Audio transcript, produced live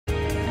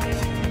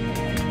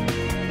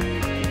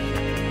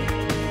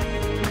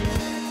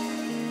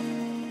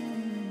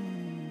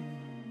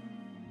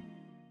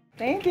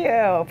Thank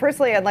you.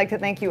 Firstly, I'd like to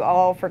thank you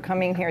all for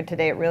coming here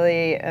today. It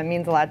really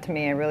means a lot to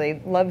me. I really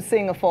love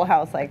seeing a full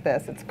house like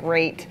this. It's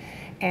great.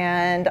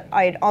 And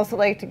I'd also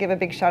like to give a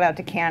big shout out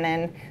to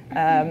Canon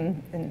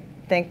and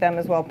thank them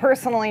as well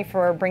personally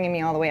for bringing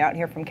me all the way out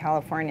here from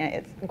California.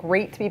 It's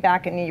great to be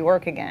back in New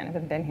York again. I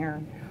haven't been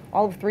here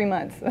all of 3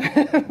 months,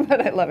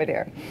 but I love it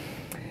here.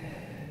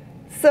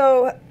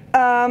 So,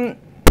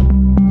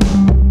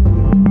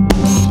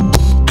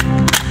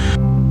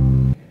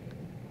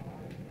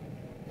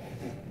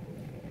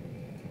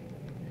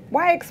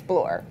 why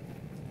explore?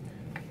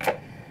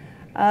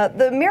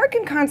 The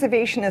American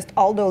conservationist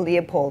Aldo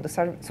Leopold,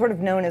 sort of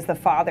known as the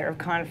father of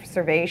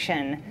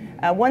conservation,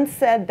 once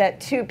said that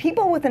to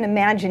people with an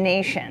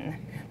imagination,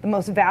 the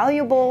most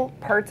valuable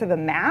parts of a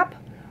map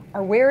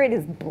are where it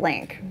is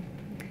blank.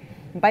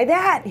 By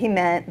that, he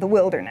meant the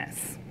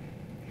wilderness.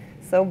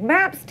 So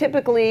maps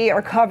typically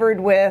are covered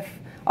with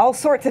all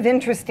sorts of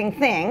interesting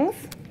things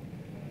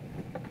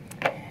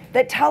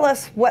that tell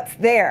us what's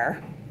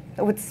there,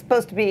 what's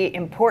supposed to be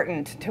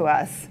important to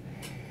us.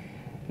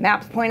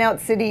 Maps point out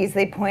cities,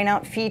 they point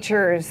out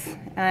features,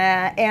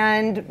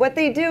 and what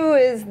they do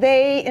is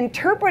they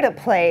interpret a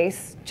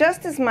place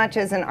just as much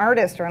as an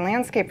artist or a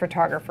landscape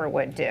photographer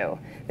would do.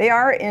 They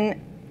are, in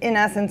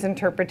essence,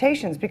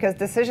 interpretations, because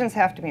decisions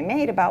have to be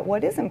made about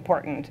what is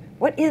important,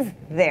 what is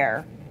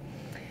there.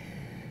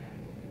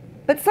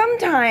 But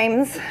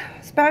sometimes,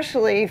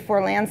 especially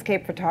for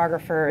landscape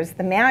photographers,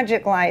 the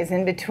magic lies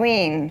in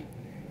between,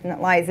 and it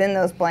lies in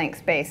those blank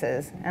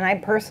spaces. And I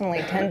personally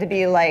tend to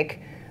be like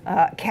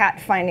a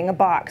cat finding a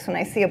box. When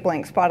I see a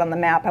blank spot on the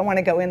map, I want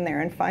to go in there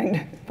and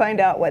find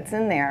out what's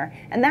in there.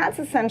 And that's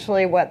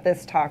essentially what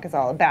this talk is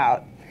all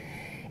about.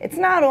 It's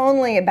not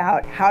only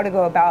about how to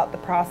go about the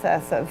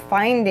process of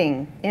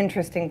finding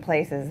interesting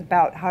places,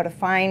 about how to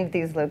find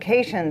these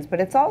locations, but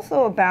it's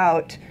also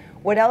about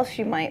what else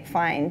you might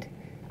find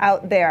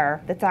out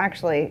there that's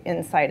actually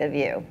inside of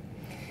you.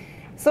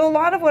 So a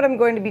lot of what I'm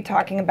going to be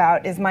talking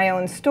about is my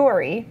own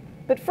story,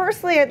 but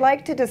firstly I'd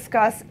like to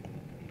discuss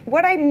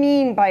what I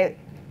mean by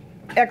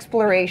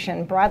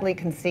exploration, broadly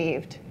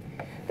conceived.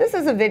 This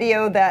is a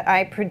video that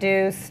I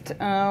produced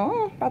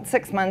about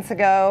 6 months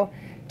ago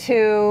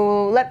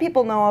to let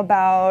people know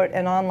about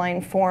an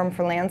online forum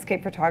for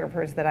landscape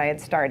photographers that I had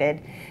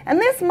started. And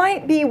this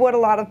might be what a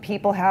lot of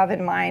people have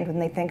in mind when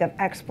they think of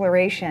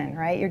exploration,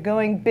 right? You're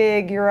going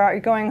big, you're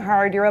going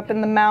hard, you're up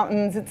in the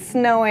mountains, it's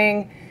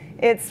snowing,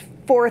 it's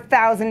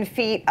 4,000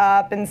 feet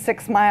up and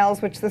 6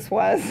 miles, which this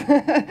was.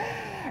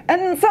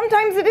 And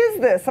sometimes it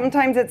is this,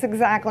 sometimes it's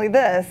exactly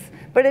this,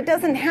 but it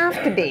doesn't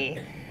have to be.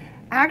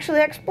 Actually,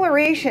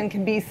 exploration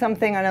can be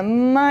something on a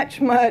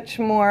much, much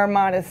more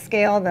modest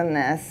scale than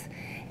this.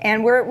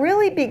 And where it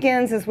really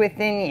begins is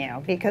within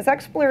you, because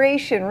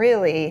exploration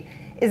really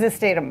is a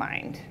state of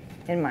mind,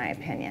 in my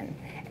opinion.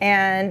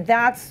 And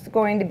that's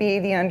going to be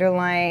the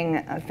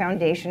underlying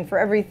foundation for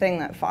everything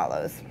that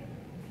follows.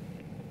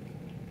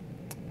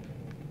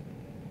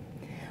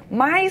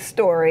 My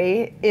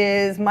story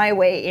is my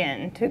way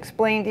in to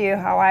explain to you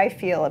how I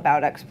feel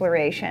about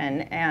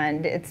exploration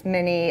and its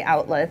many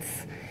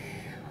outlets.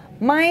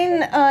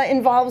 Mine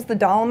involves the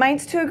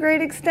Dolomites to a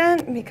great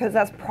extent, because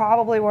that's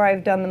probably where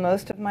I've done the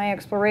most of my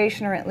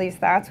exploration, or at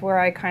least that's where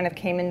I kind of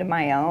came into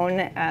my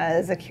own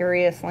as a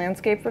curious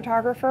landscape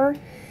photographer.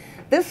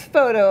 This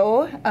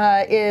photo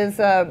is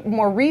a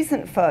more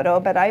recent photo,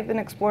 but I've been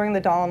exploring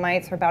the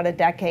Dolomites for about a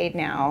decade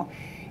now.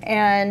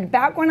 And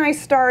back when I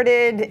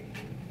started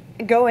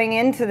going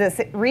into this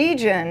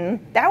region,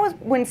 that was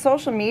when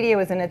social media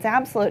was in its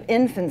absolute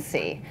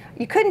infancy.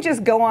 You couldn't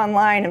just go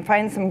online and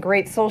find some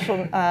great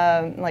social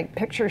like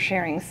picture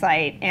sharing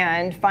site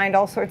and find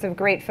all sorts of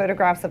great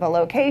photographs of a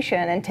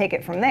location and take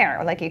it from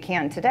there like you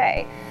can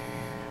today.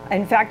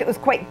 In fact, it was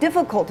quite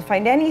difficult to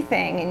find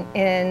anything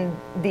in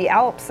the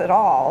Alps at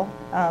all,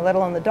 let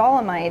alone the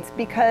Dolomites,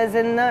 because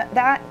in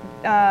that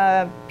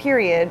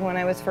period when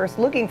I was first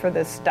looking for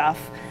this stuff,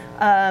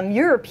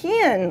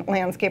 European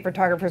landscape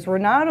photographers were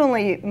not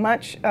only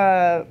much,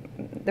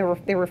 they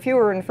were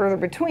fewer and further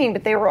between,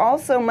 but they were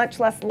also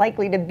much less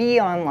likely to be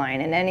online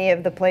in any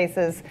of the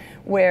places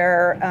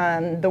where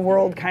the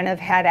world kind of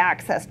had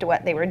access to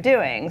what they were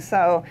doing.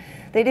 So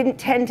they didn't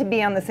tend to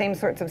be on the same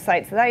sorts of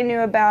sites that I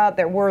knew about.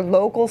 There were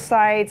local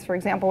sites. For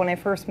example, when I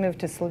first moved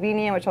to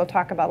Slovenia, which I'll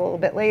talk about a little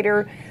bit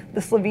later,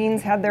 the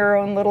Slovenes had their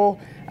own little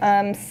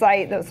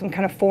site. That was some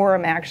kind of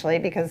forum, actually,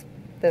 because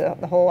the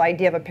whole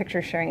idea of a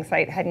picture sharing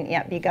site hadn't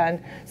yet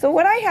begun. So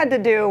what I had to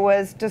do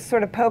was just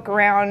sort of poke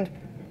around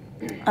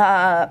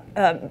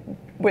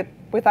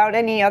without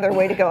any other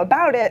way to go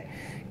about it,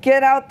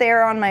 get out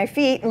there on my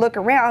feet, look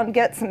around,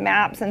 get some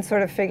maps, and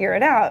sort of figure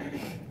it out.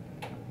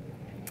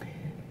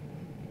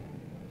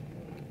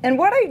 And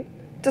what I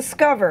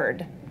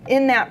discovered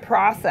in that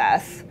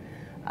process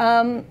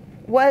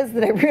was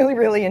that I really,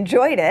 really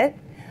enjoyed it.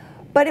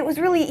 But it was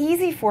really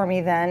easy for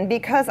me then,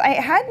 because I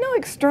had no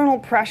external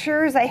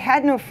pressures, I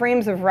had no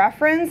frames of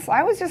reference.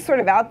 I was just sort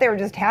of out there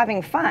just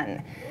having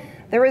fun.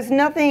 There was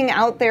nothing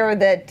out there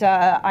that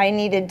I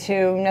needed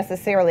to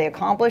necessarily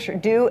accomplish or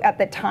do at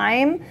the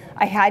time.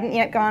 I hadn't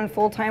yet gone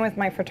full-time with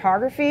my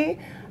photography.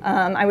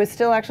 I was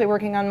still actually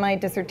working on my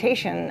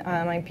dissertation,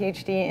 my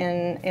PhD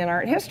in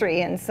art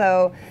history, and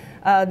so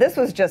this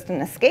was just an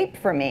escape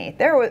for me.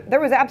 There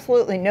was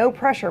absolutely no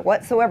pressure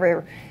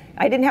whatsoever.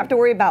 I didn't have to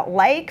worry about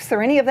likes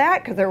or any of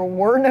that because there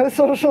were no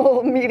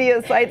social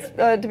media sites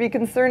to be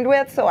concerned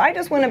with, so I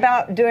just went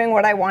about doing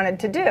what I wanted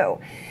to do.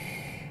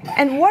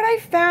 And what I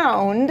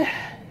found,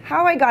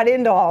 how I got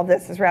into all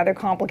this is rather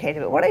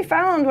complicated, but what I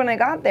found when I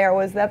got there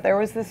was that there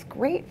was this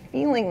great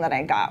feeling that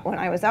I got when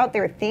I was out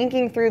there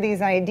thinking through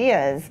these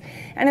ideas.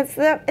 And it's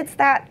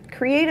that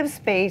creative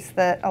space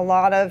that a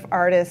lot of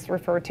artists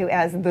refer to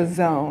as the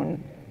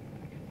zone.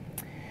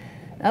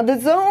 Now the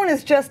zone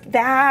is just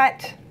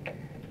that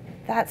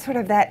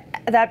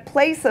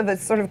place of a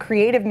sort of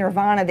creative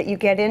nirvana that you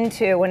get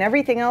into when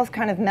everything else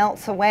kind of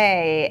melts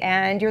away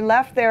and you're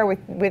left there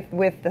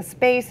with the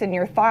space and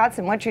your thoughts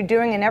and what you're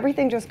doing, and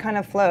everything just kind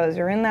of flows.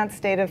 You're in that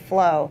state of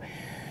flow.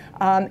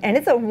 And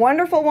it's a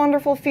wonderful,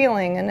 wonderful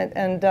feeling,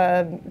 and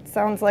it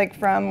sounds like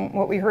from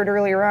what we heard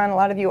earlier on, a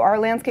lot of you are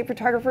landscape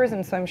photographers,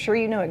 and so I'm sure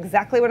you know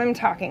exactly what I'm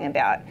talking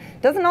about.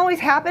 It doesn't always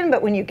happen,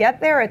 but when you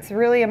get there, it's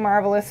really a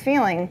marvelous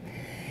feeling.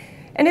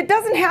 And it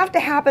doesn't have to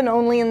happen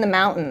only in the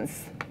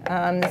mountains.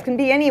 This can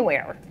be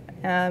anywhere.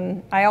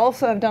 I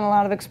also have done a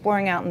lot of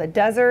exploring out in the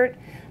desert.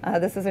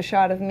 This is a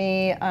shot of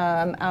me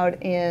out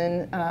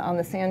on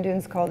the sand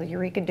dunes called the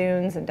Eureka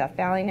Dunes in Death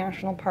Valley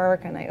National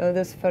Park, and I owe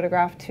this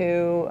photograph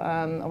to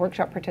a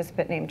workshop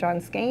participant named John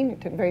Skane, who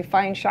took a very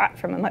fine shot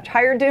from a much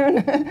higher dune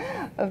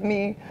of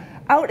me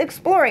out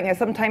exploring. I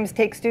sometimes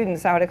take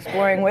students out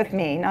exploring with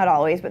me, not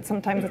always, but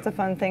sometimes it's a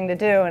fun thing to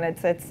do, and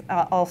it's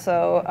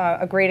also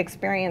a great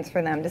experience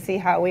for them to see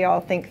how we all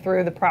think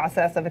through the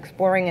process of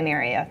exploring an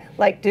area,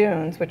 like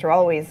dunes, which are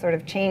always sort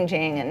of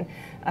changing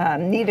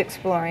and need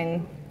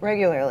exploring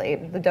regularly.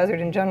 The desert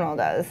in general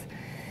does.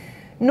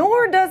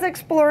 Nor does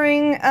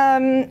exploring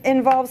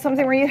involve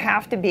something where you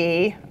have to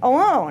be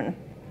alone.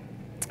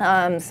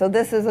 So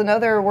this is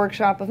another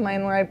workshop of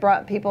mine where I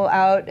brought people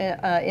out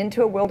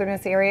into a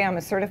wilderness area. I'm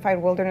a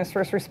certified wilderness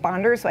first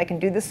responder, so I can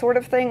do this sort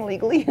of thing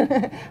legally.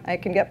 I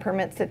can get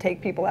permits to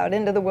take people out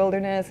into the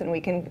wilderness, and we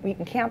can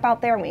camp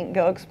out there and we can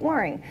go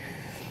exploring.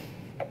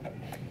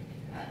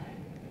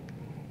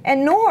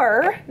 And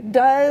nor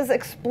does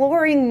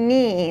exploring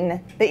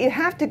mean that you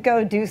have to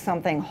go do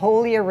something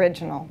wholly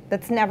original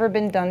that's never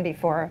been done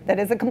before, that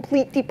is a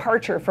complete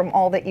departure from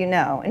all that you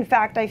know. In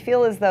fact, I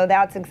feel as though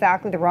that's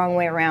exactly the wrong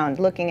way around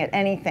looking at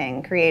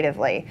anything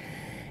creatively.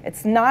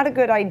 It's not a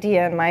good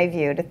idea, in my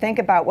view, to think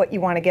about what you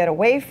want to get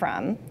away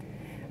from.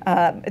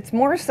 It's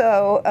more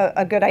so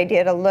a good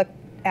idea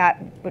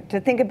to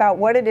think about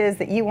what it is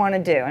that you want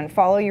to do and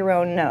follow your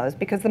own nose,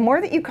 because the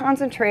more that you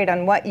concentrate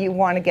on what you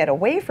want to get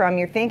away from,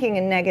 you're thinking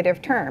in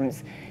negative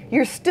terms.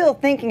 You're still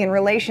thinking in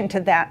relation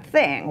to that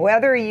thing.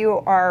 Whether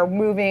you are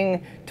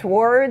moving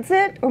towards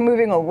it or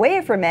moving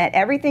away from it,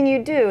 everything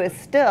you do is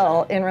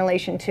still in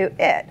relation to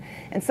it.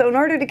 And so in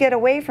order to get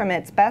away from it,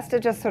 it's best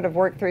to just sort of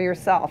work through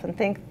yourself and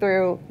think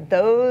through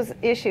those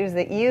issues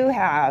that you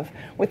have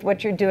with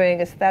what you're doing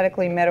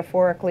aesthetically,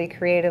 metaphorically,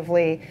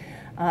 creatively,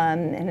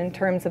 and in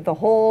terms of the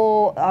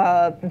whole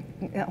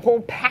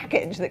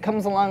package that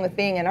comes along with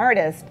being an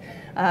artist.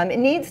 It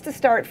needs to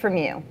start from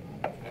you.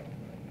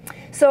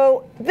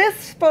 So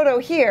this photo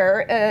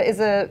here is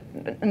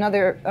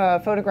another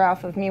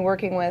photograph of me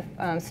working with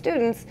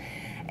students.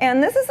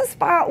 And this is a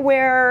spot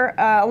where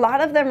a lot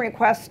of them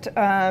request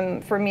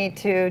for me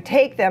to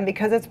take them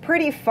because it's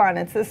pretty fun.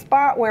 It's a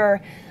spot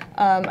where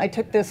I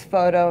took this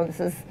photo. This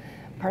is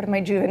part of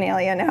my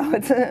juvenilia now.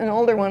 It's an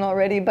older one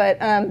already, but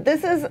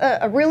this is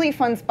a really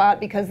fun spot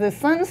because the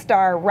sun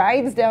star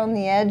rides down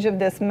the edge of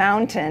this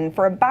mountain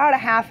for about a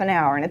half an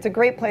hour, and it's a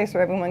great place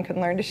where everyone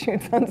can learn to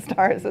shoot sun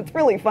stars. It's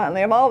really fun.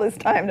 They have all this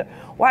time to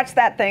watch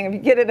that thing if you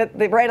get it at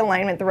the right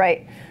alignment, the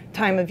right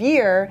time of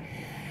year.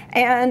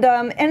 And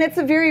it's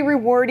a very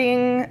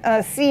rewarding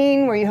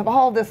scene where you have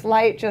all this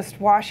light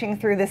just washing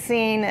through the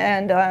scene,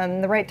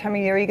 and the right time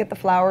of year you get the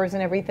flowers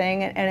and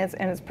everything, and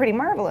it's pretty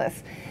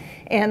marvelous.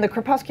 And the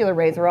crepuscular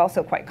rays are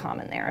also quite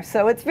common there.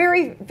 So it's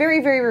very, very,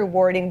 very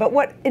rewarding. But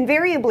what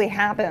invariably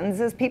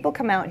happens is people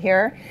come out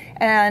here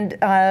and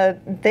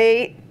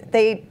they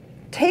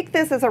take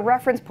this as a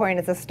reference point,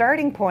 as a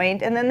starting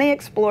point, and then they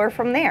explore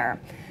from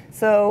there.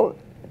 So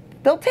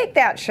they'll take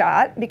that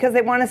shot because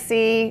they want to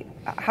see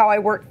how I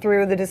worked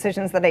through the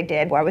decisions that I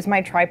did. Why was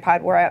my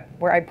tripod where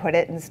I put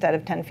it instead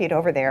of 10 feet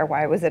over there?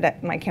 Why was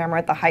my camera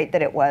at the height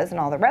that it was, and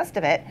all the rest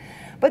of it?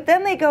 But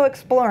then they go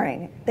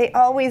exploring. They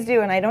always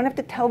do, and I don't have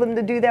to tell them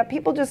to do that.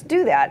 People just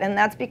do that, and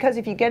that's because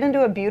if you get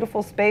into a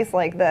beautiful space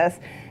like this,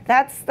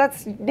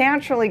 that's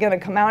naturally going to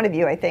come out of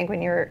you, I think,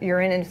 when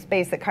you're in a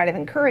space that kind of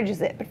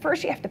encourages it. But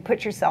first you have to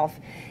put yourself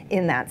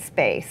in that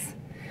space.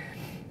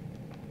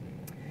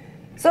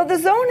 So the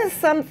zone is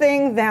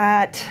something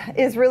that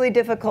is really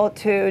difficult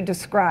to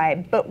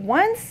describe, but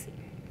once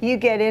you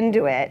get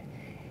into it,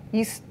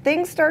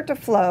 things start to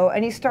flow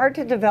and you start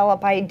to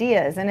develop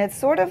ideas. And it's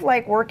sort of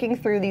like working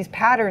through these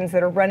patterns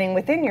that are running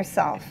within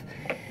yourself.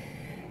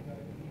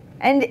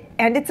 And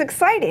it's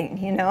exciting,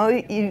 you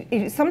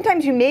know.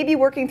 Sometimes you may be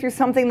working through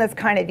something that's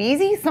kind of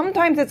easy.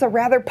 Sometimes it's a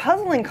rather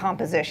puzzling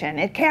composition.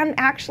 It can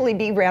actually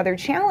be rather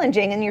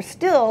challenging, and you're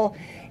still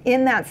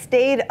in that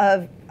state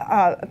of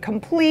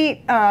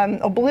complete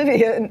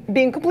oblivion,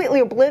 being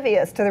completely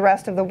oblivious to the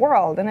rest of the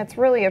world. And it's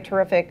really a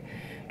terrific,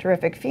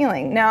 terrific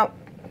feeling. Now,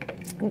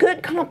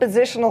 good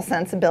compositional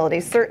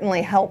sensibilities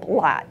certainly help a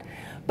lot,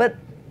 but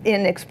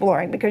in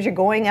exploring, because you're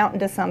going out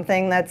into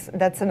something that's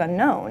an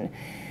unknown.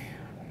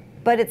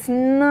 But it's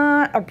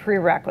not a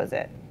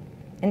prerequisite.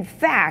 In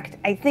fact,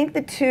 I think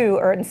the two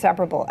are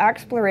inseparable.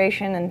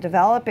 Exploration and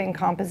developing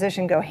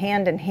composition go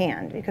hand in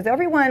hand, because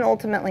everyone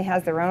ultimately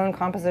has their own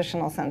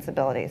compositional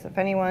sensibilities. If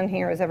anyone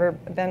here has ever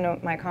been to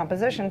my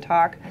composition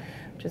talk,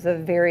 which is a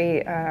very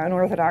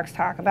unorthodox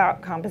talk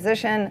about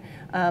composition,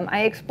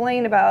 I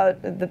explain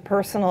about the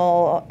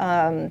personal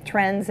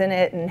trends in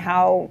it and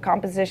how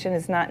composition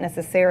is not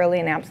necessarily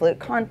an absolute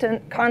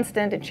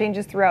constant. It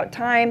changes throughout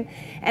time.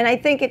 And I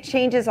think it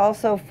changes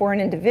also for an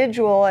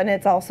individual, and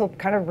it's also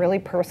kind of really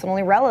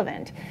personally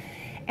relevant.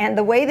 And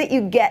the way that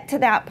you get to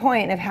that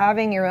point of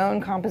having your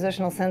own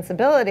compositional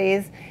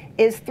sensibilities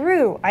is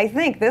through, I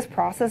think, this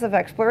process of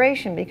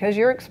exploration, because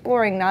you're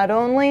exploring not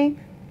only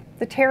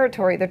the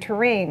territory, the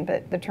terrain,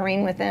 but the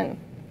terrain within.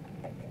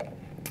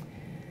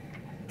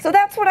 So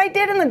that's what I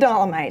did in the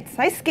Dolomites.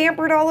 I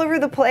scampered all over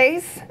the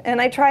place, and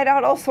I tried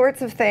out all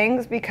sorts of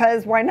things,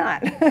 because why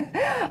not?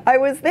 I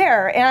was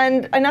there,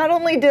 and not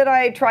only did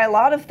I try a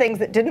lot of things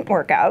that didn't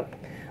work out,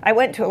 I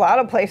went to a lot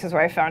of places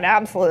where I found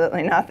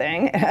absolutely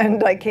nothing,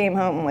 and I came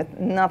home with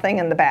nothing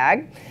in the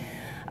bag.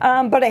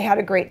 But I had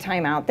a great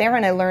time out there,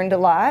 and I learned a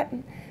lot.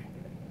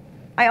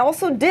 I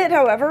also did,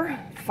 however,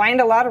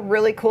 find a lot of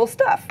really cool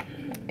stuff.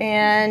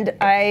 And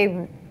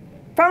I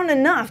found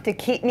enough to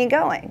keep me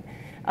going.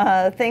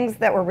 Things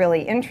that were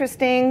really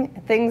interesting,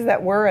 things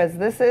that were, as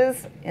this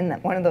is, in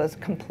one of those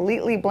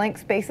completely blank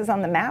spaces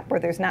on the map where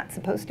there's not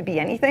supposed to be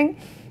anything.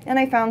 And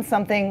I found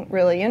something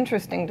really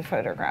interesting to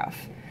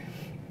photograph.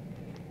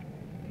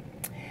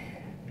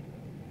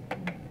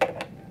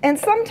 And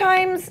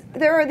sometimes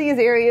there are these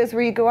areas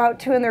where you go out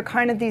to and they're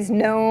kind of these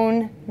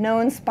known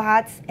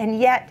spots, and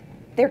yet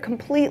they're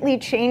completely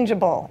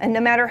changeable. And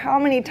no matter how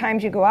many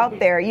times you go out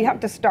there, you have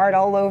to start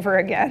all over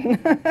again.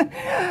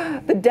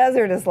 The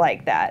desert is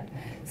like that.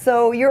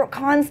 So you're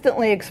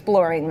constantly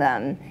exploring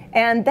them.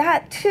 And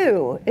that,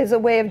 too, is a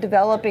way of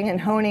developing and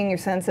honing your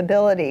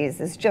sensibilities.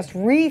 It's just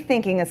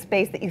rethinking a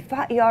space that you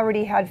thought you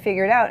already had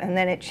figured out, and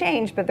then it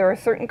changed, but there are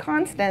certain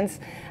constants,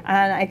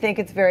 and I think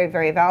it's very,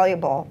 very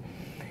valuable.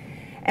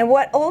 And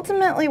what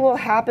ultimately will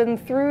happen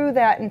through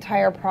that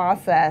entire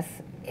process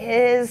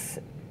is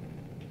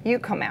you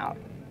come out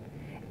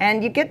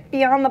and you get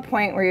beyond the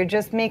point where you're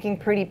just making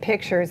pretty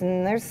pictures,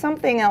 and there's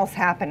something else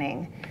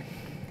happening.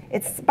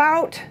 It's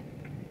about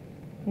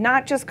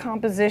not just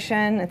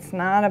composition, it's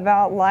not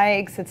about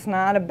likes, it's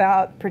not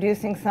about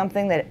producing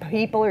something that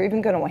people are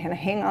even going to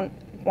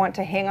want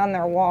to hang on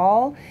their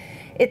wall.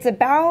 It's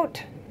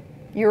about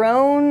your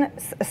own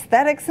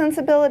aesthetic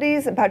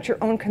sensibilities, about your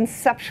own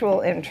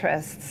conceptual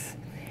interests.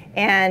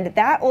 And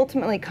that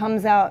ultimately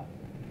comes out,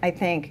 I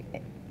think,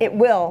 it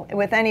will,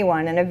 with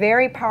anyone, in a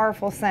very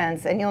powerful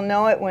sense, and you'll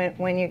know it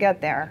when you get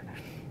there.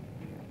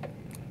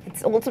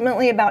 It's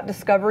ultimately about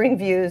discovering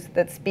views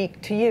that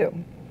speak to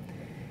you.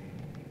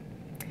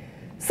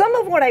 Some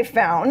of what I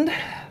found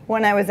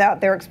when I was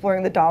out there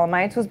exploring the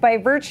Dolomites was by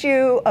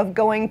virtue of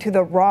going to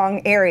the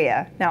wrong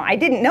area. Now, I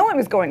didn't know I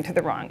was going to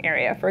the wrong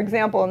area. For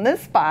example, in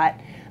this spot,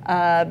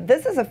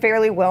 this is a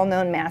fairly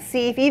well-known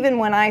massif. Even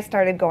when I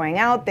started going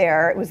out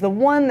there, it was the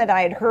one that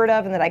I had heard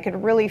of and that I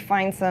could really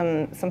find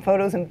some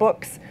photos and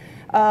books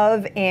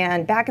of.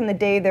 And back in the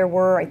day,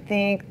 I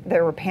think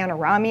there were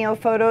panoramio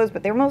photos,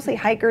 but they were mostly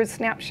hikers'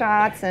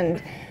 snapshots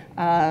and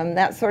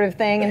that sort of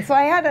thing. And so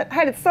I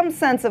had some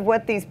sense of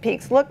what these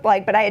peaks looked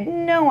like, but I had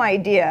no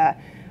idea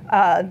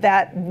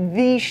that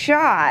the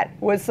shot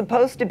was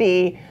supposed to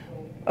be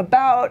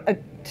about a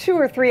 2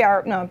 or 3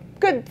 hour, no,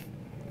 good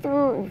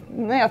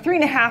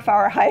 3.5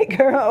 hour hike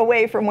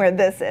away from where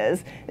this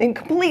is, in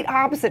complete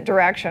opposite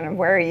direction of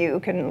where you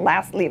can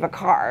last leave a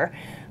car.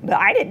 But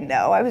I didn't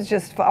know. I was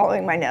just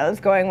following my nose,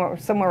 going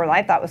somewhere where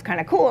I thought was kind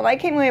of cool. And I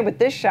came away with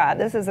this shot.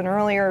 This is an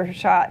earlier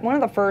shot, one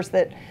of the first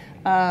that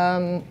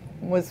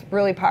was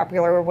really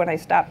popular when I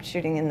stopped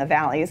shooting in the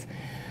valleys.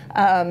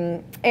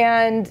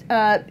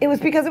 It was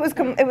because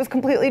it was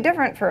completely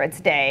different for its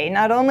day.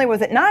 Not only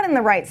was it not in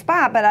the right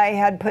spot, but I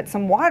had put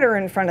some water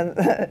in front of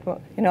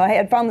I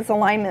had found this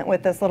alignment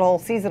with this little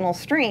seasonal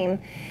stream.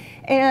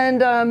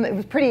 And it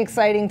was pretty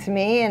exciting to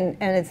me,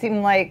 and it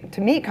seemed like,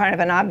 to me, kind of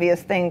an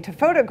obvious thing to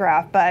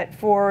photograph. But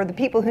for the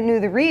people who knew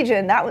the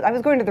region, I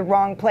was going to the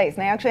wrong place.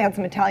 And I actually had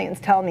some Italians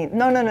tell me,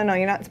 no, no, no, no,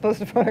 you're not supposed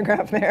to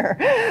photograph there.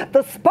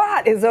 The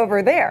spot is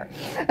over there.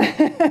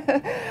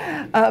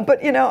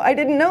 But you know, I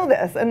didn't know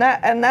this, and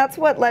that's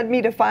what led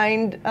me to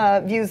find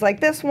views like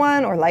this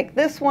one, or like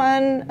this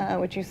one,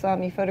 which you saw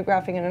me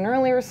photographing in an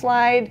earlier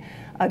slide.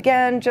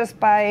 Again, just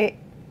by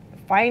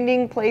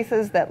finding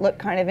places that look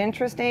kind of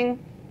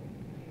interesting,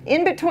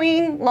 in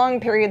between long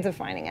periods of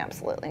finding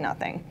absolutely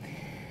nothing.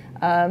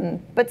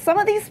 But some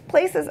of these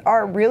places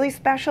are really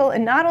special,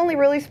 and not only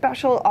really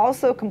special,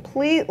 also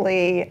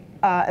completely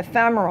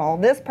ephemeral.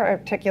 This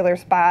particular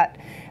spot,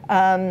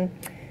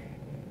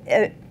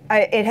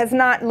 it has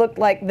not looked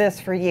like this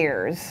for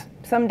years.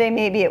 Someday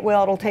maybe it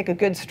will. It'll take a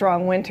good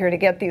strong winter to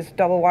get these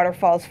double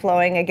waterfalls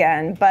flowing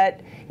again, but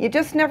you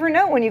just never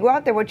know when you go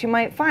out there what you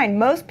might find.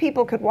 Most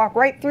people could walk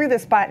right through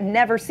this spot and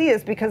never see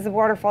us because the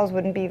waterfalls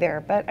wouldn't be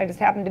there, but I just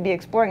happened to be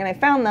exploring and I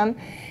found them,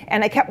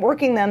 and I kept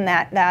working them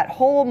that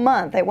whole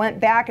month. I went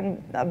back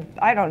and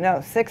I don't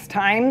know, 6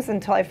 times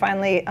until I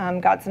finally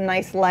got some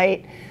nice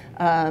light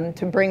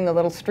to bring the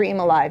little stream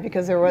alive,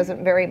 because there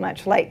wasn't very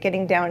much light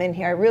getting down in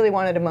here. I really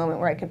wanted a moment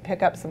where I could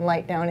pick up some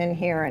light down in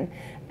here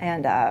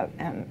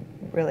and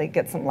really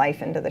get some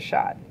life into the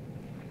shot.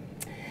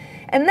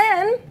 And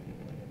then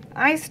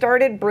I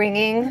started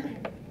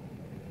bringing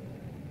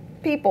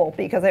people,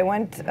 because I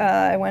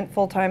went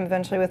full-time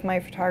eventually with my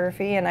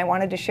photography, and I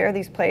wanted to share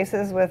these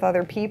places with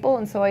other people,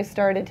 and so I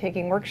started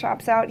taking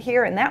workshops out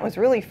here, and that was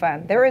really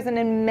fun. There is an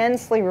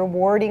immensely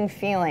rewarding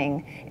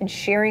feeling in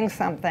sharing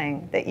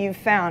something that you've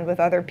found with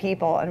other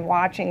people and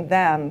watching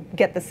them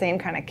get the same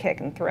kind of kick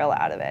and thrill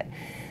out of it.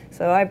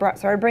 So I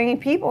started bringing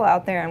people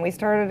out there, and we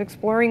started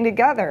exploring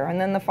together,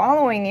 and then the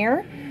following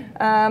year,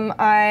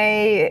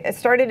 I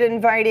started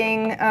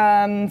inviting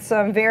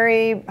some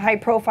very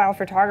high-profile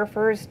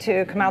photographers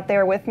to come out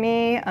there with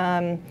me,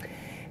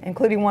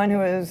 including one who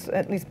was,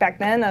 at least back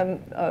then,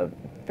 a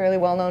fairly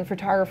well-known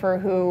photographer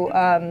who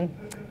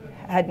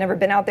had never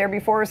been out there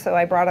before. So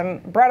I brought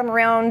him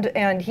around,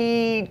 and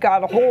he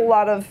got a whole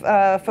lot of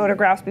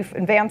photographs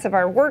in advance of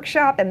our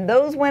workshop, and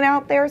those went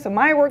out there. So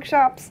my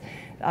workshops,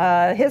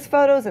 his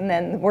photos, and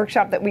then the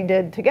workshop that we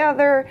did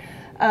together.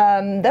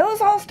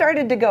 Those all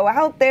started to go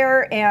out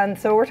there, and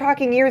so we're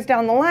talking years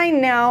down the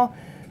line now.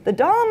 The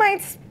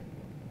Dolomites,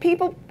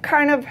 people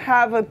kind of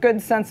have a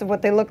good sense of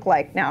what they look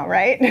like now,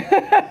 right?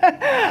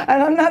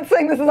 And I'm not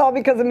saying this is all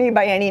because of me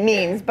by any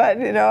means, but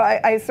you know,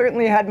 I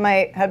certainly had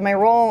my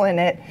role in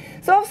it.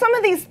 So if some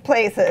of these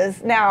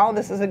places now,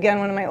 this is again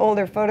one of my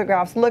older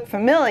photographs, look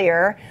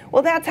familiar,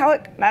 well, that's how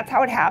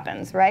it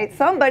happens, right?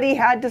 Somebody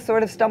had to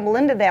sort of stumble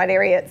into that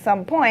area at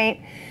some point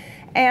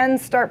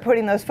and start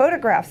putting those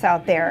photographs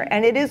out there.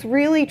 And it is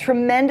really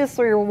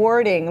tremendously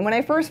rewarding. And when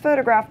I first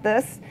photographed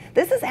this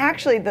is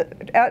actually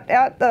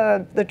at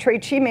the Tre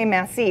Cime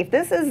Massif.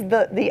 This is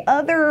the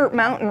other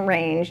mountain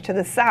range to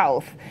the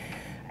south.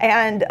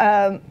 And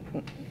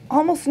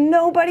almost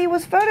nobody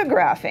was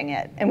photographing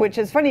it, and which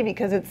is funny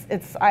because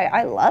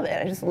I love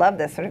it. I just love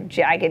this sort of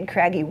jagged,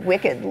 craggy,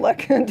 wicked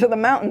look into the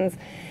mountains.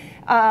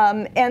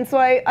 And so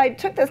I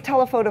took this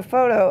telephoto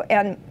photo,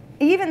 and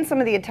even some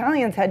of the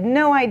Italians had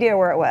no idea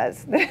where it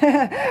was,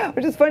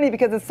 which is funny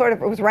because it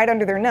was right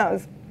under their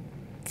nose.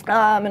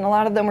 And a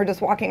lot of them were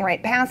just walking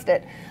right past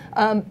it.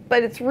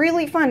 But it's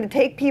really fun to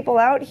take people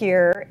out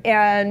here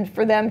and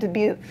for them to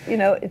be, you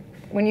know,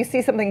 when you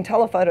see something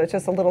telephoto, it's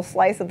just a little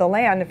slice of the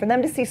land, and for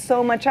them to see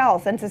so much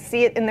else and to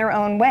see it in their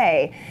own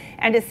way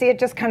and to see it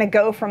just kind of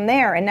go from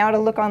there, and now to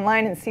look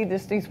online and see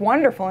these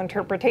wonderful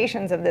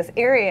interpretations of this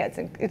area,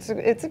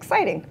 it's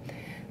exciting.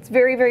 It's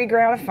very, very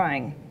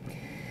gratifying.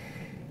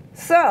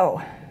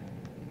 So,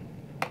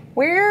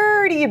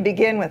 where do you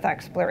begin with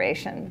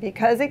exploration?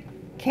 Because it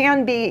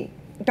can be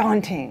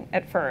daunting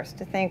at first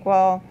to think,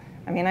 well,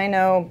 I mean, I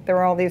know there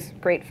are all these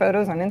great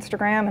photos on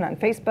Instagram and on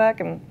Facebook,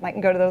 and I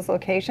can go to those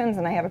locations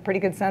and I have a pretty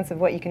good sense of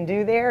what you can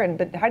do there,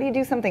 but how do you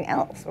do something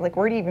else? Like,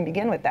 where do you even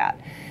begin with that?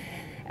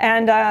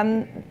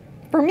 And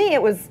for me,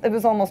 it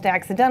was almost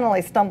accidental.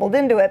 I stumbled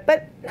into it,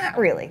 but not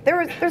really.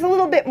 There's a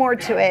little bit more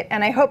to it,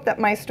 and I hope that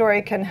my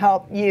story can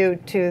help you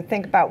to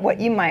think about what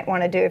you might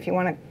want to do if you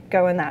want to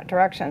go in that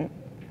direction.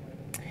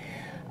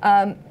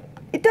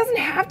 It doesn't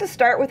have to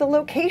start with a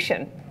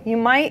location. You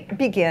might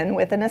begin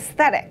with an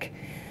aesthetic.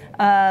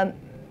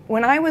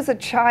 When I was a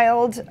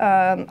child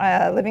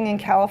living in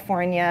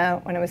California,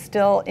 when I was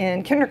still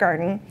in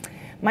kindergarten,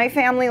 my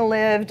family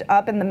lived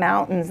up in the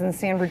mountains in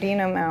San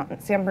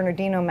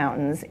Bernardino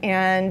Mountains,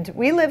 and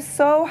we lived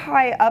so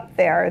high up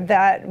there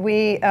that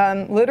we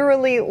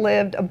literally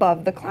lived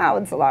above the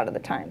clouds a lot of the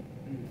time.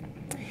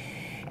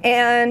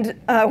 And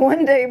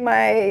one day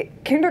my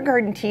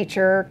kindergarten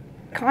teacher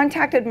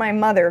contacted my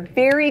mother,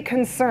 very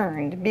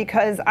concerned,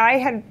 because I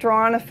had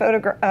drawn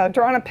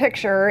a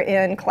picture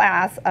in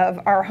class of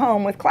our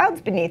home with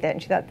clouds beneath it,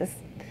 and she thought, this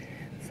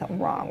something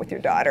wrong with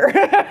your daughter.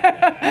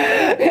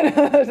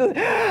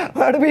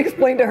 How do we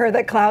explain to her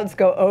that clouds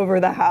go over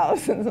the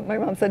house? And my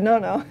mom said, no,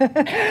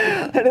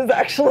 that is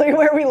actually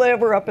where we live.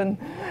 We're up in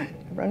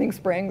Running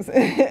Springs.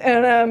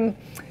 And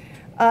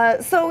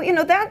so,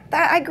 that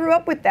I grew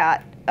up with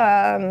that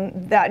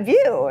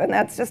view, and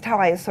that's just how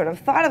I sort of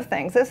thought of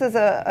things. This is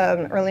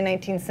an early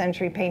 19th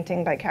century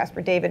painting by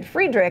Caspar David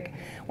Friedrich.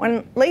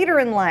 When later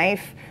in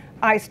life,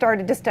 I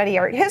started to study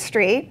art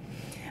history,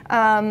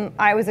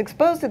 I was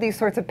exposed to these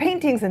sorts of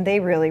paintings, and they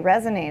really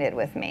resonated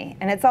with me.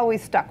 And it's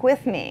always stuck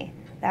with me,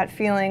 that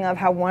feeling of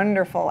how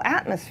wonderful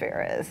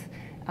atmosphere is.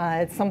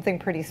 It's something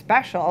pretty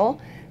special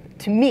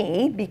to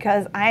me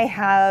because I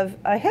have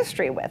a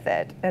history with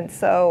it. And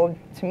so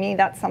to me,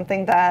 that's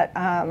something that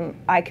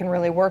I can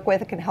really work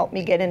with. It can help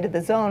me get into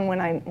the zone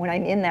when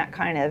I'm in that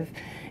kind of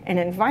an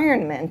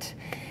environment.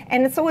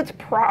 And so it's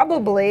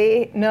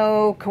probably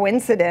no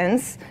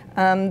coincidence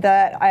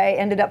that I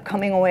ended up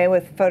coming away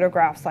with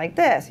photographs like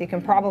this. You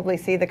can probably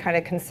see the kind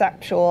of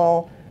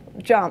conceptual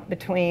jump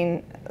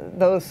between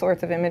those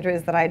sorts of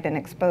images that I'd been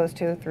exposed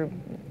to through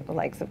the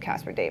likes of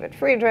Caspar David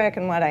Friedrich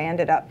and what I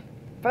ended up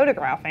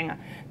photographing.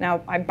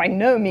 Now, I by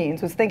no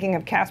means was thinking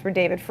of Caspar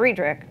David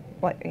Friedrich,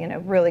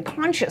 really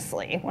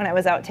consciously when I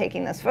was out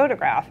taking this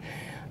photograph.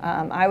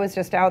 I was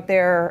just out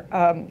there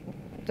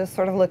just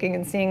sort of looking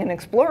and seeing and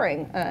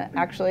exploring.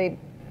 Actually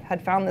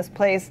had found this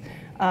place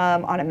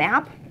on a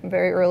map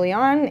very early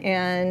on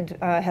and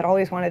had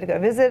always wanted to go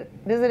visit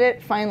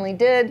it, finally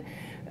did.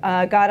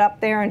 Got up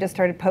there and just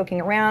started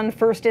poking around.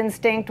 First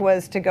instinct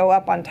was to go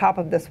up on top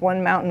of this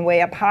one mountain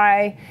way up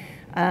high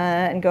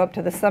and go up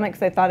to the summit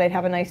because I thought I'd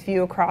have a nice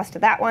view across to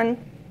that one.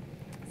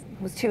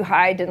 It was too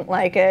high, didn't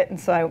like it, and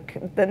so I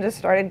then just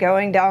started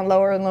going down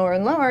lower and lower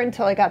and lower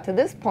until I got to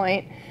this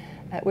point,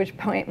 at which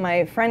point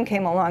my friend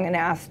came along and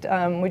asked,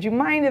 would you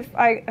mind if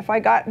I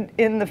got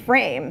in the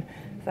frame?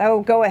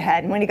 So go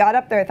ahead. And when he got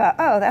up there, I thought,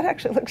 oh, that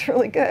actually looks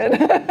really good.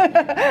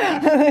 I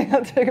think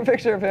I'll take a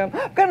picture of him.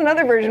 I've got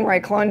another version where I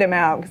cloned him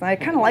out because I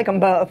kind of like them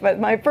both, but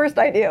my first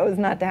idea was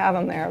not to have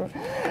him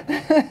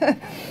there.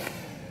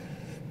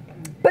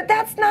 But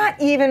that's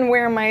not even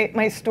where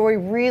my story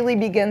really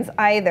begins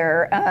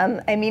either.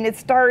 I mean, it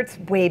starts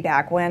way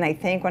back when, I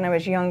think, when I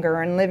was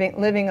younger and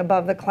living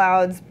above the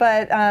clouds.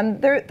 But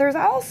there's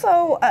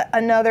also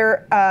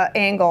another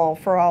angle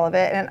for all of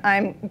it, and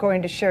I'm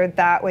going to share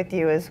that with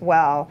you as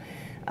well.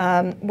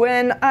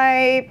 When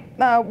I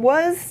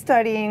was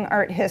studying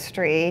art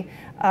history,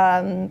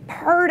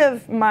 part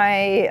of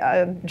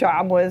my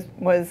job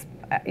was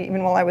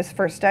even while I was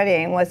first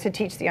studying, was to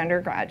teach the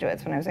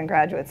undergraduates when I was in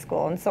graduate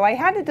school. And so I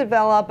had to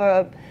develop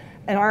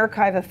an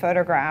archive of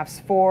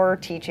photographs for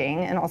teaching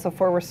and also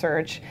for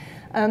research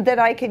that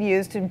I could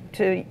use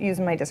to use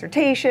in my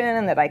dissertation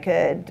and that I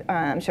could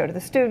show to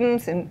the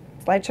students in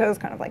slideshows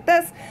kind of like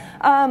this.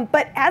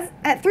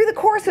 But through the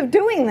course of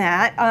doing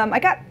that, I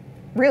got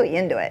really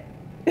into it.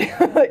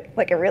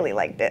 like I really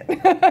liked it.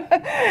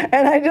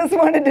 And I just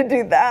wanted to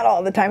do that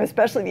all the time,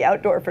 especially the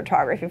outdoor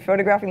photography.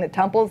 Photographing the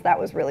temples, that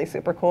was really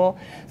super cool.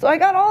 So I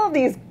got all of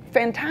these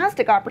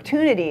fantastic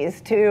opportunities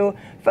to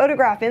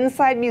photograph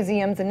inside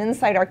museums and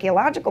inside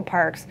archaeological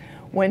parks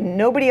when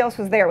nobody else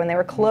was there, when they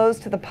were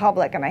closed to the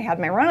public and I had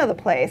my run of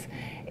the place.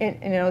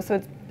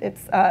 So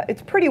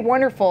it's pretty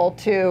wonderful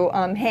to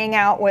hang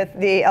out with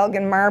the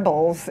Elgin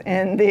marbles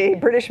in the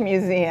British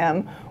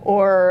Museum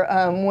or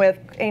with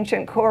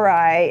ancient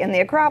Korai in the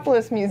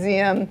Acropolis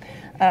Museum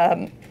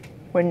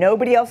when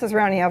nobody else is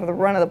around. You have the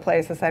run of the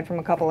place aside from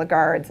a couple of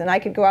guards. And I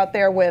could go out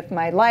there with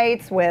my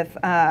lights, with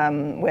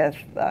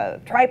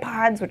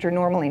tripods, which are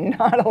normally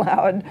not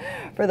allowed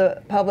for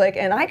the public.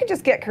 And I could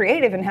just get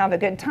creative and have a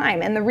good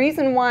time. And the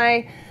reason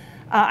why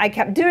I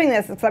kept doing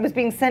this is because I was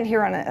being sent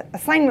here on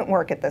assignment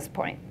work at this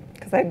point.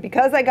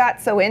 Because I got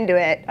so into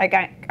it, I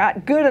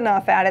got good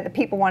enough at it that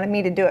people wanted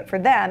me to do it for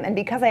them. And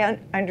because I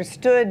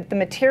understood the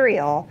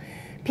material,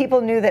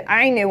 people knew that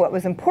I knew what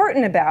was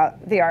important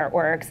about the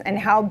artworks and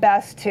how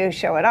best to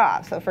show it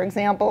off. So for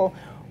example,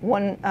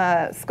 one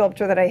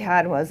sculpture that I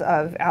had was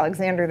of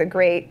Alexander the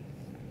Great.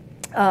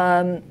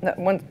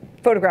 One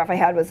photograph I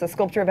had was a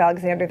sculpture of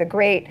Alexander the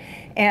Great.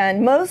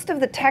 And most of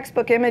the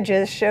textbook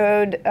images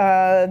showed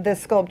this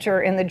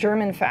sculpture in the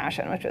German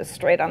fashion, which was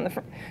straight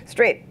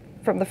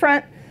from the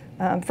front,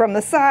 from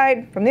the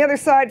side, from the other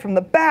side, from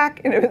the back,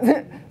 and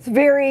it's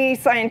very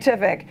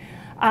scientific.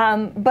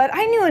 But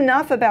I knew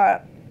enough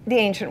about the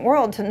ancient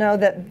world to know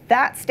that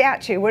that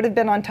statue would have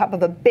been on top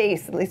of a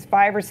base at least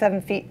 5 or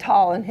 7 feet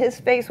tall, and his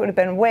face would have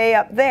been way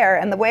up there,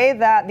 and the way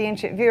that the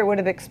ancient viewer would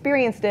have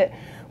experienced it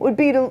would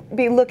be to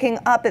be looking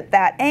up at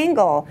that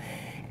angle.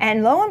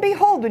 And lo and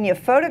behold, when you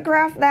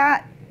photograph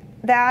that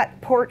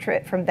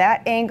portrait from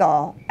that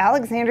angle,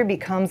 Alexander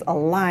becomes a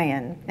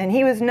lion, and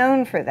he was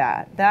known for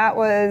that. That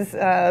was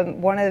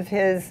one of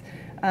his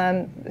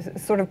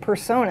sort of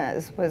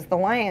personas, was the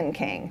Lion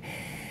King.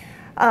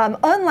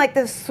 Unlike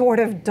this sort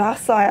of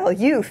docile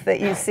youth that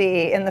you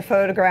see in the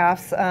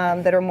photographs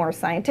that are more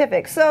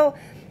scientific. So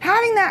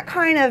having that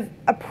kind of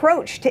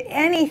approach to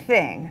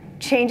anything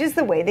changes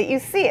the way that you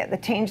see it.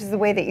 That changes the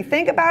way that you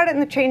think about it,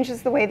 and it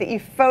changes the way that you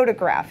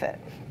photograph it.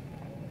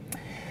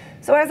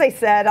 So as I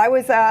said, I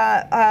was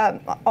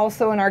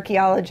also an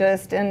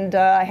archaeologist, and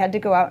I had to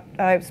go out.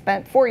 I've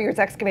spent 4 years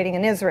excavating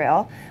in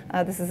Israel.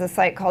 This is a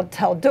site called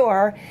Tel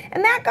Dor,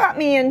 and that got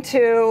me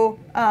into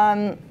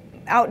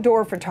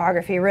outdoor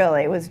photography,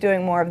 really. Was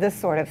doing more of this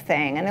sort of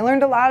thing. And I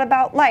learned a lot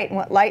about light and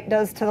what light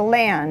does to the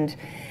land.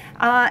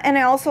 And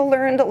I also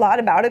learned a lot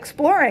about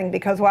exploring,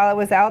 because while I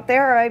was out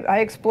there, I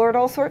explored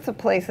all sorts of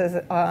places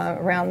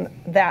around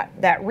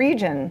that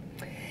region.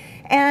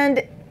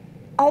 And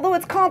although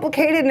it's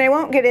complicated and I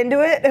won't get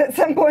into it, at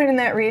some point in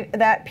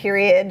that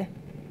period,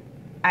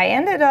 I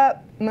ended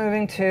up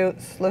moving to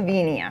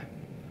Slovenia.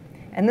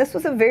 And this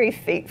was a very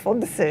fateful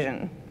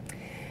decision.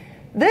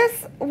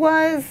 This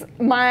was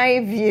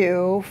my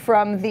view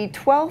from the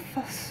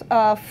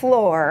 12th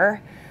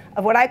floor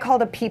of what I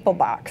called a people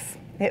box.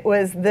 It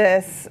was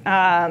this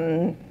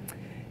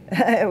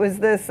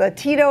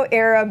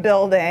Tito-era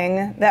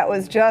building that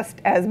was just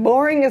as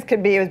boring as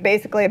could be. It was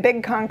basically a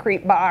big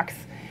concrete box.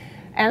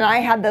 And I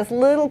had this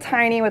little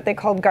tiny, what they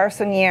called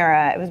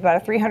garsoniera. It was about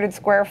a 300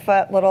 square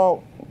foot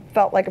little,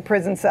 felt like a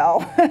prison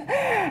cell.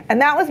 And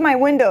that was my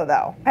window,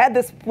 though. I had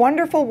this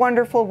wonderful,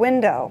 wonderful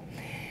window.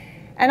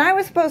 And I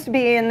was supposed to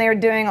be in there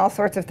doing all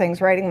sorts of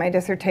things, writing my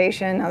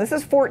dissertation. Now, this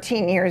is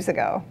 14 years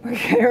ago.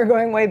 Okay, we're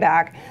going way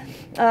back.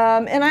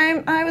 And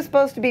I was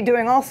supposed to be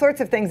doing all sorts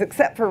of things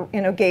except for,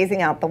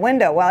 gazing out the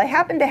window. Well, I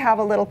happened to have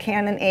a little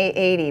Canon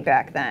A80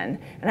 back then,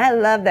 and I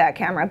love that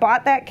camera. I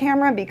bought that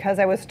camera because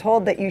I was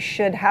told that you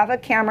should have a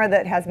camera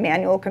that has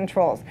manual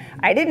controls.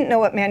 I didn't know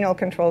what manual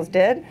controls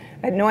did.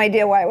 I had no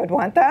idea why I would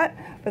want that,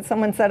 but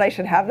someone said I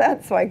should have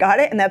that, so I got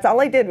it, and that's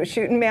all I did was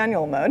shoot in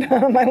manual mode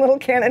on my little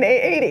Canon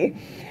A80.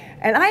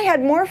 And I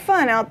had more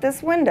fun out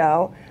this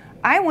window.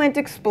 I went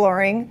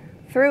exploring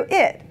through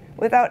it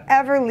without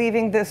ever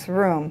leaving this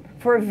room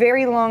for a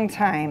very long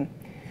time.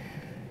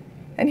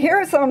 And here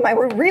are some of my,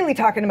 we're really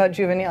talking about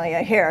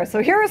juvenilia here.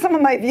 So here are some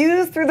of my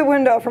views through the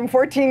window from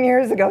 14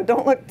 years ago.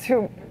 Don't look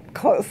too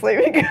closely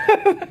because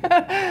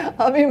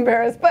I'll be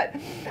embarrassed. But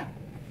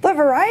the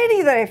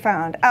variety that I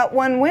found out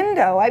one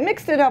window, I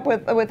mixed it up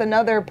with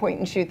another point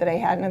and shoot that I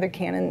had, another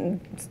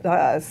Canon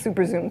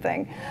super zoom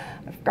thing.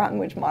 I've forgotten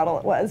which model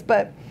it was,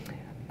 but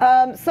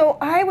so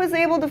I was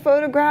able to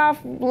photograph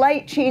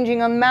light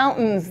changing on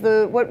mountains,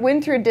 what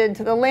winter did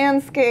to the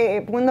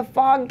landscape, when the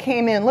fog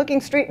came in, looking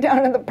straight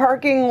down at the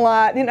parking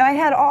lot. I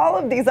had all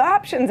of these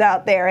options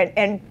out there,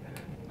 and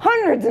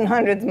hundreds and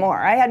hundreds more.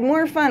 I had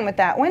more fun with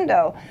that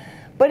window.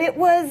 But it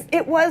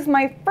was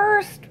my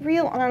first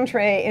real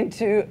entree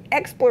into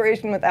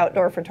exploration with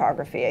outdoor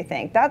photography, I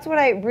think. That's what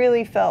I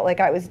really felt like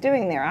I was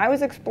doing there. I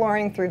was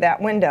exploring through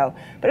that window.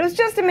 But it was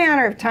just a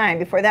matter of time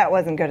before that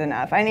wasn't good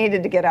enough. I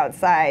needed to get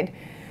outside.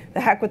 The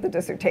heck with the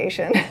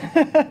dissertation,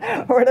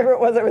 or whatever it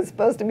was I was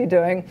supposed to be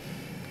doing.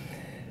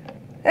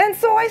 And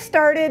so I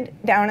started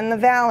down in the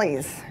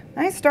valleys.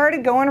 I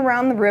started going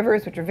around the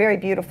rivers, which are very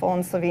beautiful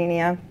in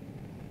Slovenia.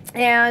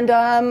 And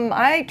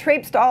I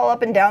traipsed all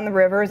up and down the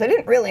rivers. I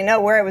didn't really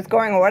know where I was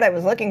going or what I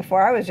was looking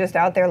for. I was just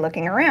out there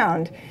looking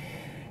around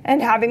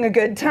and having a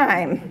good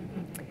time.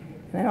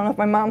 And I don't know if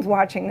my mom's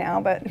watching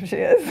now, but she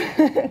is.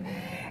 And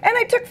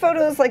I took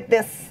photos like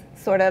this,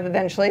 sort of,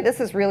 eventually. This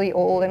is really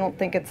old. I don't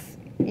think it's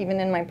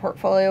even in my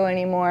portfolio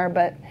anymore,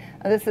 but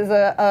this is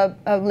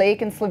a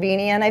lake in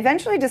Slovenia, and I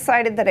eventually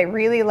decided that I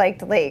really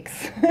liked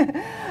lakes.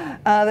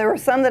 There were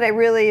some that I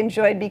really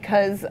enjoyed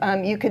because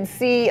you could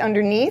see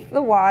underneath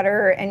the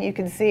water, and you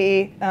could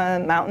see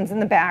mountains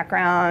in the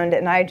background,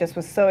 and I just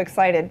was so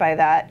excited by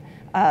that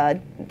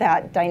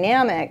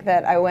dynamic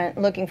that I went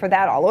looking for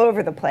that all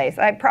over the place.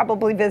 I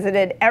probably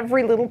visited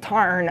every little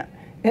tarn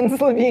in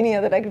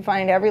Slovenia that I could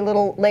find, every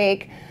little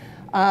lake,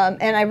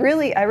 and I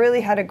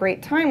really had a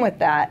great time with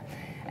that.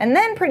 And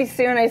then pretty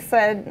soon I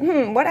said,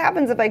 what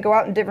happens if I go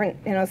out in different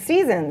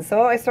seasons?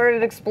 So I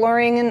started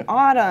exploring in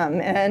autumn,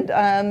 and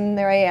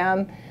there I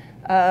am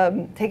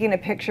taking a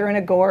picture in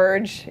a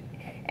gorge.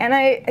 And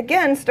I,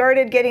 again,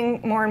 started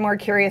getting more and more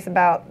curious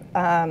about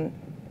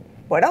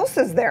what else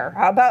is there?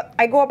 How about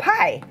I go up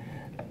high?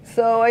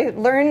 So I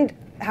learned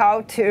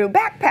how to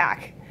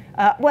backpack.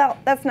 Well,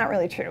 that's not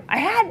really true. I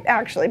had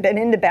actually been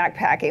into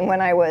backpacking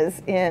when I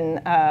was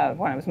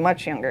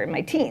much younger, in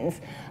my teens,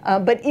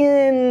 but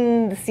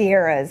in the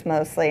Sierras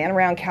mostly and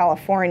around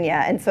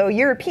California. And so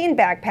European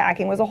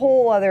backpacking was a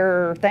whole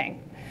other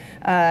thing.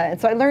 And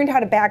so I learned how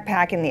to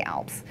backpack in the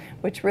Alps,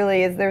 which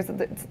really is,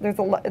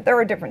 there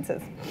are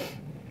differences.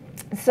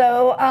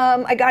 So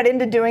I got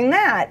into doing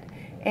that,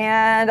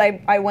 and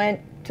I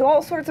went to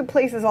all sorts of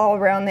places all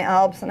around the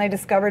Alps, and I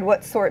discovered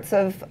what sorts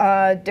of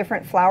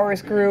different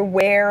flowers grew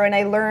where, and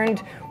I learned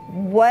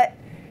what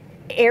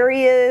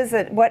areas,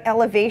 at what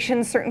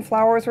elevations certain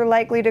flowers were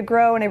likely to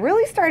grow, and I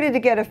really started to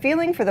get a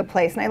feeling for the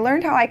place, and I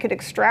learned how I could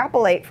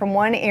extrapolate from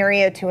one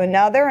area to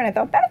another, and I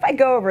thought, bet if I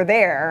go over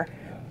there,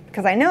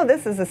 because I know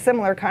this is a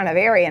similar kind of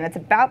area, and it's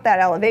about that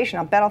elevation,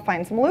 I'll bet I'll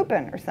find some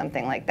lupin or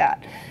something like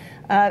that.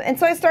 And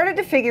so I started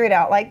to figure it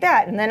out like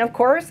that. And then, of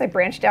course, I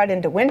branched out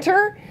into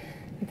winter.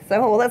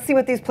 So, well, let's see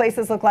what these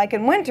places look like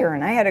in winter.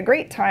 And I had a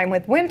great time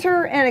with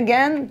winter, and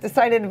again,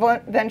 decided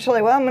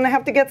eventually, well, I'm going to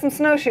have to get some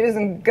snowshoes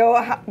and go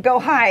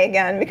high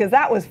again, because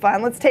that was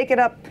fun. Let's take it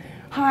up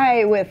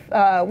high with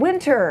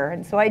winter.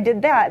 And so I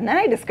did that. And then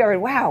I discovered,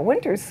 wow,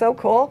 winter's so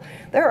cool.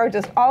 There are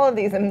just all of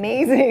these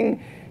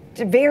amazing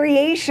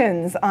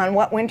variations on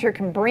what winter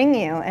can bring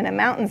you in a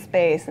mountain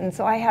space. And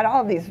so I had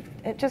all of these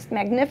just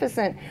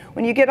magnificent,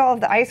 when you get all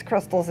of the ice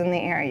crystals in the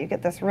air, you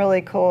get this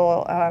really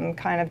cool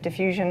kind of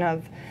diffusion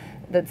of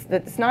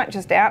that's not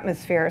just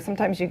atmosphere.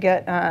 Sometimes you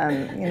get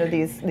you know,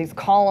 these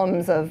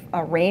columns of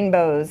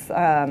rainbows.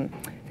 I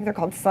think they're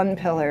called sun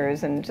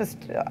pillars, and just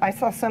I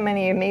saw so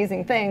many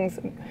amazing things.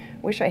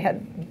 Wish I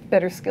had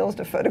better skills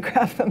to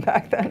photograph them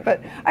back then,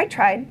 but I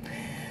tried.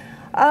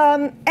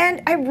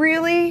 And I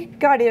really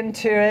got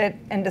into it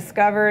and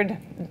discovered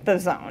the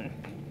zone.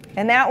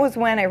 And that was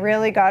when I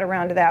really got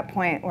around to that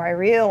point where I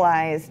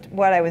realized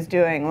what I was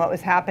doing, what was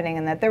happening,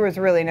 and that there was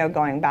really no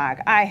going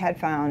back. I had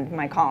found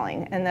my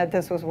calling, and that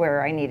this was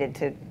where I needed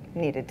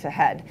to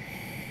head.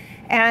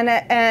 And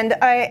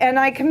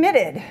I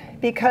committed,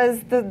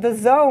 because the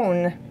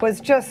zone was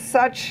just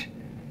such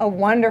a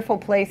wonderful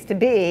place to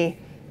be.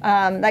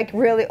 Like,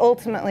 really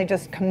ultimately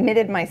just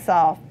committed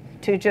myself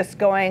to just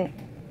going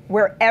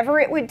wherever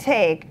it would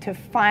take to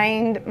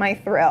find my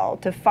thrill,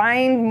 to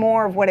find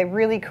more of what I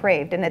really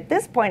craved. And at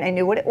this point, I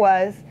knew what it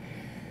was.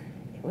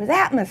 It was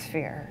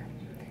atmosphere.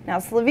 Now,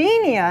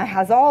 Slovenia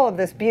has all of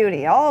this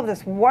beauty, all of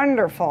this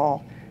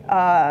wonderful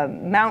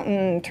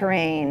mountain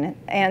terrain,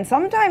 and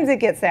sometimes it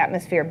gets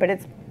atmosphere, but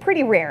it's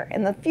pretty rare.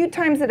 And the few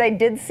times that I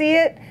did see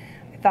it,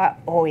 I thought,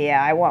 oh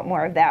yeah, I want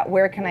more of that.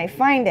 Where can I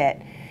find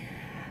it?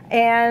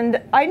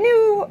 And I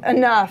knew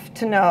enough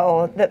to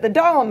know that the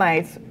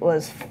Dolomites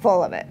was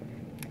full of it,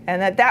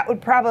 and that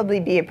would probably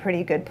be a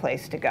pretty good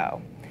place to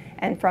go.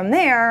 And from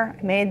there,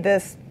 I made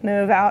this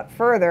move out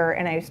further,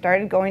 and I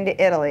started going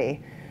to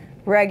Italy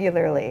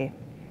regularly.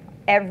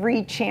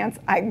 Every chance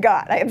I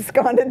got, I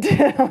absconded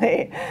to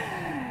Italy.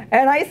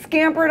 And I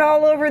scampered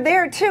all over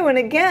there too. And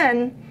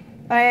again,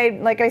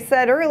 like I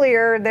said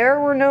earlier,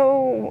 there were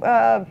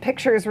no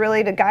pictures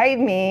really to guide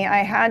me.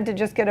 I had to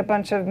just get a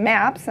bunch of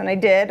maps, and I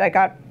did. I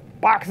got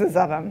boxes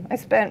of them. I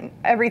spent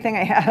everything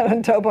I had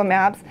on topo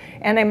maps,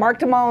 and I marked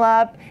them all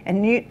up,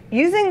 and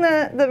using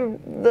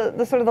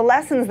the sort of the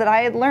lessons that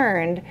I had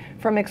learned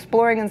from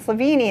exploring in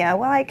Slovenia.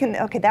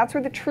 Well, okay, that's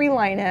where the tree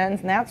line ends,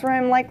 and that's where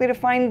I'm likely to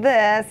find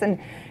this, and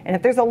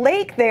if there's a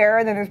lake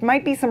there, then there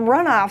might be some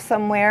runoff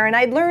somewhere. And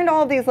I'd learned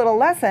all of these little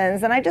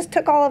lessons, and I just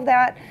took all of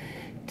that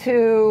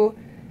to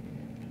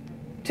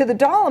the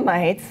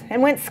Dolomites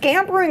and went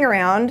scampering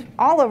around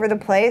all over the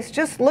place,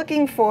 just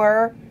looking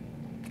for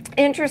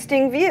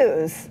interesting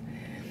views.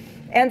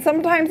 And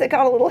sometimes it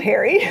got a little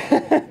hairy.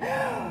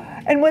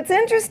 And what's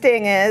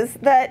interesting is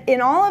that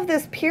in all of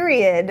this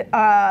period,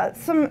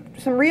 some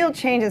real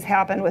changes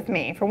happened with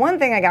me. For one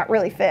thing, I got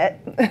really fit.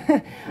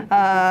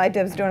 I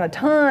was doing a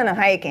ton of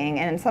hiking,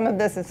 and some of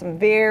this is some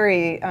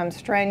very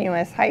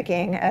strenuous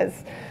hiking,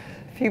 as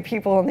a few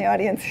people in the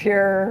audience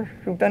here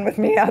who've been with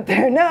me out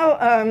there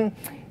know.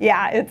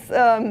 Yeah,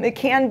 it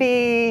can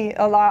be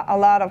a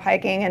lot of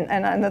hiking,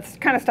 and the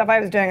kind of stuff I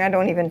was doing, I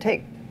don't even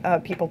take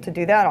people to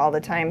do that all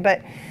the time.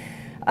 But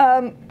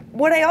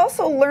what I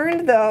also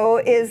learned, though,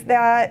 is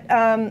that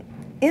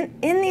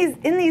in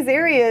these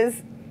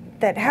areas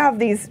that have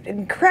these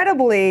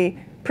incredibly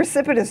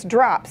precipitous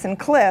drops and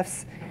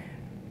cliffs,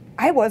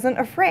 I wasn't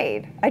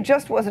afraid. I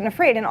just wasn't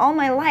afraid. And all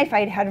my life,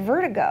 I'd had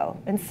vertigo.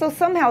 And so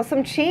somehow,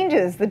 some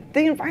changes, the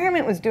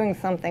environment was doing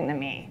something to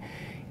me.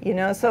 You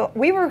know, so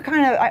we were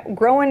kind of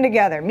growing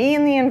together, me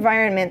and the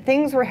environment.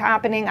 Things were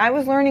happening. I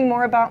was learning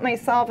more about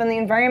myself, and the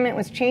environment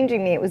was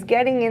changing me. It was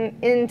getting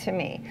into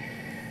me.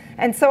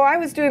 And so I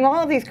was doing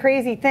all of these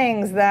crazy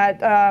things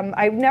that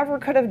I never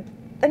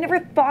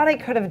thought I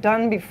could have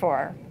done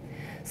before.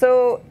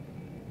 So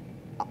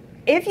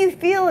if you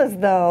feel as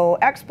though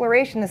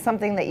exploration is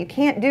something that you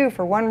can't do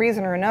for one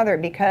reason or another,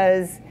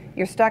 because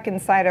you're stuck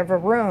inside of a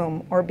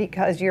room, or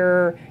because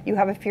you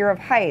have a fear of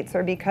heights,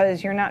 or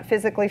because you're not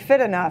physically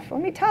fit enough,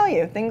 let me tell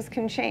you, things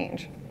can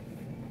change.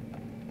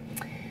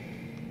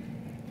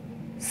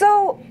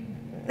 So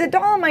the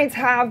Dolomites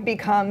have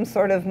become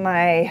sort of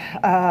my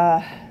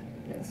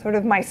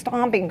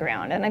stomping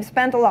ground, and I've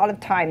spent a lot of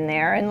time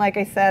there. And like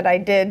I said, I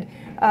did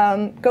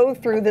go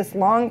through this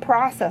long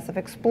process of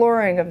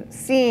exploring, of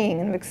seeing,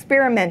 and of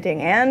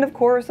experimenting, and of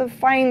course of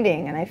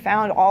finding. And I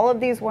found all of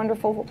these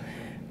wonderful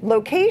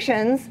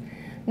locations,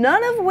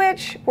 none of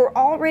which were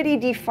already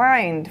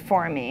defined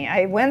for me.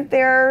 I went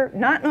there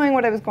not knowing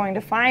what I was going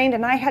to find,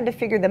 and I had to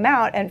figure them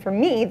out. And for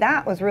me,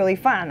 that was really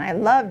fun. I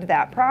loved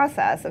that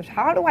process of,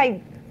 how do I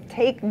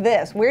take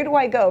this? Where do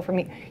I go from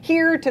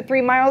here to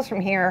 3 miles from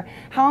here?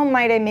 How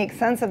might I make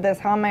sense of this?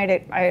 How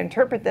might I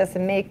interpret this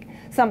and make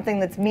something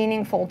that's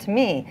meaningful to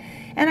me?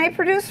 And I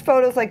produced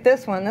photos like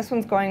this one. This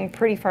one's going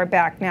pretty far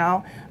back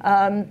now.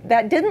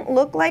 That didn't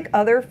look like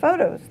other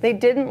photos. They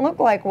didn't look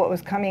like what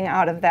was coming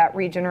out of that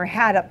region or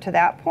had up to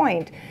that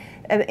point.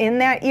 in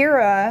that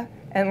era,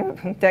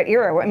 and that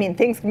era, I mean,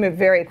 things move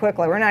very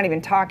quickly. We're not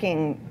even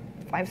talking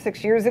 5,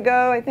 6 years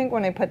ago, I think,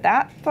 when I put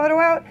that photo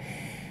out,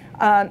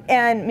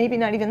 and maybe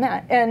not even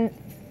that. And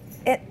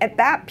at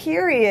that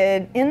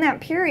period, in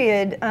that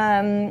period,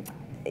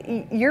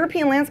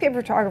 European landscape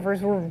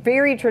photographers were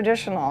very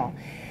traditional.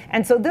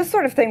 And so this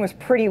sort of thing was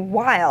pretty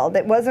wild.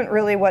 It wasn't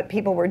really what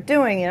people were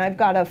doing. And I've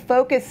got a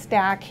focus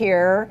stack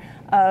here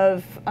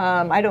of,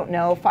 I don't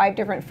know, 5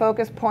 different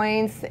focus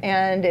points,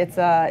 and it's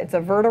a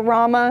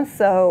vertorama,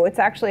 so it's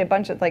actually a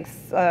bunch of like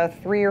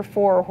 3 or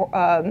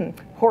 4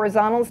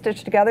 horizontal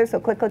stitched together, so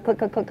click, click, click,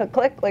 click, click, click,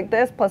 click, like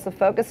this, plus a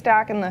focus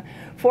stack in the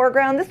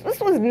foreground. This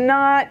was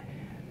not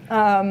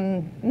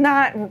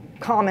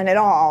common at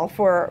all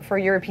for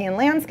European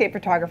landscape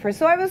photographers.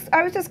 So I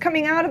was just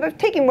coming out of it,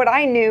 taking what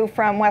I knew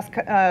from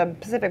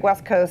Pacific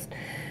West Coast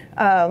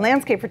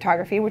landscape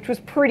photography, which was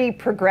pretty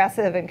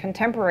progressive and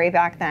contemporary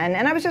back then,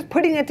 and I was just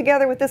putting it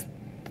together with this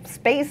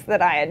space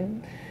that I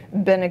had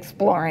been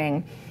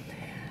exploring.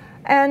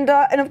 And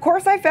of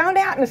course I found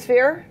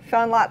atmosphere,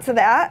 found lots of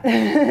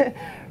that,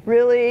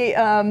 really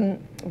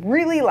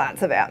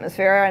lots of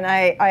atmosphere, and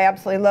I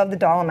absolutely love the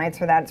Dolomites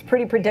for that. It's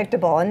pretty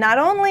predictable, and not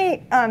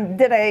only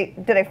did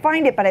I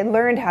find it, but I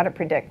learned how to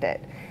predict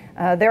it.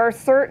 There are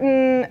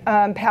certain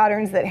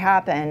patterns that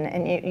happen,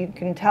 and you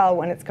can tell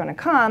when it's going to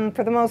come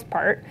for the most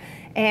part.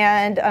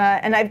 And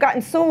I've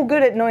gotten so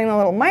good at knowing the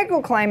little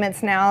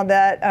microclimates now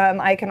that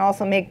I can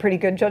also make pretty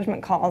good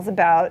judgment calls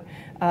about,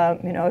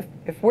 you know,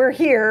 if we're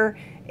here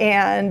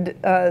and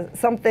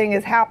something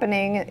is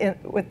happening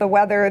with the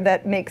weather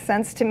that makes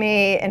sense to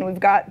me, and we've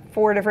got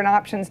 4 different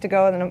options to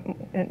go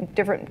in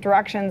different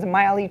directions, a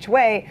mile each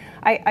way,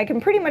 I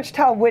can pretty much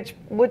tell which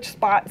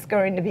spot's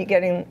going to be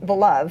getting the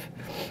love.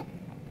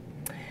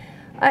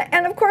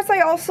 And of course, I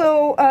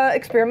also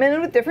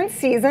experimented with different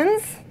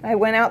seasons. I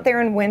went out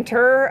there in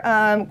winter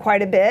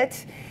quite a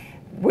bit.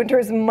 Winter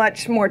is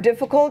much more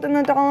difficult in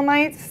the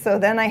Dolomites, so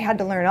then I had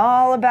to learn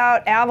all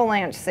about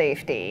avalanche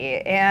safety,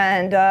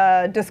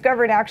 and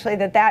discovered actually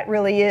that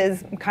really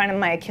is kind of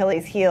my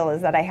Achilles heel,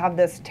 is that I have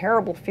this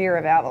terrible fear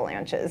of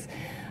avalanches.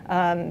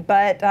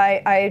 But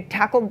I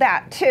tackled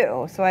that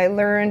too. So I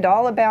learned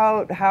all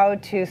about how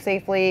to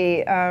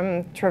safely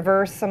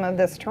traverse some of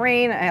this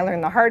terrain. I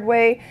learned the hard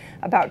way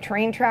about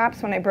terrain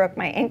traps when I broke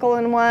my ankle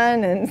in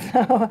one. And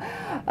so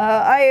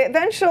I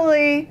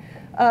eventually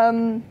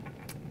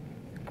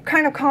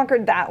kind of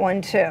conquered that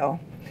one too.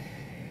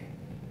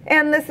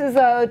 And this is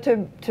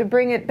to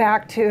bring it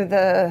back to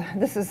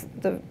this is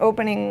the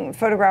opening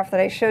photograph that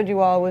I showed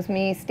you all, was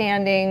me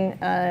standing,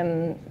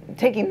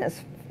 taking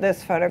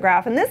this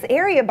photograph. And this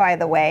area, by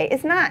the way,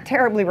 is not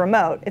terribly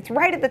remote. It's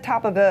right at the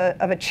top of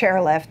a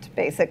chairlift,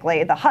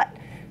 basically, the hut.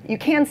 You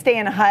can stay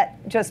in a hut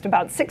just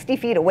about 60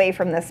 feet away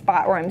from this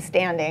spot where I'm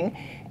standing.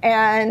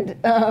 And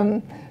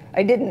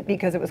I didn't,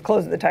 because it was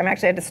closed at the time.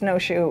 Actually, I had to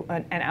snowshoe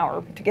an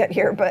hour to get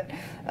here. But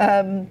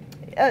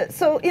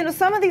so, you know,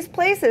 some of these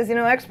places, you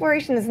know,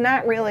 exploration is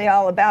not really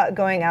all about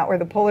going out where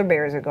the polar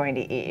bears are going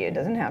to eat you. It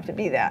doesn't have to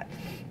be that.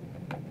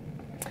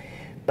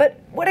 But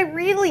what I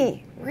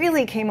really,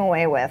 really came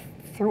away with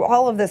through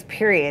all of this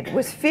period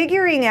was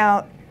figuring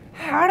out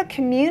how to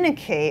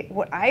communicate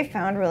what I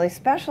found really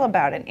special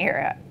about an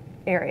area.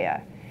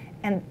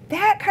 And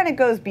that kind of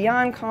goes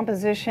beyond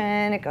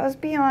composition. It goes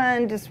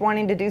beyond just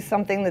wanting to do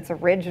something that's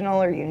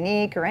original or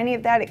unique or any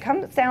of that. It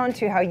comes down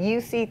to how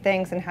you see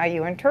things and how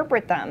you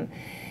interpret them.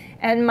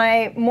 And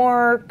my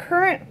more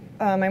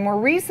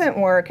recent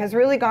work has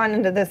really gone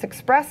into this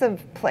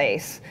expressive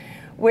place,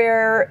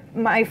 where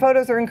my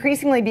photos are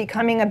increasingly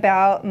becoming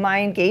about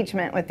my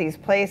engagement with these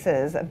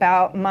places,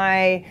 about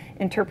my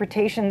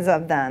interpretations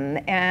of them.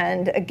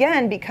 And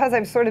again, because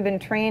I've sort of been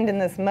trained in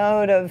this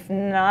mode of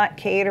not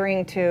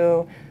catering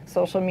to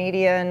social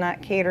media and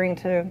not catering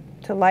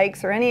to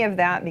likes or any of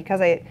that,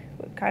 because I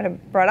kind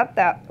of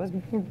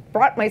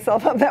brought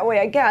myself up that way,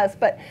 I guess,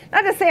 but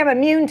not to say I'm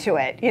immune to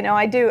it. You know,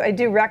 I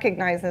do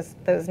recognize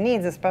those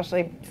needs,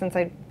 especially since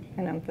this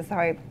is how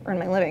I earn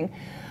my living.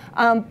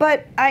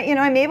 But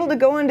I'm able to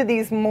go into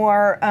these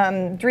more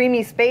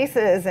dreamy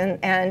spaces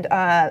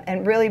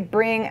and really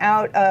bring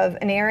out of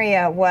an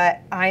area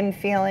what I'm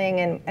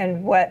feeling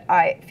and what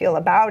I feel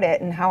about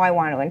it and how I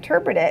want to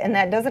interpret it. And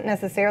that doesn't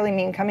necessarily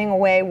mean coming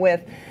away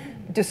with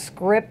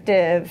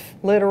descriptive,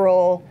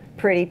 literal,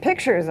 pretty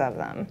pictures of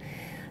them.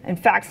 In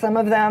fact, some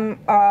of them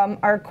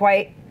are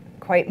quite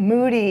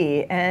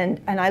moody,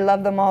 and I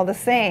love them all the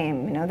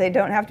same. You know, they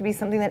don't have to be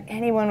something that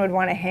anyone would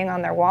want to hang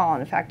on their wall.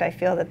 In fact, I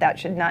feel that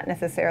should not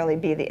necessarily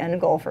be the end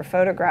goal for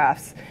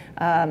photographs.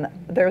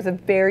 There's a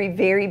very,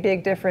 very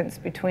big difference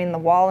between the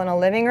wall in a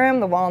living room,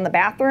 the wall in the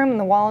bathroom, and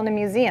the wall in a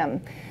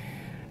museum.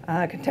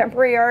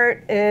 Contemporary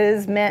art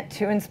is meant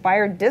to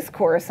inspire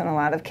discourse in a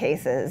lot of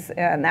cases,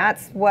 and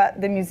that's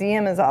what the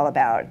museum is all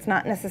about. It's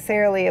not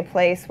necessarily a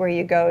place where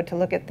you go to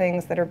look at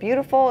things that are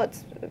beautiful.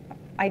 It's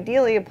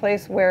ideally a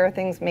place where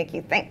things make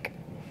you think.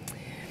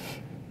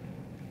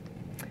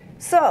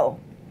 So,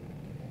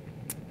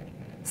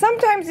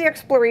 sometimes the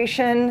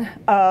exploration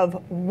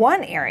of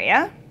one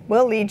area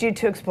will lead you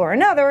to explore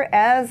another,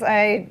 as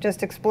I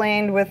just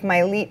explained with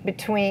my leap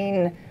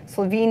between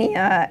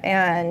Slovenia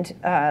and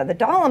the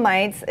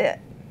Dolomites.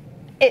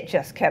 It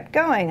just kept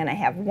going, and I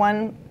have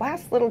one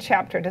last little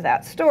chapter to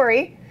that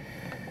story.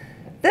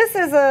 This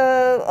is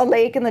a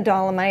lake in the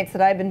Dolomites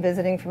that I've been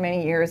visiting for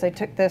many years. I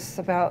took this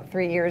about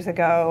 3 years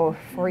ago,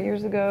 4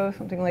 years ago,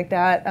 something like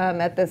that,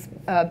 at this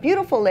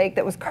beautiful lake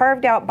that was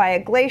carved out by a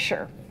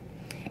glacier.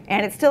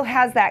 And it still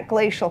has that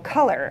glacial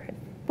color,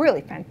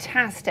 really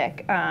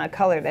fantastic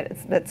color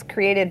that's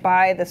created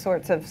by the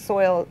sorts of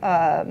soil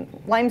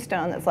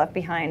limestone that's left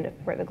behind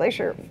where the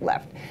glacier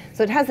left.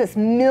 So it has this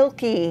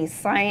milky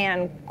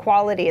cyan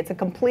quality. It's a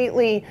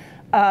completely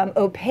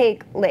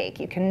opaque lake.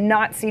 You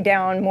cannot see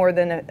down more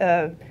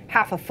than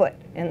half a foot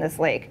in this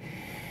lake.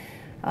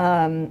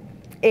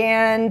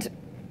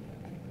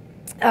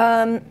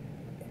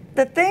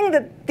 The thing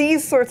that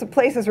these sorts of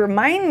places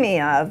remind me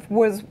of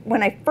was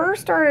when I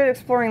first started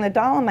exploring the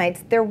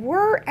Dolomites, there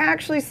were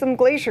actually some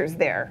glaciers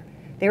there.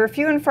 They were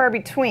few and far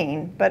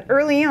between, but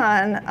early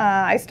on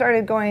I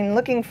started going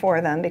looking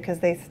for them because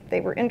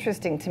they were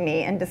interesting to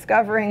me, and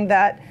discovering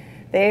that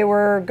they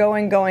were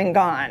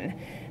gone.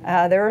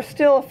 There are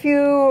still a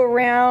few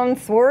around,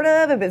 sort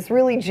of, if it's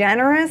really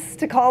generous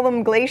to call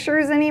them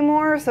glaciers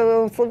anymore.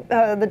 So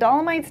the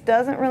Dolomites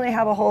doesn't really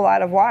have a whole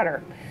lot of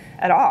water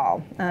at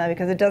all,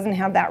 because it doesn't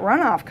have that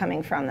runoff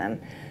coming from them.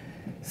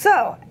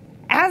 So,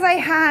 as I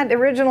had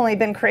originally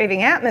been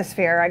craving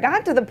atmosphere, I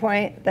got to the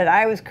point that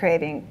I was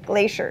craving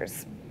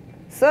glaciers.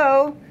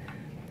 So,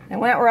 I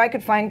went where I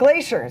could find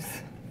glaciers,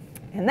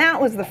 and that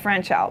was the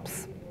French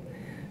Alps.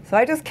 So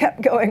I just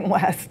kept going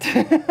west.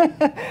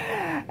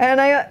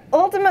 And I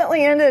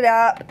ultimately ended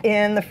up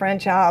in the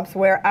French Alps,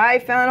 where I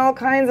found all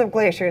kinds of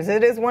glaciers.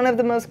 It is one of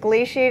the most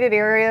glaciated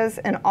areas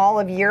in all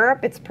of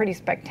Europe. It's pretty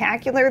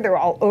spectacular. They're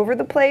all over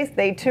the place.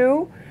 They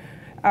too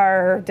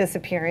are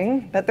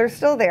disappearing, but they're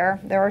still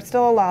there. There are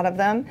still a lot of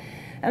them.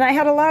 And I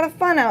had a lot of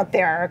fun out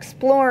there,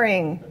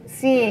 exploring,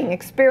 seeing,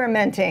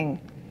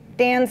 experimenting,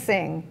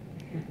 dancing.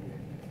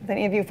 If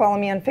any of you follow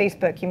me on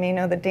Facebook, you may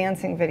know the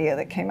dancing video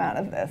that came out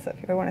of this.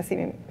 If you want to see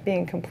me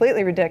being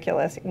completely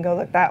ridiculous, you can go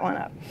look that one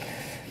up.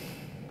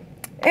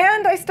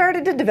 And I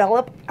started to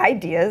develop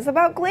ideas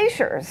about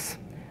glaciers.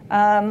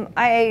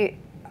 I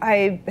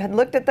had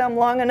looked at them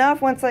long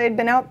enough, once I had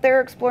been out there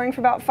exploring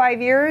for about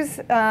 5 years,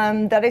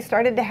 that I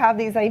started to have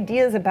these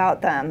ideas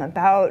about them,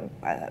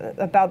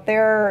 about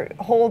their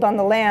hold on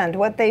the land,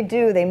 what they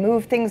do. They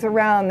move things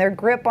around, their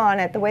grip on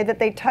it, the way that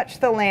they touch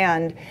the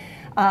land.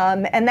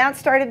 And that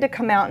started to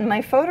come out in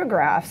my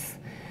photographs.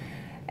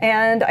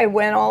 And I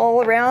went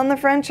all around the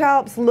French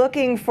Alps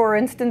looking for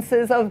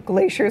instances of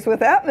glaciers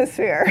with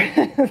atmosphere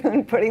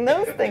and putting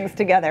those things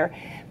together.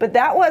 But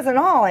that wasn't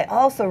all. I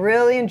also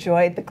really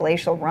enjoyed the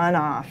glacial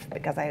runoff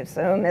because I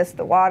so missed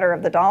the water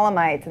of the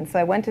Dolomites. And so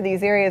I went to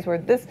these areas where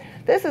this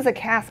is a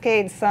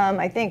cascade,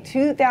 I think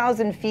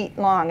 2,000 feet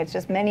long. It's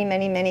just many,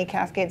 many, many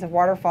cascades of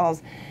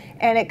waterfalls.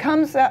 And it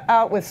comes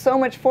out with so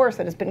much force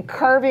that it's been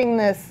carving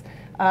this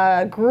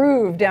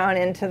groove down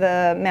into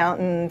the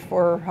mountain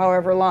for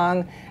however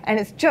long, and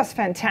it's just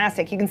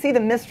fantastic. You can see the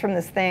mist from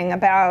this thing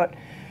about,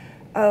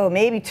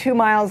 maybe 2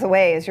 miles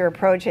away as you're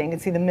approaching. You can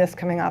see the mist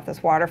coming off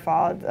this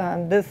waterfall.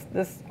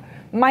 This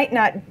might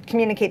not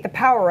communicate the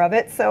power of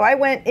it, so I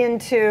went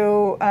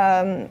into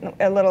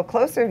a little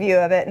closer view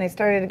of it, and I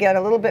started to get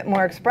a little bit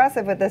more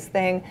expressive with this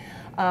thing.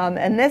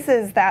 And this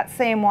is that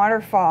same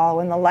waterfall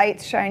when the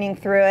light's shining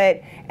through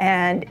it,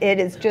 and it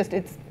is just,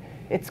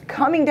 it's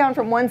coming down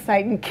from one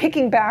side and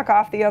kicking back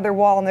off the other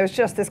wall, and there's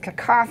just this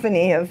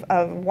cacophony of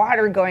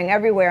water going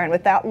everywhere, and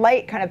with that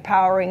light kind of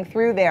powering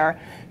through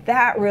there,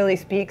 that really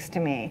speaks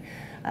to me.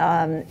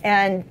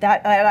 And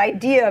that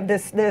idea of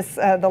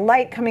the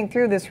light coming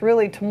through this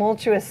really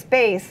tumultuous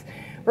space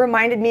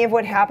reminded me of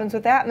what happens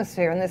with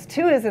atmosphere. And this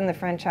too is in the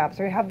French Alps,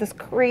 where you have this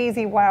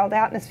crazy wild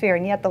atmosphere,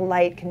 and yet the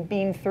light can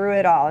beam through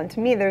it all. And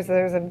to me, there's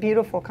a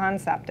beautiful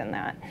concept in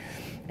that,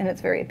 and it's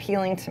very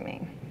appealing to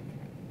me.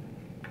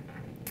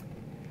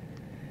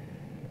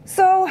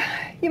 So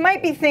you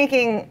might be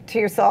thinking to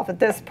yourself at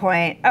this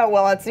point, oh,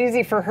 well, it's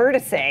easy for her to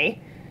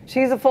say.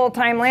 She's a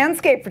full-time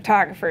landscape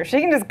photographer.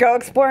 She can just go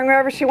exploring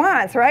wherever she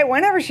wants, right?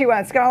 Whenever she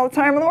wants. She's got all the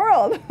time in the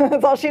world.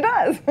 That's all she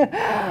does.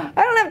 I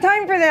don't have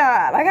time for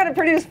that. I got to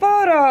produce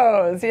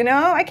photos, you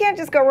know? I can't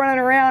just go running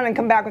around and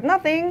come back with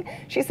nothing.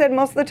 She said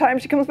most of the time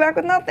she comes back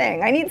with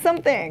nothing. I need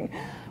something.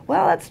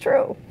 Well, that's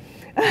true.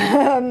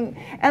 And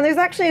there's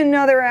actually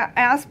another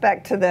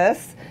aspect to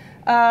this.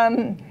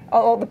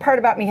 The part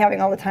about me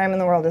having all the time in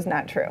the world is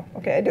not true.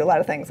 Okay, I do a lot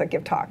of things, like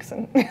give talks,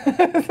 and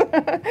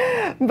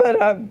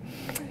but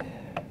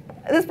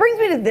this brings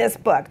me to this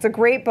book. It's a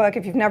great book.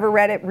 If you've never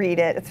read it, read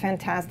it. It's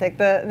fantastic.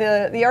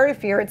 The Art of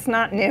Fear. It's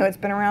not new. It's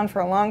been around for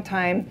a long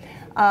time.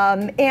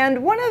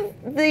 And one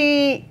of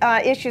the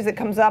issues that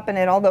comes up in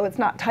it, although it's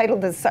not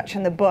titled as such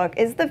in the book,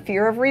 is the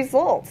fear of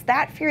results.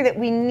 That fear that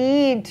we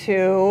need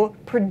to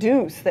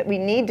produce, that we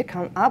need to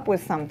come up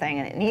with something,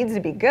 and it needs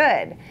to be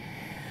good.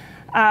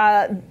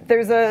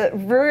 There's a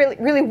really,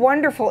 really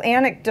wonderful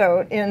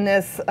anecdote in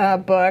this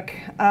book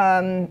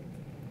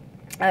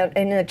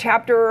in a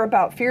chapter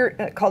about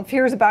fear called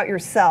Fears About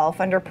Yourself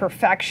under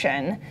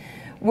Perfection,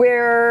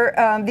 where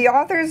the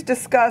authors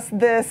discuss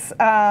this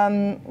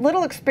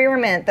little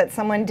experiment that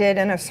someone did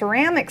in a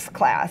ceramics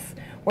class,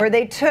 where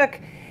they took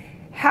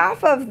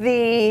half of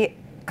the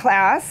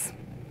class,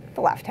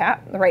 the left half,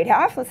 the right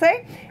half, let's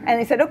say, and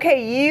they said,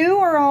 okay, you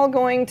are all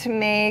going to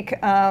make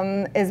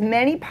as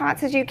many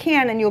pots as you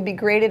can, and you'll be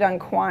graded on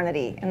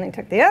quantity. And they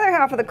took the other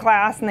half of the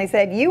class, and they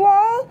said, you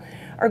all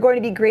are going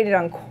to be graded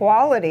on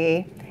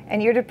quality,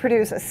 and you're to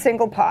produce a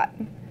single pot.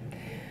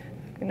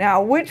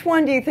 Now, which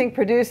one do you think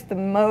produced the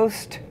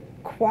most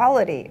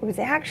quality? It was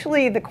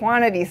actually the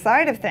quantity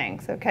side of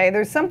things, okay?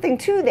 There's something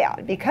to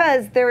that,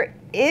 because there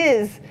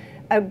is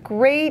a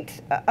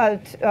great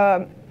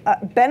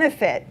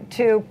benefit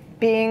to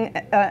being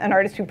an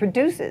artist who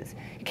produces.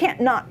 You can't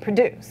not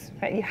produce,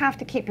 right? You have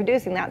to keep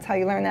producing. That's how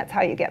you learn, that's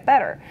how you get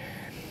better.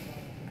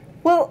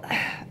 Well,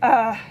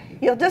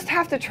 you'll just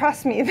have to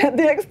trust me that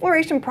the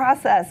exploration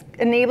process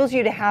enables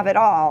you to have it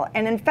all.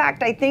 And in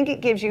fact, I think it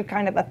gives you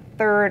kind of a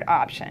third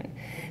option.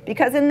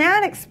 Because in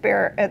that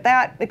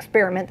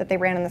experiment that they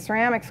ran in the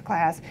ceramics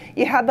class,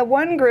 you had the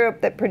one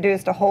group that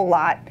produced a whole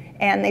lot,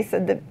 and they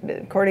said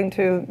that, according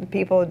to the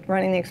people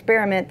running the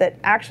experiment, that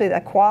actually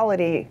the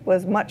quality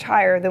was much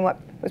higher than what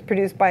was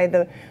produced by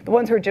the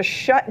ones who were just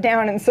shut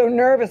down and so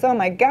nervous. Oh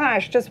my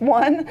gosh, just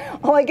one?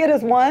 All I get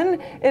is one?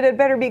 It had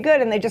better be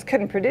good, and they just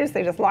couldn't produce.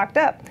 They just locked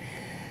up.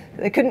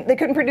 They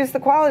couldn't produce the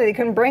quality. They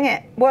couldn't bring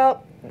it.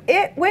 Well,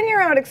 when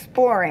you're out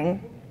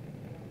exploring,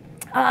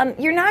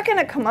 you're not going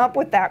to come up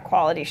with that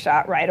quality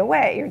shot right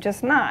away. You're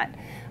just not.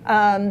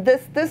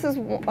 This is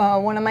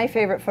one of my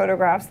favorite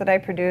photographs that I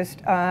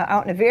produced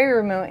out in a very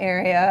remote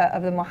area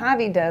of the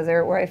Mojave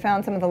Desert, where I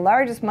found some of the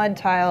largest mud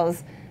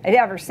tiles I'd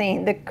ever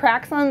seen. The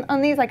cracks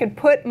on these, I could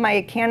put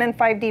my Canon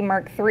 5D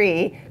Mark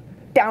III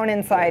down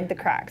inside the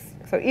cracks.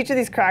 So each of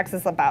these cracks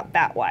is about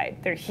that wide.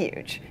 They're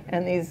huge.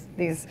 And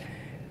these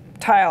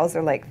tiles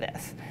are like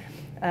this.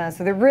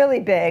 So they're really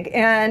big,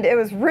 and it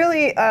was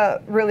really,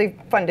 really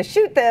fun to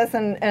shoot this,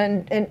 and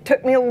it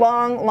took me a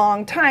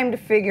long time to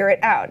figure it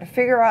out, to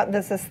figure out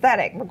this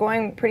aesthetic. We're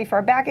going pretty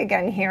far back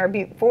again here.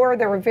 Before,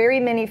 there were very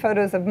many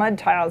photos of mud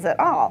tiles at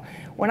all.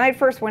 When I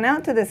first went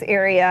out to this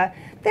area,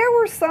 there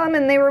were some,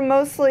 and they were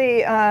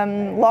mostly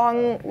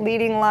long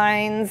leading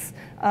lines,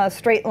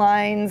 straight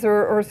lines,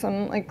 or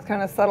some like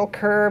kind of subtle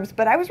curves,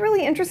 but I was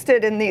really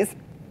interested in these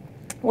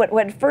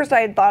what first I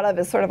had thought of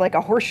as sort of like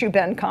a horseshoe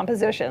bend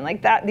composition,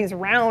 like that, these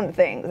round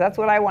things. That's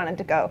what I wanted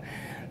to go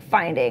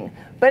finding.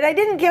 But I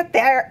didn't get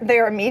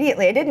there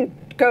immediately. I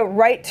didn't go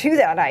right to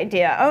that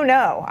idea. Oh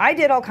no, I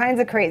did all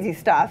kinds of crazy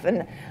stuff.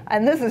 And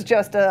this is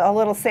just a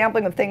little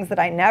sampling of things that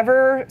I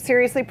never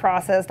seriously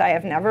processed. I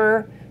have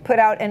never put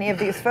out any of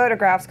these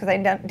photographs because I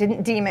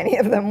didn't deem any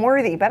of them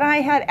worthy. But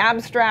I had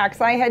abstracts,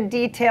 I had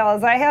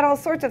details, I had all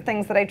sorts of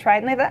things that I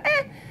tried, and I thought,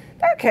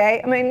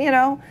 okay. I mean, you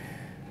know,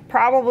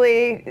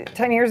 probably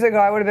 10 years ago,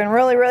 I would have been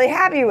really, really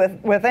happy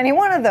with any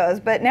one of those,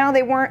 but now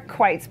they weren't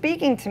quite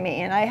speaking to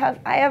me. And I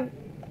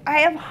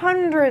have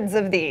hundreds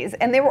of these,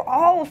 and they were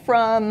all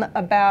from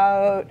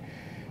about,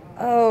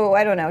 oh,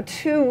 I don't know,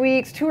 2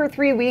 or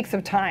 3 weeks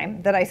of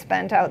time that I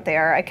spent out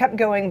there. I kept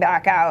going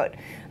back out.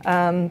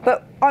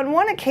 But on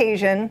one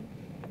occasion,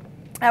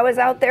 I was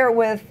out there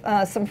with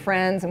some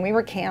friends, and we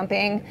were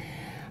camping.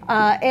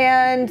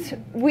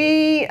 And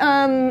we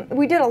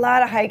did a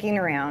lot of hiking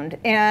around,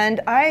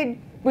 and I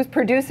was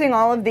producing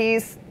all of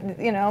these,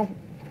 you know,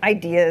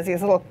 ideas, these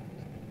little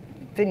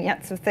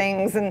vignettes of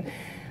things, and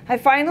I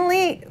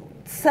finally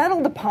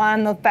settled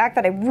upon the fact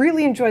that I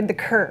really enjoyed the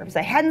curves.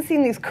 I hadn't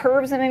seen these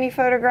curves in any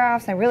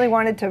photographs. I really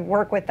wanted to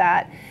work with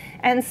that.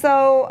 And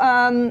so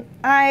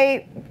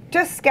I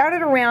just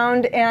scouted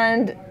around,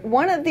 and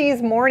one of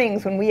these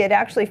mornings when we had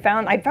actually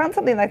I'd found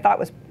something that I thought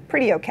was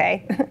pretty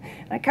okay.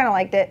 I kind of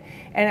liked it.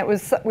 And it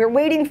was, we were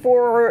waiting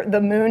for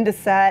the moon to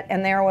set,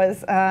 and there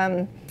was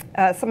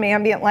some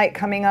ambient light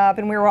coming up,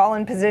 and we were all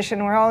in position.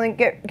 We were all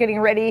getting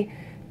ready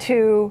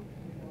to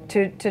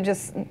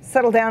just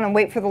settle down and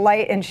wait for the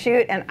light and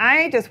shoot, and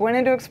I just went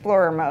into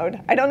explorer mode.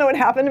 I don't know what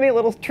happened to me, a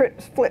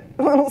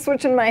little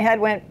switch in my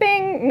head went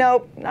bing,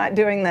 nope, not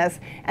doing this.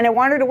 And I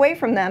wandered away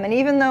from them, and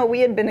even though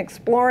we had been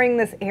exploring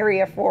this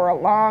area for a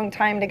long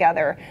time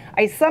together,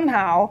 I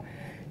somehow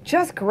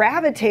just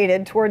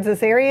gravitated towards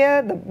this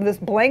area, this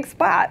blank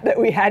spot that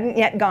we hadn't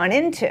yet gone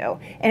into.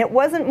 And it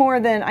wasn't more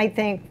than, I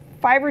think,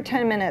 5 or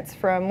 10 minutes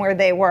from where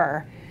they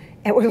were.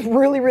 It was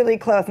really, really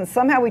close, and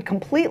somehow we'd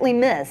completely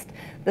missed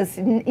this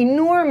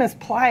enormous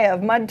playa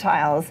of mud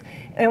tiles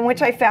in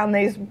which I found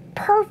these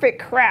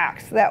perfect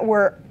cracks that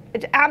were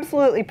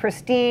absolutely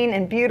pristine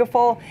and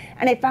beautiful,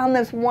 and I found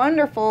this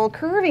wonderful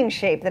curving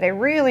shape that I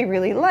really,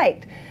 really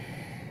liked.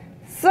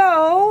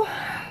 So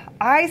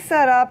I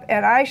set up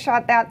and I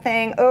shot that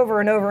thing over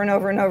and over and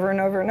over and over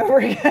and over and over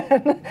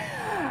again.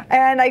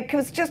 And I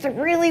was just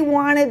really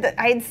wanted,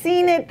 I'd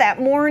seen it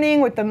that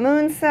morning with the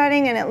moon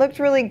setting, and it looked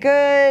really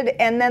good,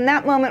 and then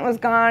that moment was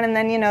gone, and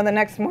then, you know, the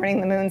next morning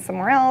the moon's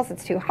somewhere else,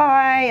 it's too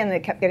high, and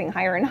it kept getting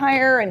higher and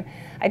higher, and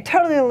I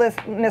totally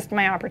missed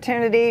my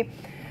opportunity.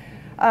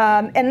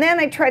 And then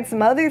I tried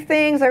some other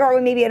things, like, oh,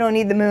 maybe I don't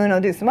need the moon, I'll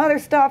do some other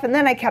stuff. And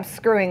then I kept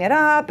screwing it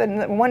up. And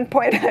at one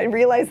point I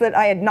realized that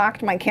I had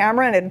knocked my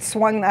camera and it had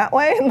swung that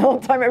way. And the whole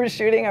time I was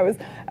shooting, I was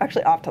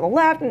actually off to the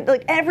left. And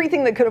like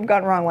everything that could have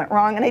gone wrong went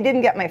wrong. And I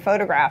didn't get my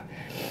photograph.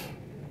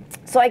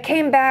 So I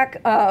came back,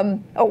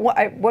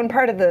 one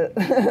part of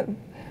the,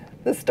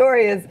 the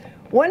story is,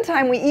 one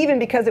time we even,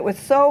 because it was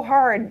so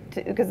hard,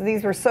 because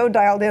these were so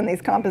dialed in,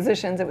 these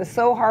compositions, it was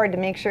so hard to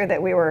make sure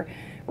that we were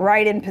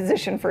right in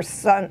position for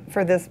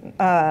this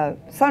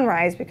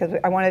sunrise, because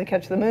I wanted to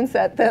catch the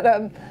moonset,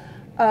 that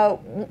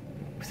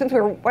since we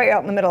were way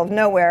out in the middle of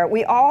nowhere,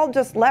 we all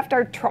just left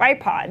our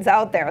tripods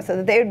out there so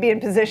that they would be in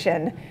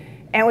position.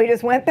 And we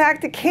just went back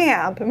to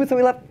camp. And so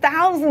we left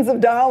thousands of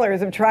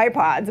dollars of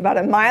tripods about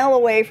a mile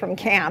away from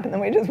camp. And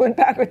then we just went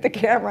back with the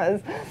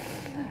cameras.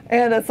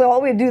 And so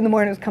all we'd do in the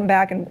morning was come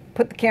back and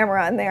put the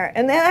camera on there.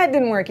 And that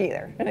didn't work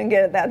either. I didn't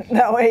get it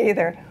that way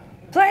either.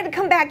 So I had to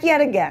come back yet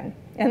again.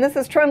 And this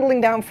is trundling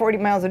down 40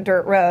 miles of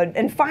dirt road.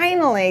 And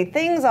finally,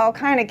 things all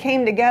kind of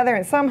came together.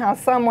 And somehow,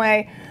 some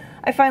way,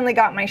 I finally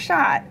got my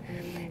shot.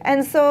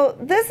 And so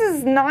this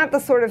is not the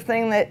sort of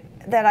thing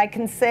that I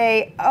can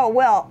say, oh,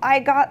 well, I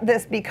got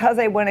this because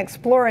I went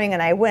exploring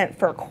and I went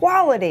for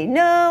quality.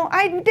 No,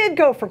 I did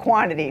go for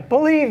quantity.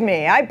 Believe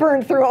me, I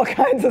burned through all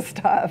kinds of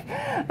stuff.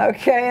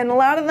 Okay, and a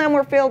lot of them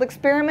were failed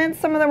experiments.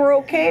 Some of them were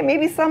okay.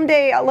 Maybe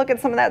someday I'll look at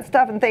some of that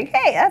stuff and think,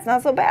 hey, that's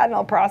not so bad, and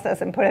I'll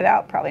process and put it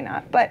out. Probably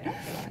not, but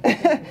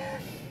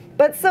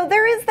but so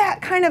there is that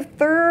kind of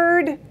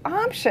third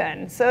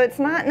option. So it's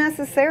not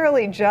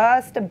necessarily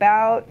just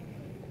about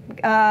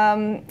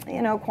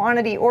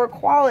quantity or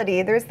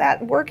quality. There's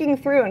that working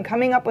through and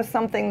coming up with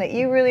something that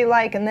you really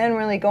like and then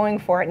really going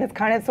for it. And it's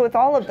kind of, so it's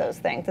all of those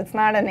things. It's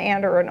not an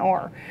and or an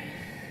or.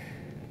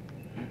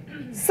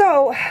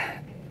 So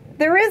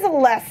there is a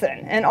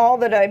lesson in all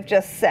that I've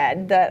just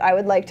said that I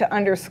would like to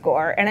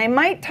underscore. And I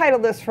might title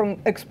this From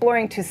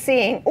Exploring to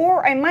Seeing,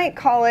 or I might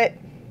call it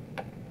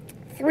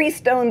 3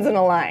 Stones in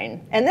a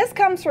Line. And this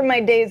comes from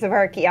my days of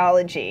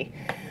archaeology,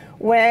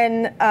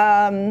 when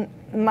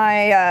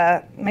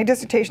my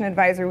dissertation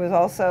advisor was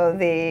also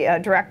the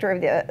director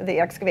of the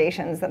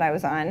excavations that I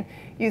was on,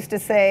 used to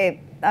say,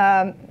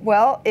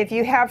 well, if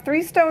you have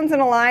 3 stones in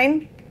a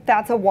line,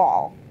 that's a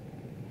wall.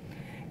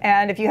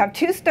 And if you have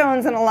 2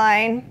 stones in a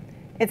line,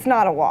 it's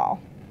not a wall.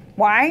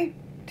 Why?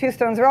 2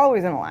 stones are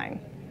always in a line.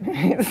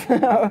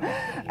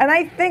 And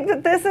I think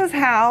that this is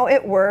how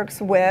it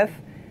works with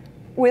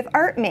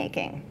art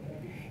making.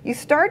 You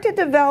start to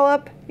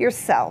develop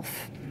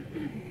yourself.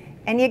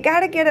 And you got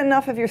to get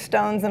enough of your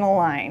stones in a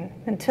line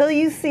until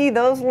you see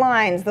those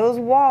lines, those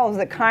walls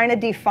that kind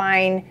of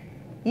define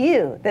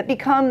you, that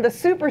become the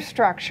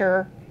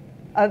superstructure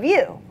of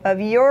you, of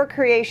your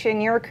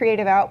creation, your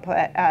creative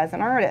output as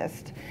an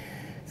artist.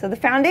 So the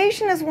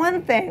foundation is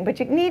one thing, but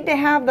you need to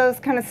have those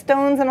kind of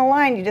stones in a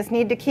line. You just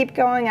need to keep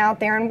going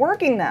out there and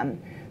working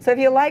them. So if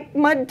you like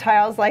mud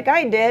tiles like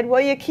I did,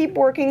 well, you keep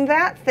working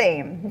that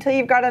theme until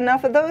you've got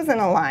enough of those in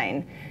a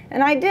line.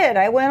 And I did.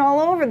 I went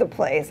all over the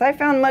place. I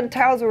found mud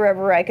tiles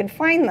wherever I could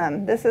find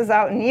them. This is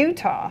out in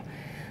Utah.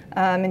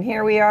 And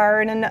here we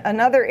are in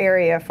another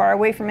area far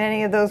away from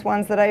any of those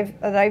ones that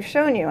I've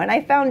shown you. And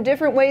I found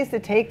different ways to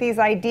take these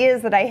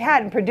ideas that I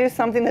had and produce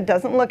something that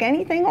doesn't look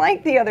anything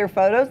like the other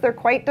photos. They're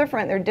quite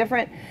different. They're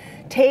different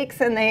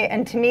takes,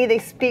 and to me, they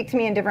speak to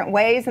me in different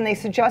ways, and they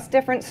suggest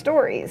different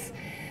stories.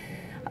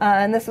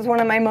 And this is one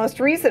of my most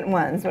recent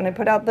ones. When I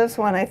put out this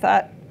one, I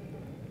thought,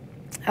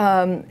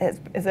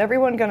 is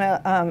everyone going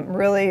to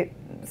really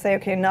say,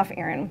 okay, enough,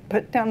 Erin,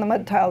 put down the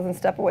mud tiles and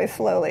step away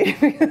slowly,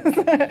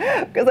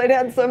 because I'd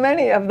had so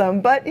many of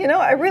them. But, you know,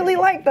 I really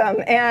like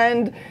them.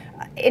 And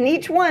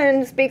each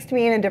one speaks to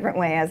me in a different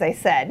way, as I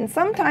said. And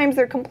sometimes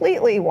they're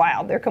completely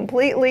wild. They're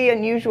completely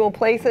unusual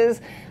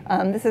places.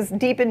 This is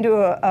deep into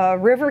a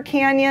river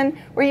canyon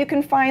where you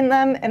can find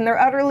them, and they're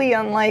utterly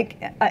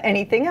unlike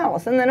anything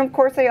else. And then, of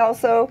course, I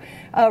also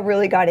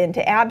really got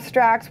into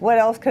abstracts. What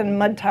else can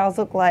mud tiles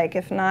look like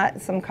if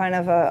not some kind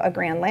of a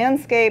grand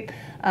landscape?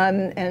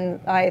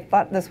 And I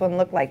thought this one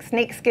looked like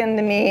snakeskin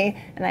to me.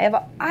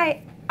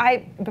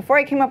 And before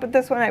I came up with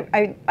this one,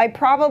 I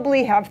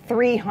probably have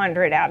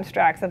 300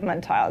 abstracts of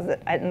mud tiles.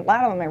 And a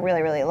lot of them I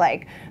really, really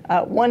like.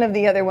 One of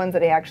the other ones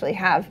that I actually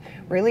have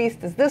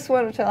released is this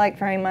one, which I like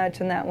very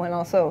much, and that one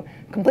also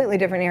completely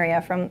different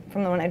area from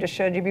the one I just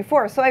showed you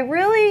before. So I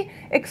really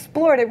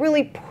explored, I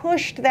really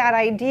pushed that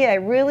idea, I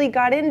really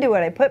got into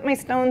it. I put my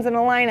stones in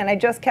a line and I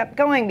just kept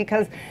going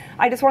because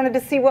I just wanted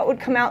to see what would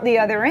come out the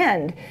other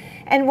end.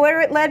 And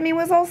where it led me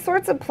was all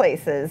sorts of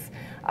places.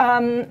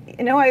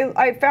 You know,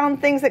 I found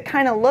things that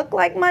kind of look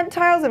like mud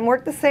tiles and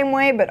work the same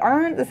way but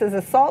aren't. This is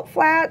a salt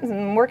flat,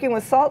 and working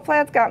with salt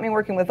flats got me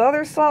working with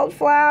other salt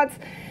flats.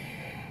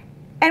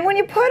 And when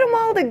you put them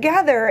all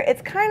together,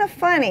 it's kind of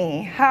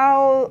funny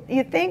how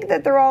you think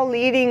that they're all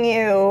leading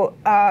you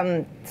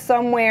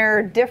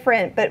somewhere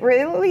different, but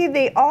really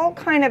they all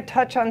kind of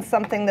touch on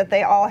something that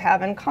they all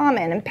have in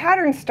common, and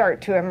patterns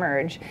start to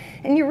emerge.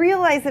 And you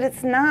realize that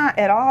it's not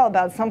at all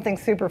about something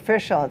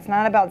superficial. It's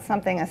not about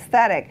something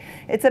aesthetic.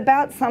 It's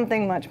about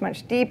something much,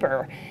 much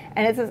deeper.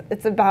 And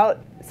it's about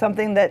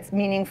something that's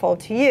meaningful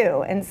to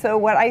you. And so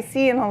what I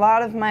see in a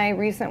lot of my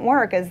recent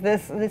work is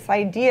this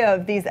idea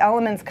of these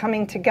elements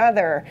coming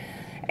together.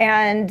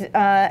 And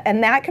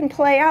that can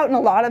play out in a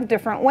lot of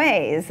different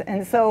ways.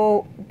 And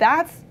so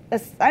that's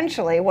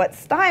essentially what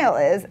style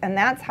is, and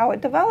that's how it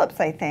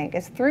develops, I think,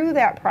 is through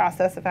that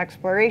process of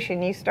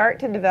exploration. You start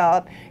to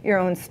develop your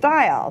own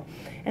style.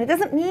 And it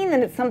doesn't mean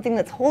that it's something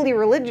that's wholly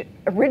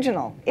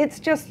original. It's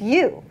just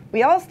you.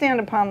 We all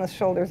stand upon the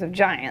shoulders of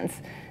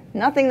giants.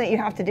 Nothing that you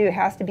have to do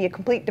has to be a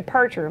complete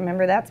departure.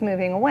 Remember, that's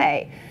moving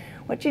away.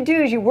 What you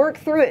do is you work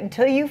through it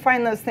until you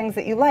find those things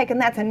that you like, and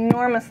that's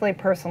enormously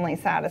personally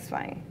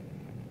satisfying.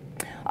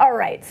 All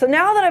right, so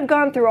now that I've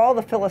gone through all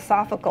the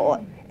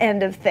philosophical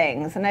end of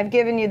things, and I've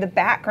given you the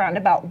background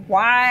about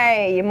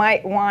why you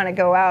might want to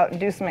go out and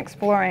do some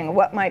exploring,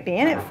 what might be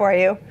in it for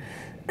you,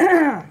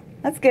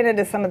 let's get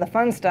into some of the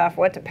fun stuff,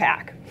 what to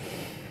pack.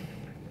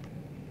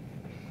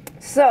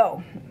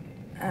 So,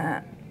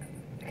 I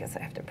guess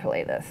I have to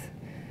play this.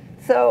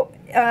 So,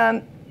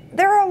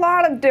 there are a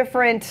lot of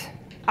different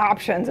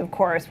options, of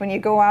course, when you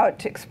go out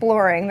to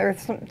exploring.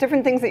 There's some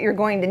different things that you're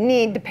going to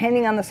need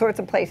depending on the sorts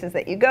of places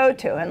that you go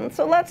to. And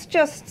so let's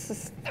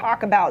just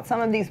talk about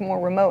some of these more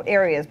remote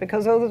areas,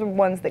 because those are the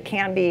ones that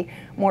can be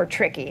more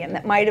tricky and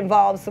that might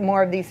involve some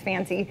more of these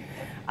fancy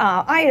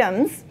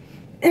items.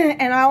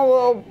 And I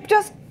will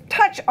just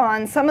touch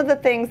on some of the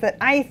things that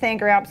I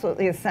think are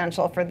absolutely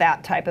essential for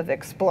that type of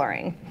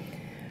exploring.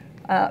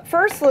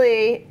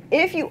 Firstly,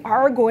 if you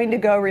are going to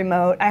go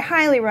remote, I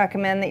highly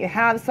recommend that you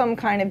have some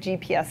kind of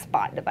GPS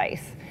spot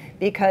device,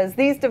 because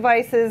these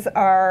devices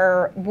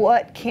are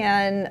what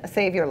can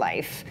save your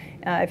life.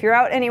 If you're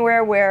out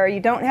anywhere where you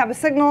don't have a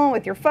signal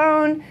with your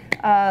phone,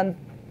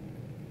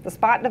 the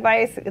spot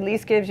device at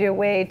least gives you a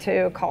way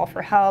to call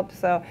for help.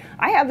 So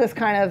I have this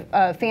kind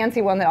of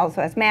fancy one that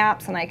also has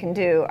maps, and I can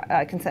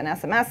send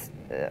SMS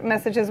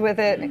messages with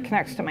it. It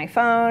connects to my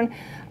phone,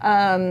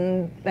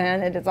 and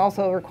it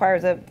also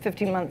requires a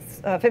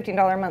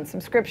 $15 a month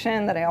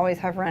subscription that I always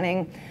have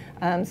running,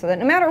 so that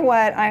no matter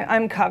what,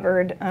 I'm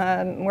covered.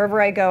 Wherever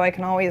I go, I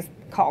can always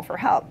call for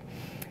help.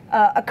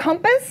 A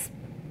compass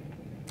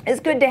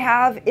is good to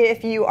have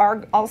if you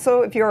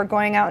are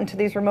going out into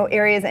these remote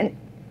areas and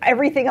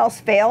everything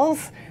else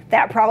fails.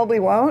 That probably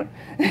won't.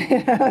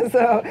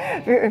 So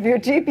if your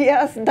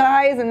GPS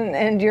dies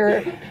and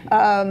your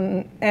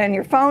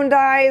phone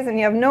dies and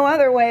you have no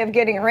other way of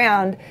getting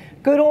around,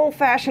 good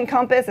old-fashioned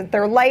compass.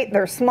 They're light,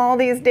 they're small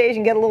these days. You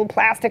can get little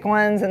plastic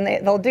ones, and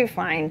they'll do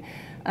fine.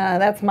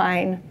 That's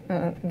mine.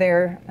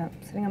 They're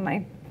sitting on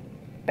my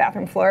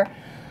bathroom floor.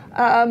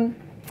 Canon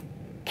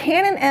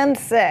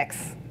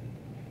M6.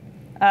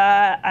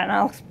 And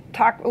I'll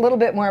talk a little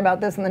bit more about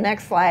this in the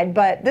next slide,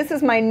 but this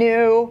is my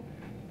new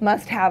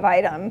must-have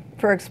item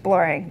for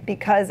exploring,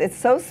 because it's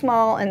so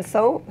small and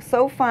so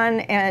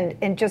fun, and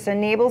it just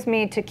enables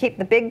me to keep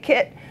the big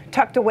kit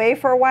tucked away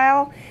for a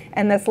while.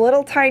 And this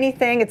little tiny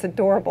thing, it's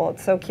adorable,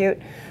 it's so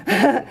cute,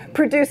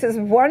 produces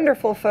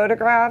wonderful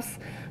photographs,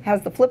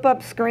 has the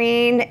flip-up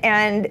screen,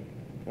 and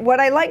what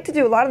I like to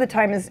do a lot of the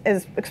time is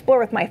explore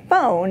with my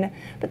phone,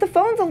 but the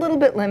phone's a little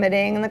bit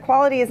limiting and the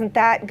quality isn't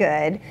that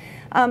good.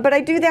 But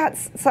I do that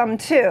some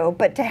too.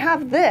 But to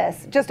have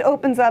this just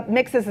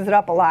mixes it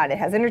up a lot. It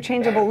has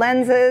interchangeable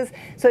lenses,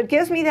 so it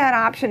gives me that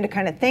option to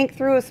kind of think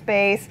through a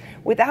space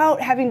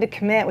without having to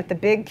commit with the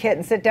big kit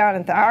and sit down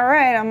and think, all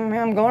right,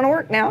 I'm going to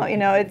work now. You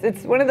know,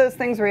 it's one of those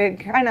things where it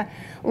kind of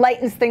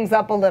lightens things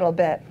up a little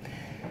bit.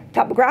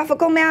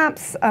 Topographical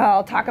maps,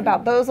 I'll talk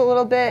about those a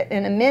little bit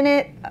in a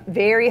minute.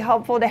 Very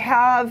helpful to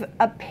have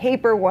a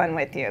paper one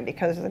with you,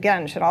 because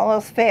again, should all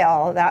else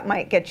fail, that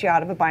might get you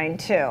out of a bind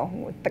too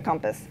with the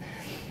compass.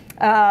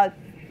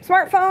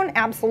 Smartphone,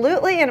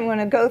 absolutely, and I'm going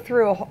to go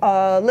through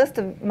a list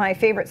of my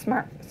favorite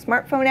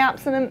smartphone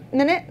apps in a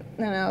minute,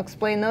 and I'll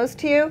explain those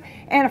to you,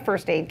 and a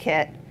first aid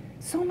kit.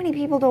 So many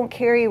people don't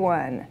carry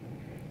one.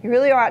 You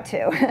really ought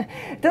to.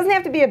 It doesn't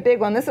have to be a big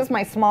one. This is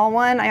my small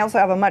one. I also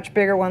have a much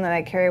bigger one that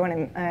I carry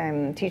when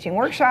I'm teaching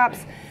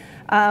workshops.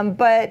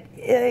 But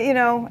you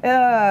know,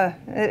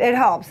 it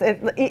helps.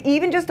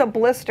 Even just a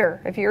blister,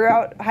 if you're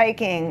out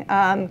hiking,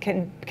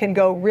 can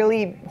go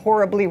really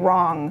horribly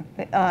wrong.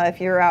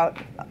 If you're out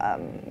a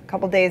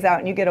couple days out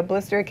and you get a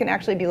blister, it can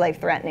actually be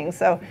life-threatening.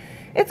 So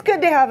it's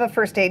good to have a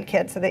first aid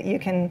kit so that you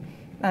can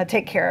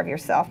take care of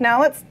yourself. Now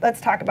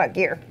let's talk about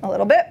gear a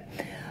little bit.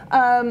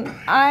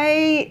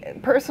 I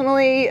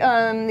personally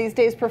these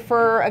days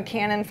prefer a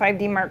Canon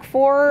 5D Mark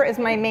IV as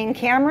my main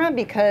camera,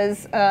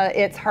 because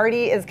it's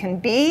hardy as can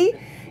be.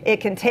 It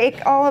can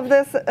take all of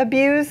this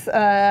abuse.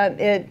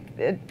 My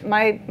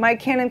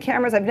Canon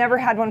cameras, I've never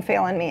had one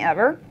fail on me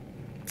ever,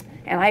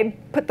 and I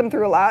put them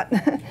through a lot.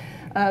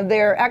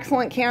 They're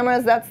excellent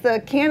cameras. That's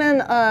the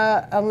Canon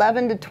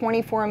 11 to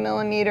 24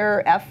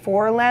 millimeter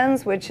f4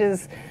 lens, which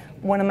is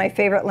one of my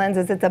favorite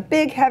lenses. It's a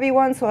big, heavy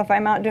one, so if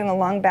I'm out doing a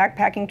long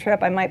backpacking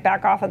trip, I might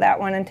back off of that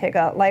one and take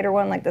a lighter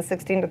one like the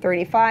 16 to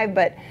 35,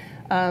 but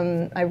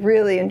I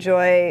really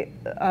enjoy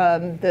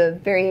the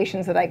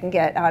variations that I can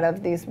get out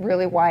of these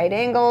really wide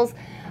angles.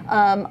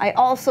 I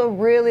also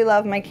really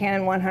love my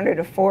Canon 100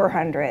 to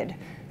 400.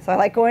 So I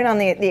like going on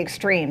the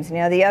extremes, you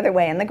know, the other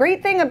way. And the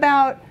great thing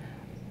about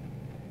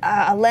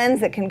a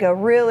lens that can go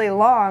really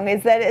long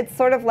is that it's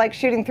sort of like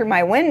shooting through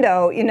my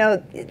window. You know,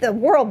 the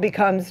world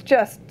becomes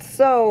just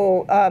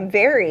so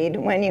varied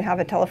when you have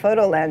a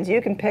telephoto lens.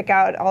 You can pick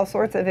out all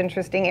sorts of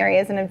interesting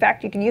areas, and in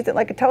fact, you can use it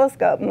like a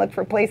telescope and look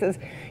for places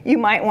you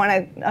might want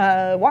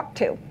to walk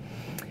to.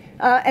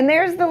 And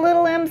there's the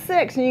little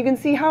M6, and you can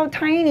see how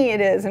tiny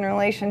it is in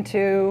relation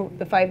to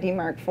the 5D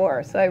Mark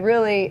IV. So I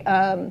really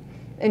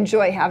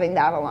enjoy having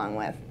that along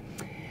with.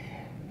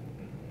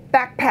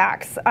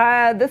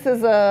 Backpacks. This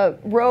is a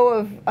row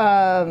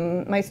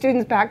of my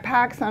students'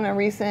 backpacks on a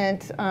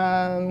recent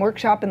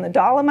workshop in the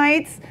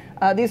Dolomites.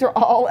 These are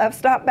all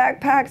f-stop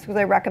backpacks because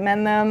I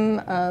recommend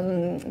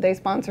them. They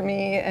sponsor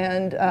me,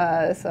 and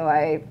so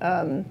I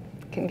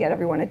can get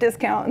everyone a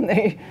discount, and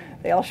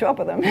they all show up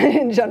with them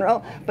in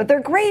general. But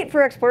they're great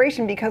for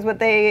exploration because what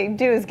they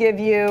do is give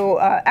you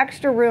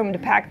extra room to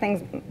pack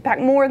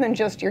more than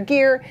just your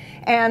gear,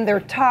 and they're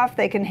tough.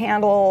 They can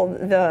handle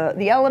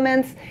the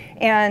elements,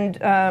 and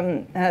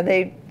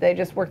they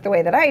just work the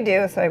way that I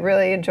do, so I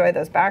really enjoy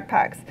those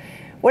backpacks.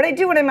 What I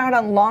do when I'm out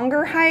on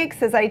longer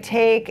hikes is I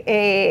take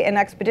an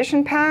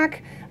expedition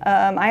pack.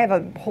 I have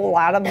a whole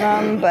lot of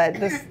them, but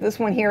this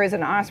one here is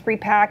an Osprey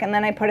pack, and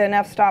then I put an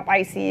f-stop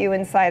ICU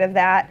inside of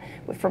that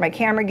for my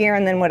camera gear,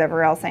 and then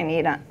whatever else I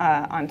need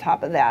on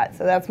top of that.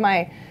 So that's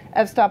my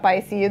f-stop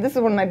ICU. This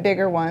is one of my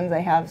bigger ones. I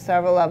have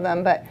several of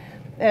them, but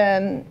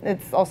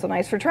it's also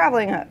nice for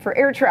traveling, for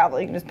air travel.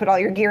 You can just put all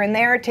your gear in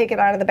there, take it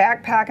out of the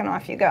backpack, and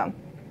off you go.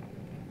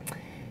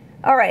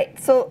 All right,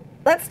 so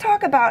let's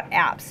talk about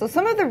apps. So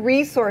some of the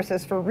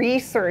resources for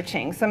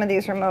researching some of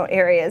these remote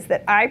areas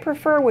that I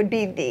prefer would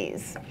be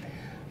these.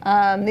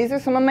 These are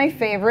some of my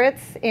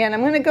favorites, and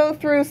I'm going to go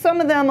through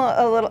some of them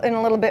in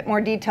a little bit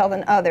more detail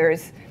than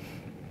others.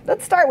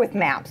 Let's start with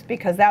maps,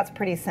 because that's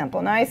pretty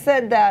simple. Now, I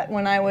said that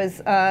when I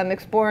was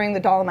exploring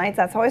the Dolomites,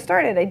 that's how I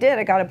started.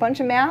 I got a bunch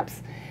of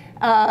maps.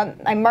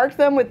 I marked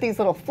them with these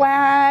little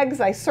flags.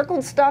 I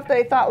circled stuff that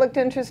I thought looked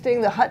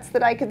interesting, the huts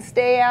that I could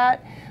stay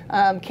at.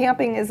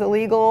 Camping is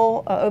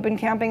illegal, open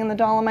camping in the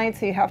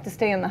Dolomites, so you have to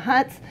stay in the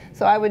huts.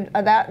 So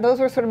those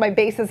were sort of my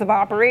bases of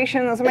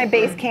operation. Those are my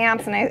base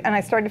camps, and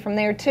I started from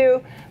there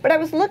too. But I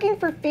was looking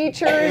for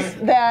features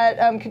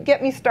that could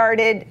get me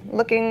started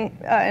looking,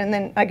 and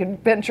then I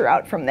could venture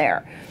out from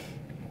there.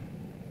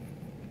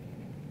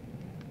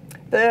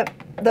 The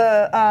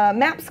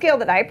map scale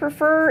that I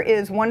prefer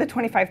is 1 to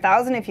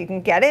 25,000 if you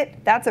can get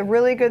it. That's a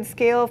really good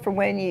scale for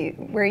where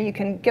you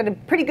can get a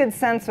pretty good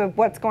sense of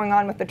what's going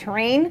on with the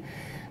terrain.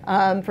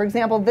 For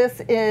example,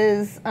 this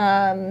is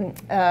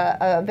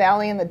a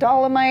valley in the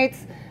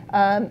Dolomites.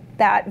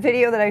 That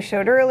video that I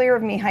showed earlier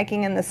of me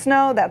hiking in the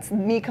snow, that's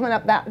me coming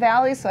up that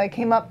valley. So I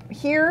came up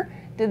here,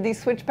 did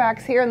these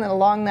switchbacks here, and then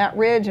along that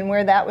ridge, and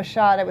where that was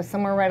shot, I was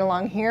somewhere right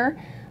along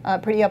here,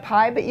 pretty up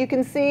high. But you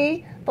can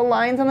see the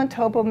lines on the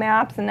topo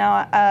maps, and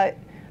now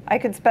I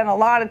could spend a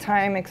lot of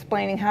time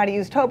explaining how to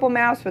use topo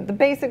maps, but the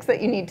basics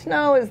that you need to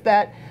know is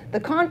that the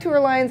contour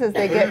lines, as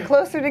they get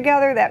closer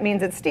together, that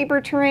means it's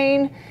steeper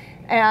terrain.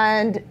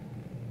 And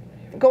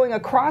going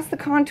across the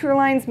contour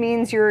lines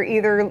means you're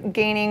either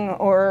gaining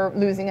or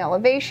losing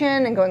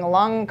elevation, and going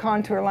along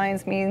contour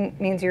lines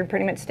means you're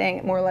pretty much staying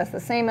at more or less the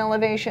same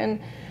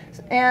elevation.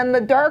 And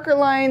the darker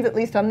lines, at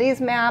least on these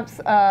maps,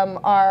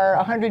 are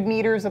 100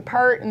 meters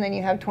apart, and then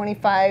you have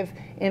 25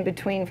 in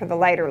between for the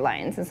lighter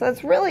lines. And so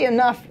that's really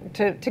enough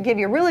to give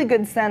you a really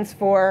good sense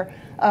for,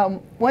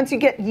 once you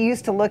get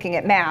used to looking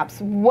at maps,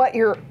 what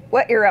you're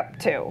up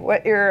to,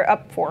 what you're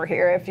up for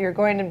here. If you're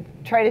going to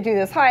try to do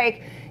this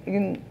hike, you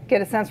can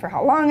get a sense for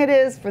how long it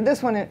is. For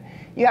this one,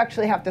 you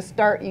actually have to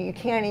start, you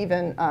can't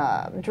even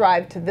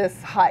drive to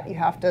this hut. You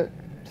have to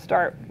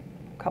start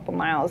a couple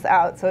miles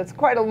out. So it's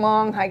quite a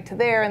long hike to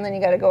there, and then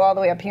you got to go all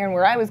the way up here, and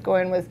where I was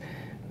going was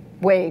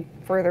way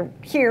further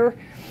here.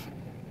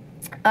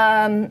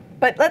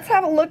 But let's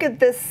have a look at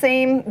this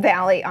same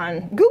valley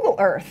on Google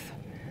Earth.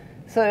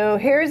 So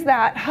here's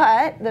that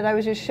hut that I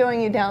was just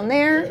showing you down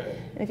there.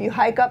 If you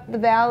hike up the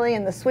valley,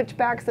 and the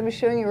switchbacks I was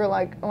showing you were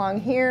like along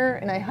here,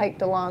 and I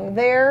hiked along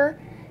there,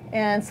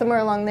 and somewhere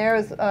along there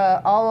was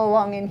all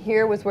along in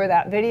here was where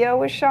that video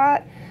was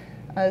shot.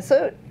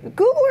 So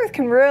Google Earth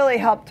can really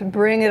help to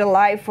bring it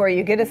alive for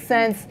you. Get a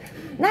sense,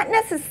 not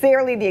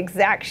necessarily the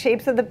exact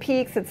shapes of the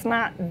peaks, it's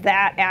not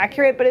that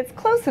accurate, but it's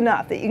close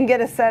enough that you can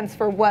get a sense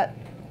for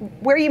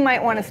where you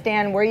might want to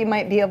stand, where you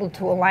might be able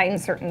to align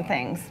certain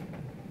things.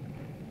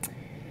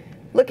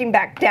 Looking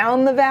back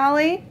down the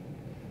valley,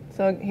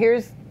 so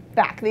here's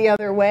back the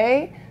other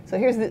way. So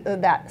here's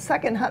that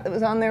second hut that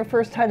was on there.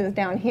 First hut is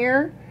down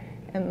here,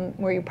 and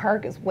where you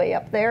park is way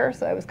up there.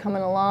 So I was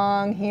coming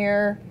along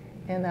here,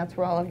 and that's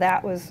where all of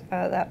that was,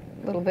 that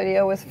little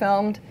video was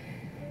filmed.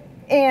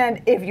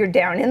 And if you're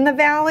down in the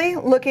valley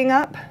looking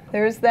up,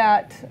 there's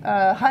that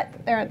hut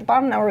there at the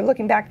bottom. Now we're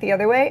looking back the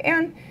other way,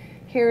 and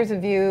here's a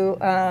view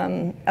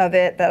of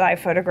it that I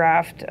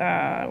photographed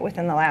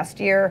within the last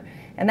year.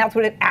 And that's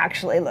what it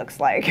actually looks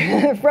like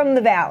from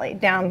the valley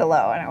down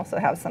below. And I also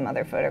have some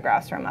other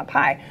photographs from up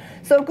high.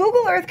 So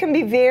Google Earth can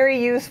be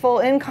very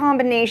useful in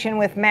combination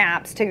with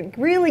maps to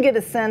really get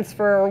a sense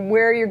for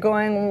where you're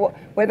going,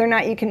 whether or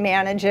not you can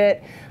manage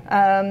it,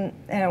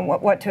 and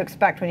what to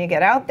expect when you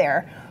get out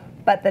there.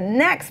 But the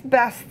next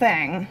best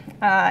thing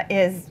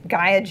is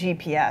Gaia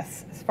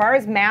GPS. As far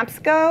as maps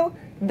go,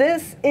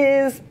 this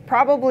is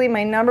probably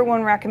my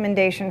 #1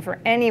 recommendation for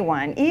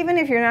anyone, even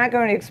if you're not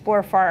going to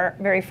explore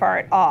very far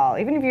at all.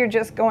 Even if you're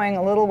just going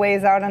a little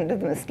ways out onto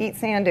the Mesquite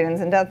Sand Dunes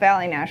in Death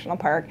Valley National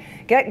Park,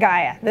 get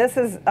Gaia. This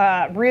is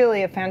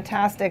really a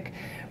fantastic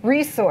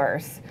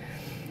resource.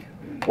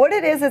 What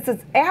it is, it's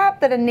an app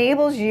that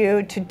enables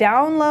you to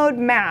download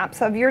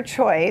maps of your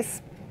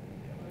choice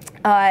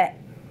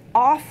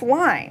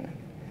offline,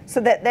 so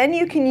that then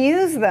you can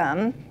use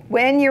them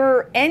when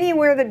you're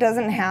anywhere that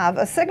doesn't have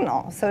a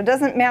signal. So it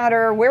doesn't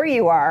matter where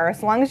you are,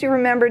 as long as you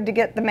remembered to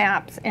get the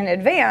maps in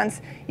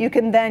advance, you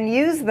can then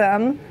use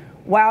them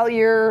while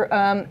you're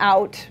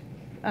out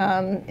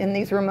in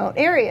these remote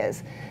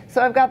areas.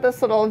 So I've got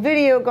this little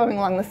video going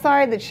along the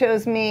side that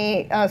shows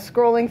me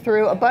scrolling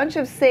through a bunch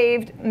of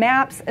saved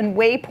maps and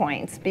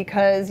waypoints,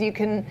 because you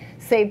can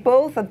save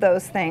both of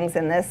those things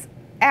in this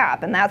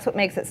app, and that's what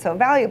makes it so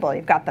valuable.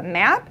 You've got the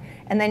map,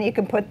 and then you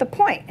can put the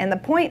point. And the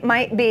point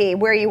might be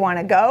where you want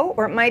to go,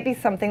 or it might be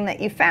something that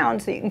you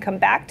found, so you can come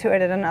back to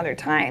it at another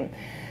time.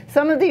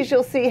 Some of these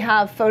you'll see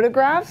have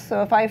photographs.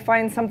 So if I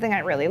find something I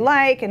really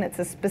like and it's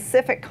a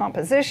specific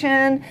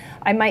composition,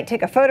 I might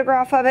take a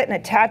photograph of it and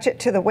attach it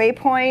to the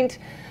waypoint.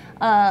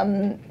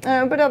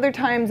 But other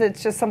times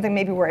it's just something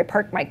maybe where I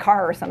parked my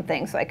car or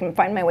something, so I can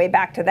find my way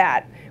back to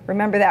that.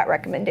 Remember that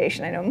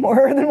recommendation. I know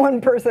more than one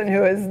person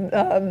who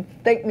has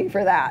thanked me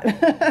for that.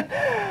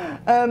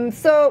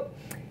 So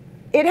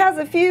it has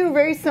a few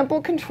very simple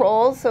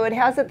controls. So it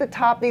has at the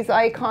top these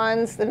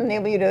icons that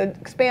enable you to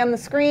expand the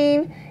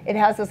screen. It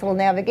has this little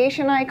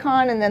navigation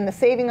icon, and then the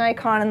saving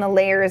icon and the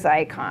layers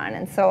icon.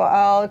 And so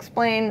I'll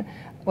explain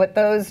what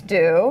those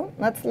do.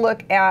 Let's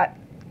look at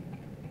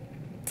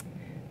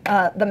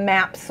the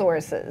map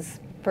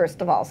sources,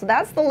 first of all. So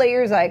that's the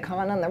layers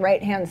icon on the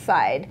right-hand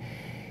side.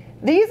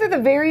 These are the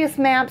various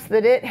maps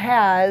that it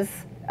has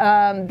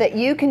that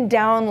you can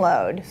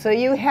download. So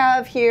you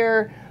have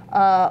here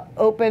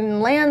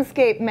open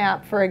landscape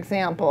map, for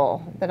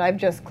example, that I've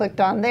just clicked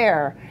on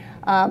there.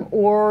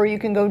 Or you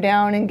can go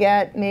down and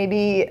get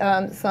maybe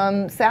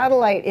some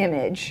satellite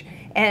image.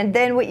 And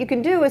then what you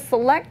can do is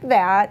select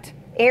that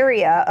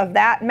area of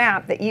that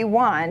map that you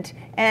want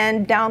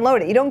and download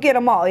it. You don't get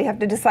them all. You have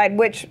to decide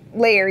which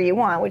layer you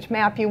want, which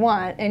map you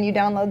want, and you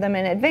download them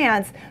in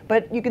advance.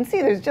 But you can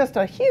see there's just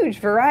a huge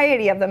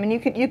variety of them, and you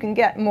can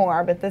get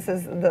more, but this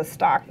is the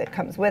stock that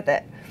comes with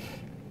it.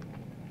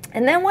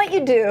 And then what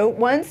you do,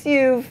 once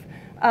you've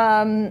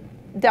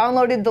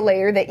downloaded the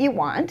layer that you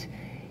want,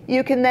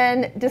 you can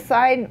then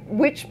decide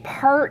which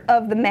part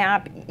of the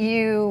map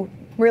you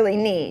really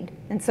need.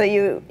 And so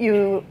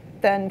you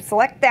then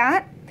select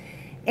that,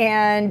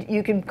 and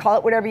you can call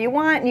it whatever you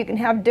want, and you can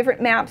have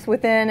different maps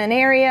within an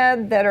area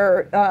that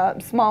are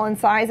small in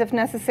size if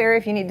necessary,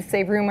 if you need to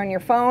save room on your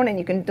phone, and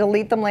you can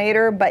delete them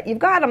later, but you've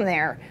got them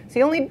there. So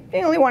you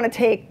only want to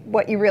take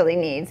what you really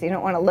need, so you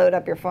don't want to load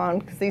up your phone,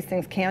 because these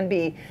things can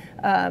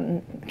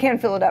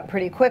fill it up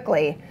pretty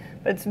quickly.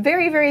 But it's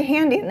very, very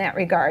handy in that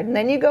regard. And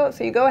then you go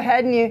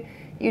ahead and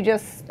you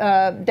just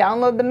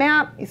download the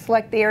map, you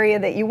select the area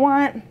that you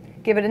want,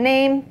 give it a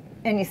name,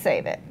 and you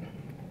save it.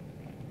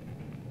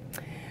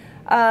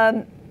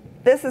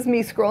 This is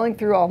me scrolling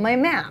through all my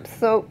maps.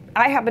 So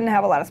I happen to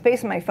have a lot of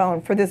space on my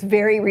phone for this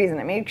very reason.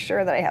 I make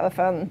sure that I have a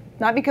phone,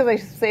 not because I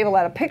save a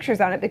lot of pictures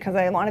on it, because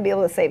I want to be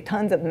able to save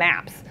tons of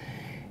maps.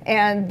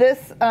 And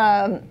this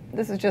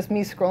is just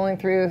me scrolling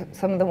through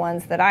some of the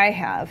ones that I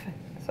have.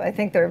 So I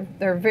think they're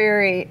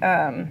very,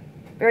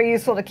 very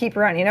useful to keep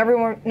around. You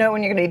never know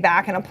when you're going to be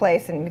back in a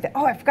place and you think,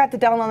 oh, I forgot to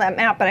download that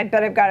map, but I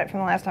bet I've got it from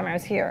the last time I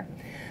was here.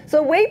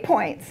 So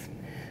waypoints.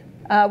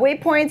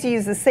 Waypoints, you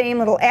use the same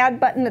little add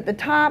button at the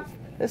top,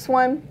 this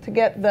one, to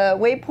get the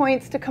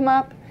waypoints to come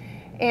up.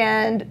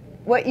 And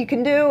what you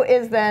can do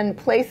is then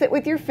place it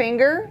with your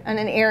finger on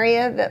an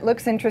area that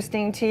looks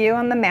interesting to you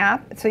on the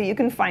map, so you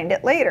can find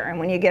it later. And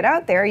when you get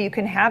out there, you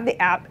can have the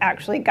app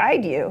actually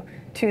guide you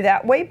to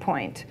that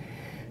waypoint.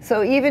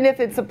 So even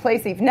if it's a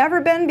place you've never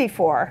been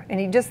before,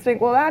 and you just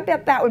think, well, I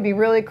bet that would be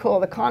really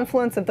cool, the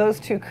confluence of those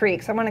two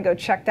creeks, I want to go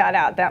check that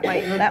out, that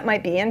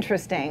might be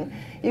interesting.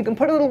 You can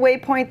put a little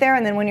waypoint there,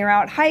 and then when you're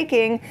out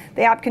hiking,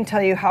 the app can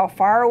tell you how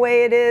far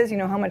away it is,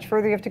 how much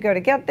further you have to go to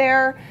get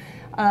there,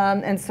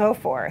 and so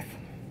forth.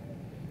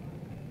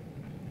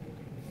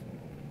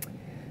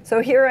 So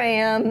here I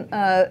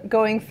am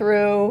going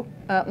through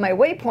my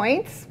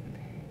waypoints,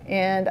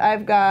 and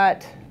I've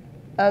got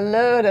a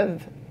load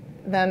of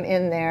them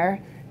in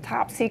there.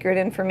 top secret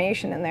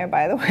information in there,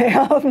 by the way.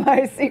 All of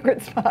my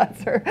secret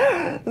spots are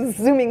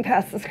zooming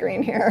past the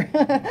screen here.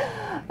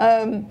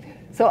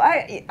 So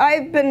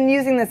I've been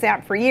using this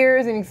app for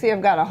years, and you can see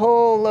I've got a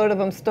whole load of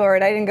them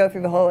stored. I didn't go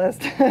through the whole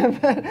list,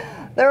 but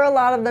there are a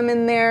lot of them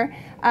in there.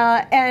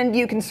 And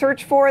you can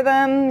search for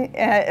them.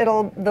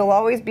 They'll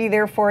always be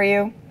there for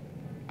you.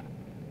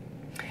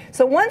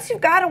 So once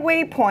you've got a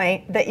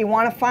waypoint that you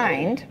want to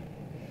find,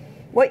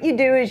 what you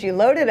do is you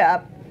load it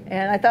up.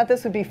 And I thought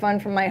this would be fun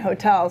from my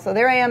hotel. So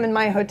there I am in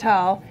my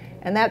hotel,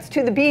 and that's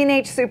to the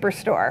B&H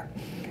Superstore.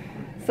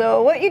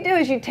 So what you do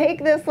is you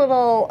take this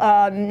little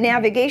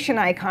navigation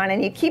icon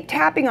and you keep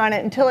tapping on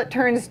it until it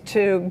turns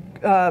to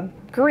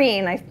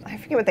green. I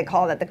forget what they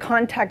call it, the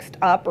context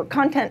up or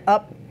content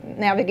up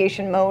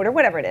navigation mode or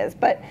whatever it is,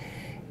 but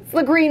it's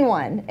the green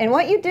one. And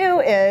what you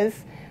do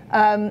is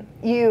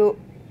you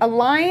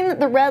align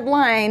the red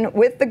line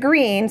with the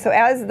green, so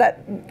as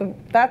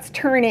that's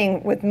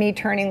turning with me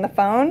turning the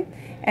phone.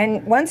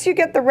 And once you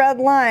get the red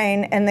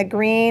line and the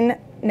green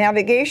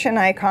navigation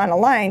icon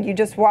aligned, you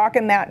just walk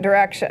in that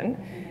direction.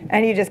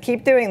 And you just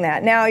keep doing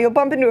that. Now, you'll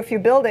bump into a few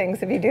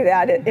buildings if you do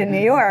that in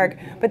New York,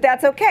 but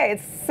that's okay.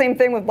 It's the same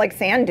thing with like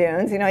sand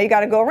dunes. You know, you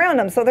got to go around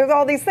them. So there's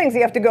all these things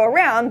you have to go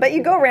around, but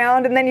you go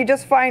around and then you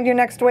just find your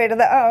next way to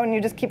the O, and you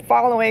just keep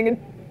following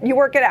and you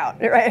work it out,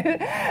 right?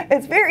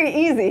 It's very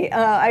easy.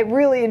 I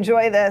really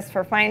enjoy this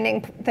for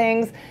finding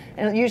things,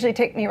 and it'll usually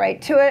take me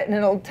right to it, and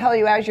it'll tell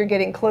you as you're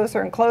getting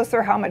closer and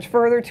closer how much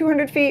further,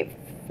 200 feet,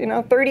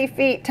 30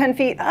 feet, 10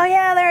 feet. Oh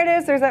yeah, there it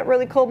is. There's that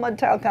really cool mud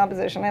tile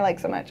composition I like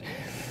so much.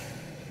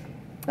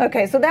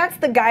 Okay, so that's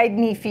the Guide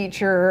Me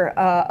feature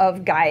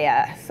of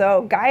Gaia.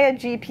 So Gaia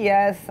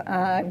GPS,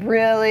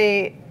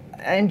 really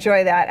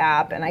enjoy that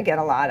app, and I get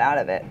a lot out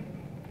of it.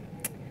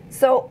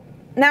 So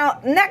now,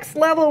 next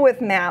level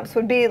with maps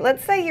would be,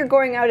 let's say you're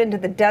going out into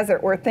the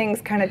desert where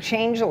things kind of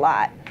change a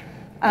lot.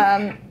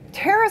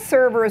 Terra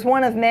Server is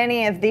one of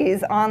many of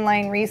these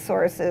online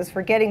resources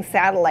for getting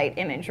satellite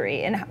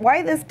imagery. And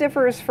why this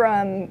differs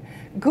from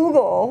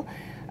Google's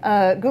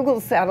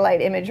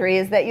satellite imagery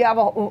is that you have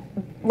a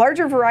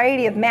larger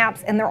variety of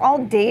maps, and they're all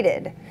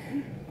dated.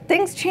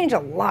 Things change a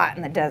lot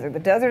in the desert. The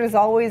desert is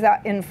always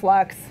in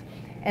flux.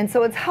 And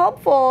so it's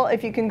helpful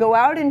if you can go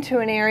out into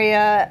an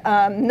area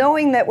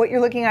knowing that what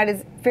you're looking at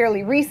is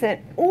fairly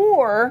recent,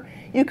 or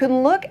you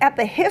can look at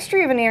the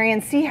history of an area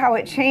and see how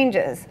it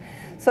changes.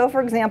 So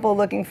for example,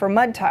 looking for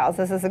mud tiles,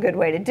 this is a good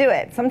way to do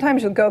it.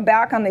 Sometimes you'll go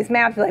back on these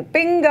maps, you're like,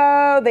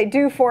 bingo, they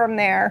do form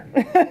there.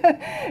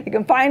 You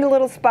can find a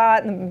little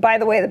spot, and by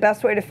the way, the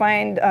best way to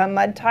find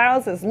mud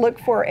tiles is look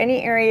for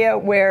any area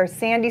where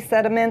sandy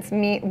sediments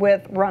meet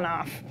with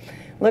runoff.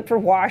 Look for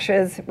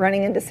washes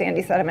running into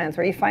sandy sediments.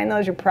 Where you find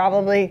those, you're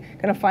probably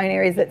going to find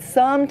areas that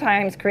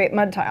sometimes create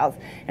mud tiles.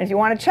 And if you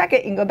want to check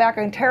it, you can go back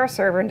on Terra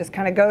Server and just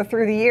kind of go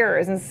through the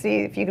years and see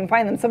if you can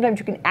find them. Sometimes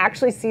you can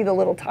actually see the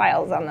little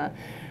tiles on the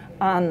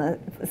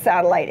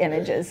satellite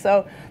images.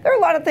 So there are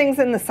a lot of things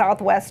in the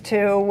Southwest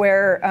too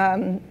where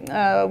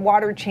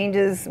water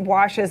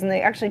washes, and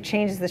it actually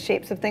changes the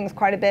shapes of things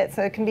quite a bit.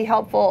 So it can be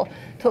helpful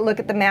to look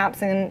at the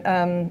maps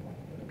and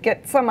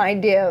get some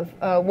idea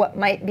of what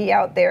might be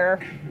out there,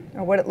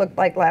 or what it looked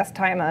like last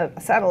time a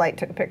satellite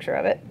took a picture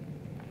of it.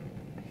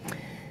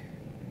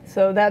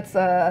 So that's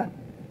the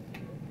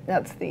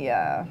maps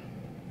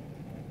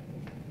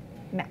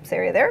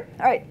area there.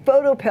 All right,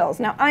 photo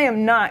pills. Now I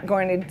am not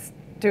going to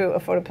do a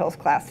photo pills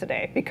class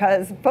today,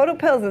 because photo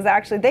pills is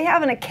actually, they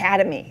have an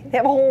academy. They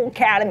have a whole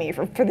academy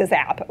for this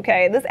app,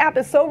 okay? This app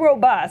is so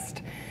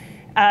robust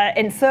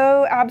and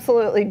so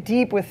absolutely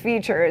deep with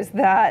features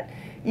that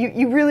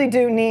you really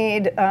do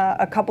need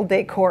a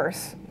couple-day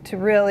course to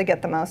really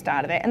get the most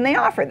out of it. And they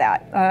offer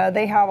that.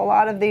 They have a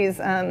lot of these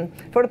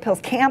photo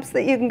pills camps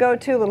that you can go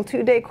to, little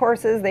 2-day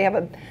courses. They have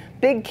a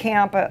big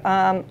camp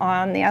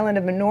on the island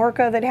of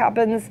Menorca that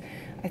happens,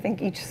 I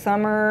think, each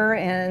summer,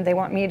 and they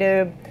want me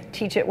to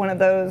teach at one of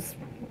those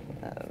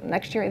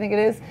next year, I think it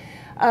is.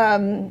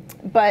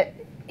 But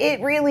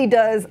it really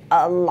does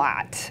a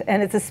lot,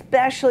 and it's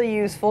especially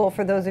useful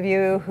for those of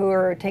you who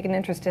are taking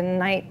interest in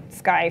night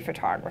sky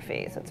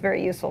photography. So it's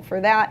very useful for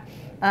that.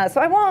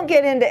 So I won't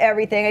get into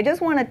everything. I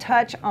just want to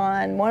touch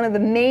on one of the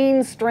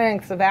main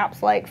strengths of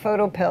apps like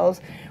Photo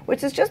Pills,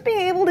 which is just being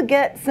able to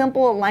get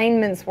simple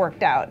alignments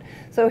worked out.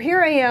 So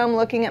here I am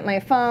looking at my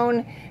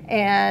phone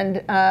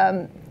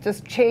and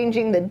just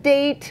changing the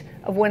date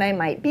of when I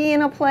might be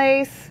in a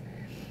place.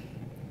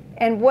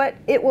 And what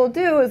it will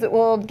do is it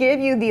will give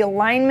you the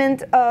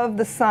alignment of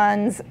the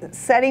sun's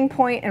setting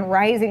point and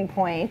rising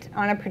point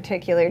on a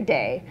particular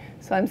day.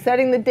 So I'm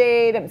setting the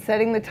date, I'm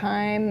setting the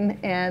time,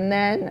 and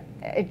then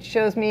it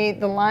shows me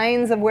the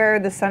lines of where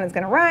the sun is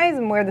going to rise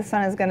and where the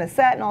sun is going to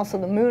set, and also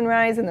the moon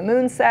rise and the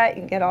moon set.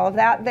 You can get all of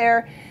that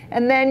there.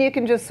 And then you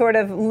can just sort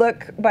of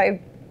look by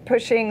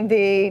pushing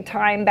the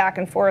time back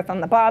and forth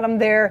on the bottom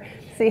there,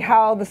 see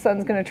how the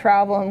sun's going to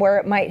travel and where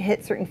it might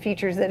hit certain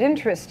features that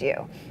interest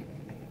you.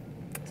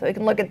 So you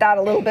can look at that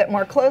a little bit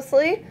more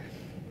closely.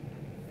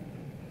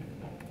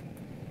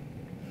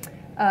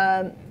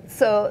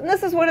 So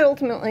this is what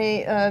ultimately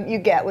you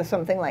get with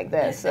something like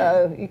this.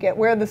 You get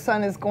where the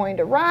sun is going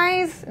to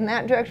rise in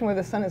that direction, where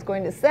the sun is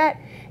going to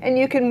set, and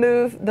you can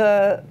move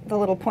the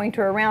little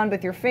pointer around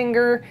with your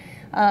finger.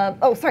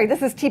 Oh, sorry,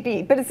 this is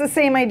TPE, but it's the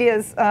same idea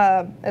as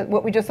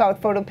what we just saw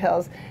with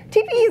photopills.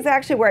 TPE is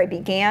actually where I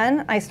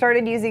began. I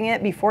started using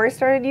it before I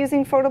started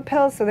using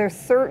photopills, so there's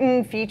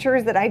certain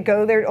features that I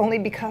go there only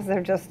because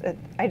they're just,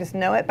 I just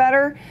know it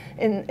better,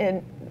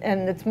 and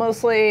it's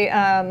mostly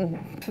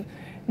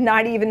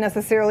not even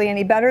necessarily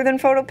any better than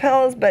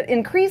photopills, but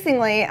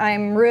increasingly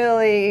I'm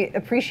really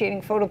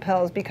appreciating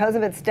photopills because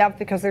of its depth,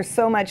 because there's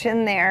so much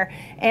in there,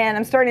 and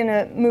I'm starting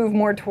to move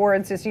more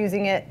towards just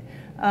using it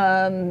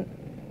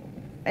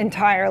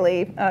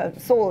entirely,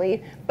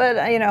 solely,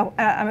 but you know,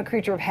 I'm a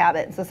creature of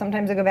habit, so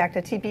sometimes I go back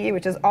to TPE,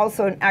 which is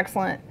also an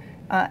excellent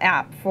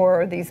app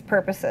for these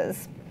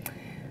purposes.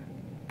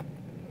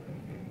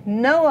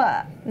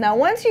 NOAA. Now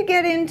once you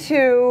get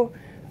into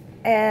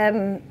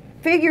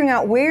figuring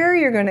out where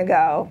you're going to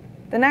go,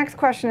 the next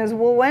question is,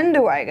 well, when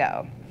do I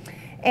go?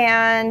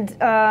 And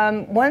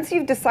once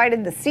you've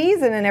decided the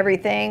season and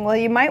everything, well,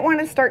 you might want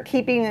to start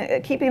keeping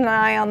an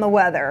eye on the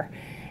weather.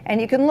 And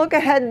you can look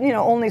ahead, you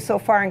know, only so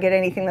far and get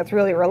anything that's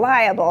really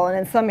reliable. And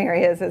in some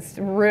areas, it's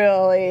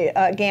really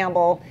a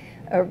gamble,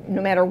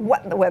 no matter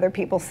what the weather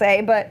people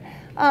say. But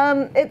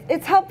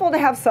it's helpful to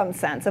have some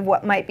sense of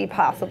what might be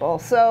possible.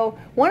 So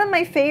one of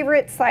my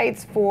favorite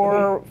sites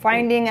for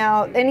finding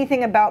out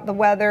anything about the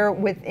weather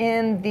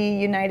within the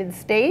United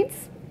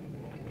States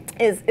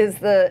is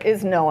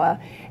NOAA.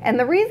 And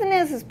the reason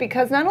is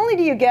because not only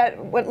do you get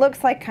what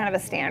looks like kind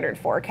of a standard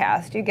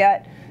forecast, you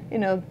get, you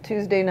know,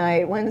 Tuesday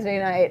night, Wednesday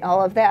night,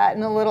 all of that,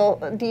 and a little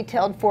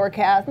detailed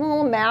forecast, and a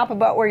little map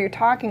about where you're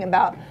talking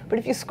about. But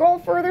if you scroll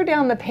further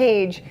down the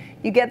page,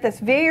 you get this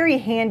very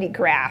handy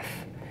graph.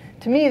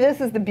 To me,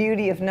 this is the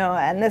beauty of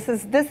NOAA, and this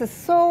is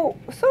so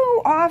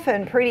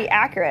often pretty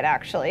accurate,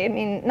 actually. I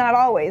mean, not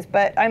always,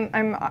 but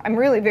I'm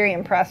really very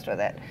impressed with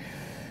it.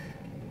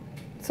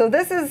 So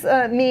this is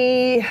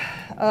me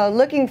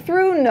looking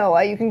through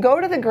NOAA. You can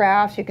go to the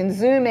graphs, you can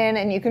zoom in,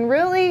 and you can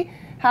really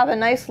have a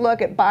nice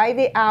look at by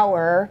the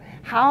hour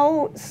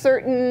how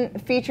certain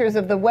features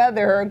of the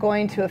weather are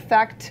going to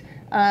affect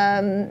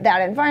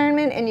that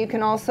environment, and you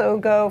can also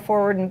go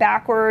forward and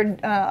backward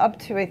up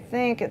to, I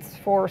think it's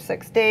 4 or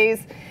 6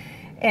 days.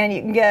 And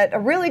you can get a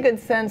really good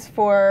sense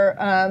for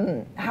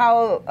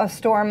how a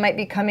storm might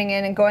be coming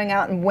in and going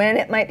out, and when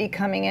it might be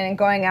coming in and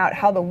going out,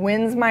 how the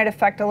winds might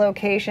affect a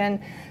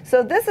location.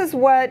 So this is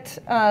what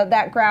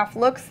that graph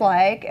looks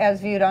like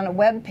as viewed on a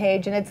web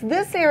page. And it's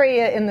this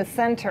area in the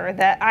center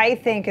that I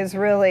think is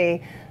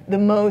really the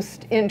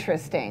most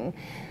interesting.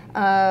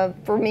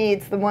 For me,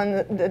 it's the one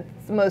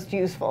that's the most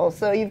useful.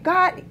 So you've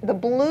got the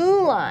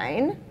blue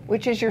line,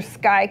 which is your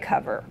sky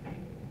cover.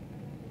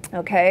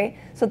 Okay,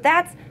 so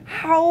that's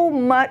how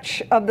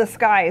much of the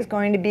sky is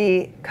going to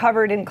be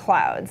covered in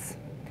clouds.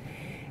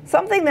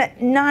 Something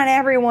that not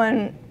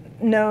everyone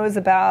knows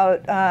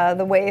about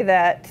the way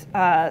that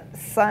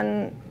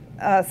sunset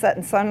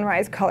and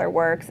sunrise color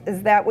works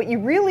is that what you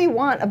really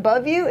want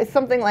above you is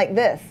something like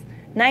this,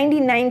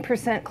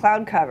 99%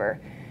 cloud cover.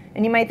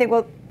 And you might think,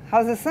 well,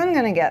 how's the sun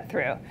going to get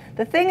through?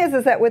 The thing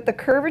is that with the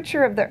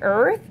curvature of the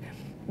Earth,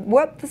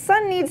 what the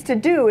sun needs to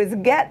do is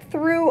get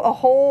through a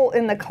hole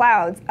in the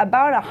clouds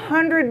about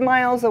 100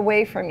 miles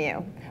away from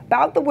you,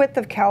 about the width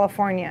of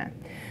California.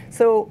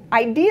 So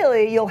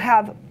ideally, you'll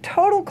have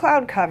total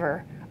cloud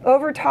cover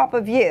over top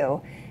of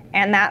you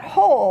and that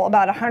hole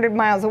about 100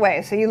 miles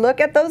away. So you look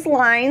at those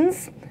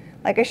lines,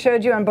 like I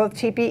showed you on both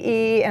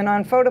TPE and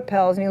on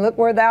photopills, and you look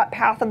where that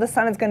path of the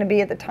sun is going to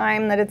be at the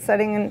time that it's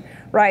setting and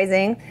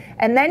rising.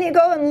 And then you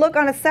go and look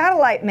on a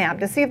satellite map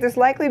to see if there's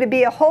likely to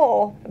be a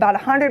hole about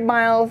 100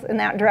 miles in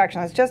that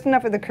direction. That's just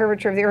enough of the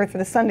curvature of the Earth for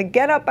the sun to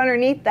get up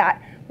underneath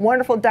that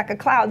wonderful deck of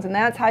clouds, and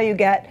that's how you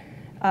get,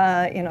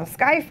 you know,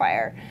 sky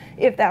fire,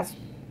 if that's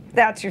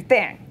your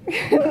thing.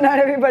 Not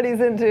everybody's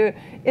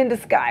into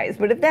skies,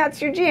 but if that's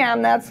your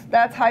jam,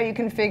 that's how you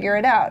can figure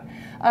it out.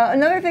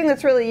 Another thing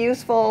that's really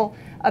useful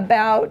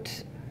about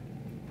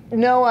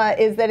NOAA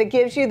is that it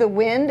gives you the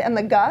wind and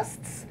the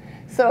gusts.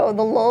 So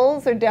the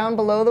lulls are down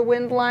below the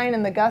wind line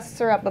and the gusts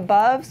are up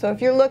above. So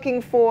if you're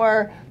looking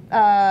for,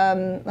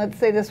 let's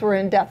say this were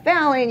in Death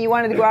Valley and you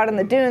wanted to go out on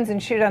the dunes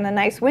and shoot on a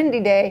nice windy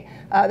day,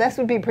 this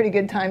would be a pretty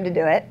good time to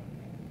do it,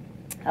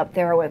 up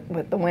there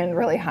with the wind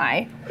really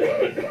high.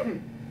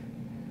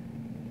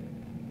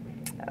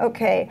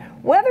 Okay,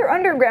 Weather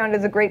Underground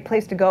is a great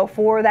place to go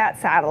for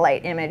that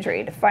satellite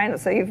imagery to find it.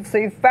 So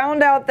you've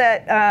found out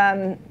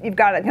that you've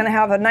got it going to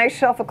have a nice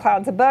shelf of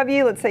clouds above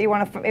you. Let's say you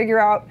want to figure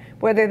out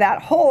whether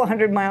that hole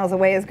 100 miles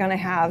away is going to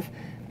have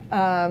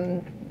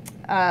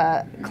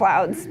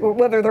clouds, or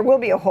whether there will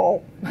be a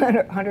hole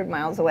 100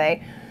 miles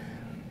away.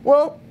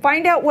 Well,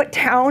 find out what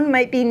town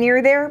might be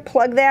near there.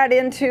 Plug that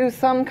into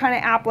some kind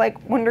of app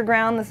like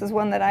Wonderground. This is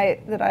one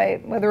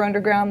that Weather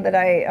Underground that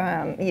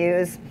I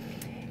use.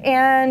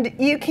 And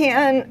you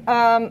can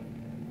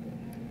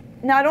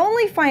not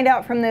only find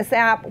out from this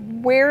app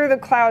where the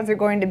clouds are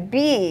going to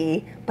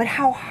be, but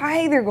how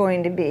high they're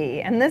going to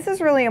be. And this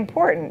is really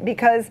important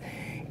because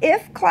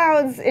if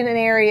clouds in an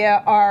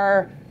area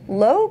are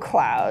low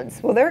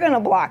clouds, well, they're going to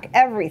block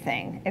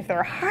everything. If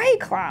they're high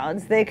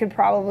clouds, they could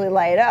probably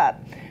light up.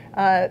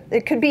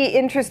 It could be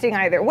interesting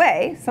either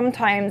way.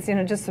 Sometimes,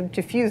 just some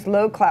diffused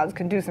low clouds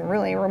can do some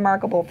really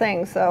remarkable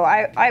things. So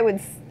I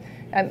would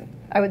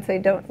say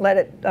don't let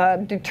it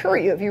deter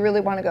you if you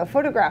really want to go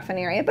photograph an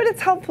area. But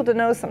it's helpful to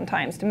know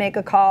sometimes to make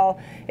a call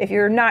if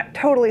you're not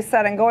totally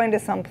set on going to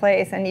some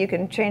place and you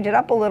can change it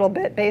up a little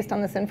bit based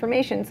on this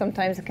information.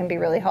 Sometimes it can be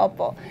really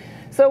helpful.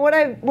 So what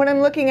I'm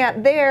looking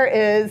at there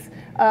is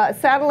a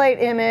satellite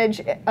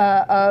image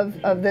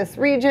of this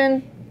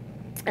region.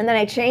 And then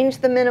I change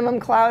the minimum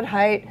cloud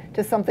height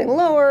to something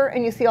lower,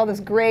 and you see all this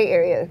gray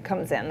area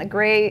comes in. The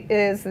gray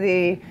is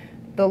the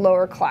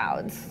lower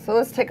clouds. So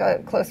let's take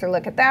a closer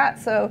look at that.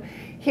 So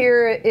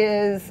here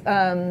is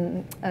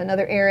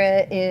another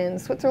area in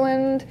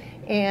Switzerland,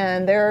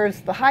 and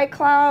there's the high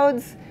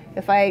clouds.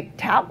 If I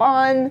tap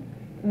on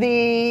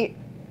the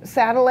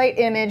satellite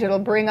image, it'll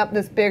bring up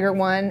this bigger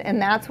one,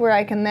 and that's where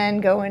I can then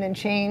go in and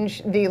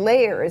change the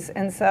layers.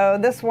 And so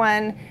this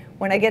one,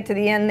 when I get to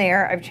the end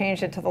there, I've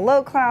changed it to the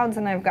low clouds,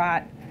 and I've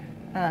got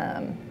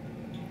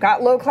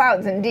low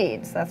clouds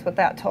indeed. So that's what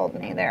that told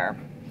me there.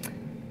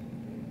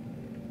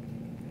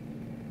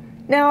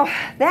 Now,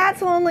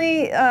 that's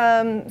only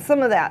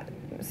some of that,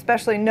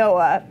 especially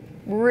NOAA,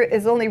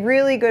 is only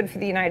really good for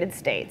the United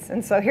States.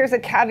 And so here's a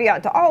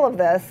caveat to all of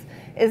this,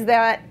 is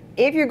that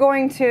if you're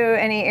going to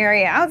any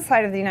area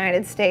outside of the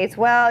United States,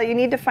 well, you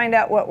need to find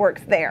out what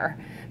works there.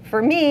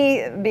 For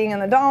me, being in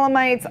the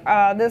Dolomites,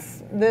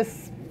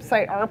 this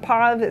site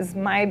ARPAV is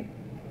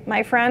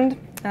my friend,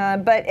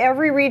 but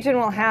every region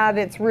will have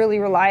its really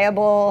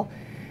reliable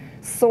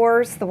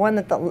source, the one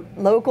that the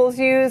locals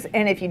use.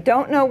 And if you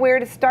don't know where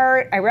to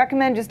start, I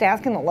recommend just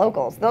asking the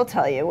locals. They'll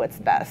tell you what's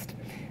best.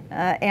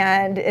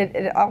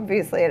 And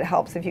obviously it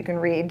helps if you can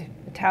read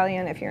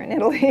Italian if you're in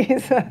Italy.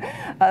 So,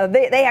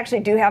 they actually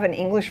do have an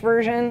English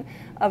version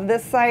of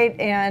this site,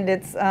 and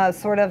it's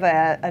sort of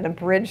an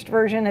abridged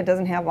version. It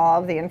doesn't have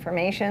all of the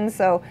information.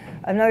 So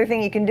another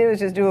thing you can do is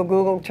just do a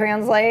Google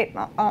Translate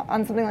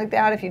on something like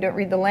that if you don't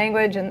read the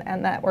language,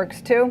 and that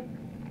works too.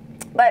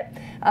 But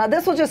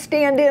this will just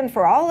stand in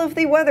for all of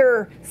the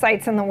weather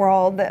sites in the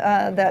world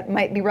that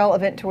might be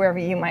relevant to wherever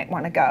you might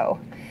want to go.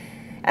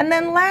 And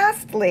then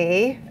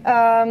lastly,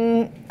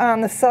 on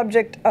the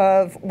subject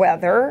of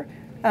weather,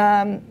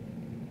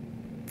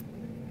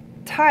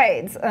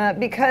 tides,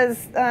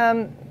 because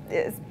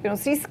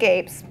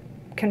seascapes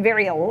can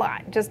vary a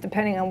lot just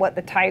depending on what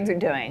the tides are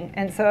doing.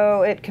 And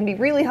so it can be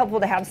really helpful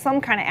to have some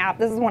kind of app.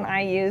 This is one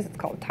I use. It's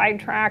called Tide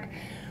Track,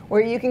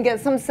 where you can get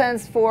some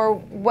sense for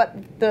what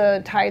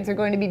the tides are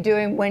going to be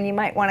doing when you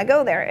might want to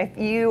go there. If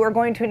you are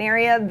going to an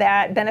area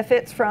that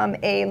benefits from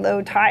a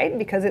low tide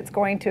because it's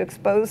going to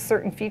expose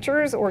certain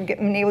features or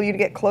enable you to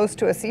get close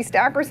to a sea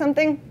stack or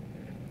something,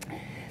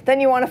 then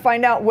you want to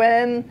find out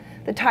when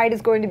the tide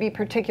is going to be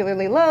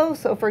particularly low.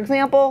 So for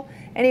example,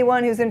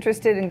 anyone who's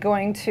interested in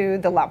going to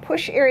the La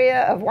Push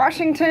area of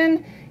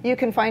Washington, you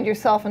can find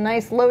yourself a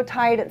nice low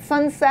tide at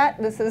sunset.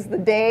 This is the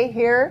day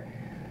here.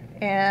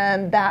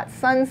 And that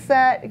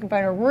sunset, you can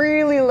find a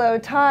really low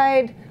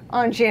tide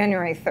on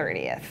January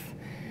 30th.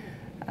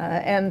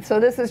 And so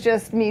this is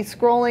just me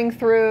scrolling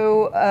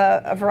through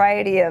a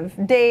variety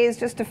of days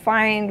just to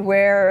find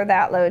where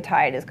that low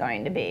tide is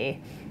going to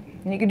be.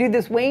 And you can do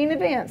this way in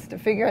advance to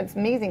figure out. It's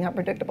amazing how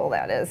predictable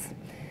that is.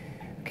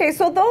 Okay,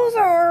 so those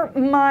are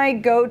my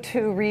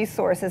go-to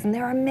resources, and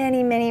there are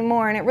many, many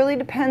more, and it really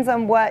depends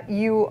on what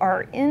you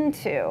are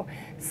into.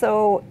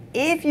 So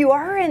if you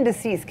are into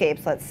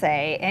seascapes, let's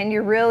say, and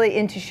you're really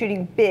into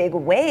shooting big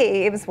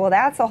waves, well,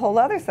 that's a whole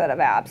other set of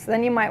apps.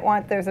 Then you might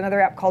want, there's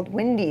another app called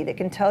Windy that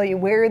can tell you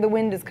where the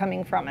wind is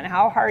coming from and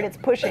how hard it's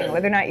pushing,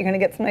 whether or not you're going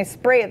to get some nice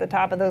spray at the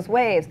top of those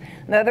waves.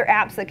 And other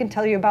apps that can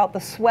tell you about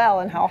the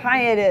swell and how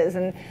high it is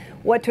and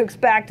what to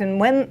expect and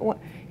when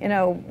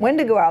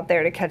to go out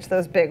there to catch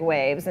those big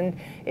waves. And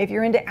if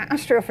you're into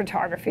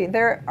astrophotography,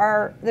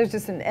 there's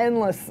just an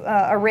endless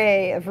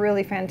array of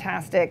really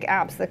fantastic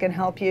apps that can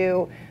help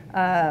you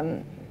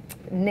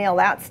nail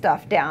that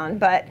stuff down.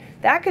 But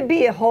that could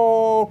be a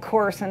whole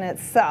course in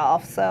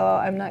itself, so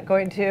I'm not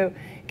going to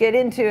get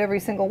into every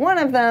single one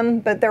of them,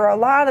 but there are a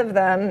lot of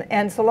them,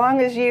 and so long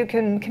as you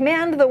can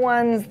command the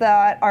ones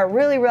that are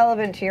really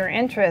relevant to your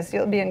interests,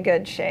 you'll be in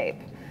good shape.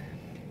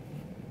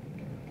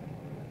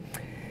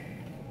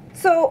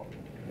 So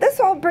this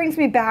all brings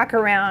me back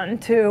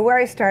around to where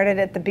I started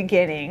at the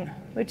beginning,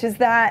 which is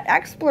that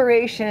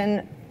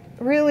exploration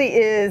really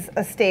is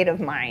a state of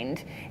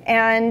mind.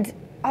 And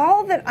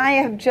all that I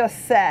have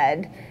just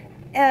said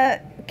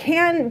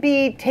can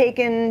be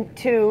taken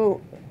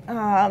to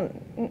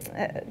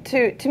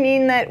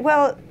mean that,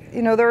 well,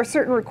 there are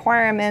certain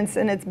requirements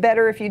and it's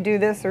better if you do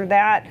this or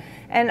that.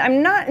 And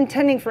I'm not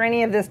intending for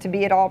any of this to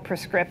be at all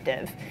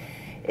prescriptive.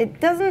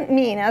 It doesn't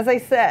mean, as I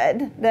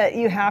said, that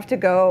you have to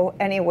go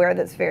anywhere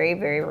that's very,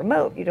 very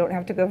remote. You don't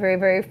have to go very,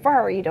 very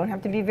far. You don't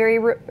have to be very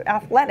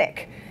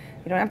athletic.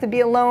 You don't have to be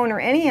alone or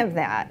any of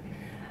that.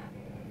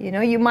 You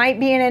know, you might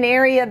be in an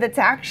area that's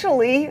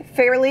actually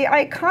fairly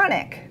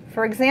iconic.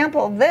 For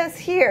example, this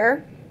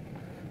here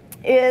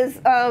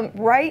is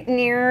right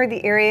near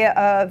the area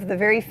of the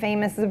very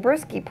famous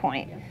Zabriskie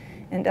Point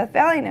in Death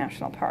Valley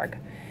National Park.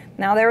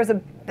 Now, there was a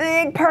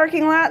big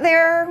parking lot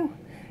there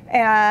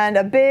and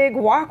a big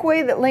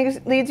walkway that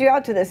leads you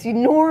out to this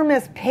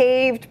enormous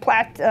paved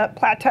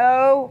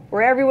plateau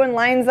where everyone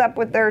lines up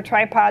with their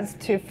tripods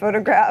to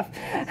photograph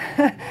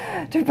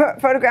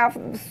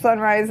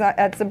sunrise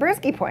at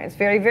Zabriskie Point. It's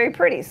very, very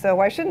pretty, so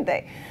why shouldn't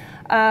they?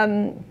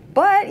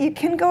 But you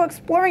can go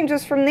exploring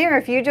just from there.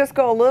 If you just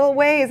go a little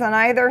ways on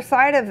either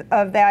side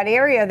of that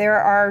area,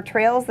 there are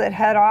trails that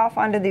head off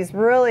onto these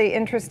really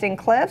interesting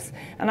cliffs.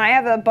 And I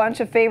have a bunch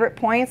of favorite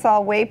points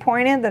all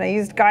waypointed that I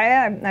used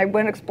Gaia. I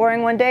went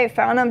exploring one day,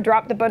 found them,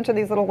 dropped a bunch of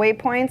these little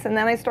waypoints, and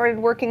then I started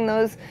working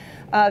those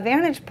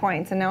vantage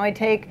points. And now I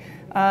take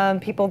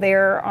people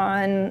there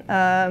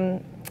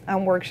on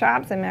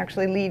workshops. I'm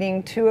actually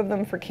leading 2 of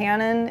them for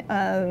Canon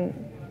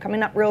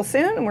coming up real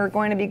soon, and we're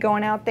going to be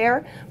going out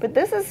there. But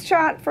this is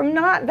shot from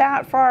not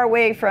that far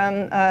away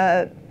from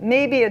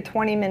maybe a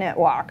 20-minute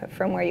walk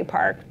from where you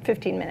park,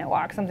 15-minute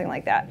walk, something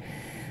like that.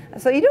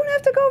 So you don't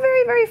have to go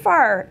very, very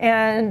far.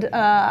 And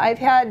I've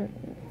had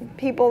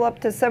people up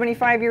to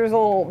 75 years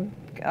old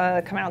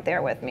come out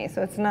there with me.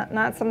 So it's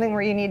not something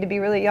where you need to be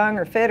really young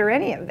or fit or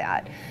any of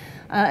that.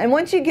 And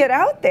once you get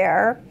out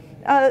there,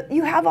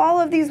 you have all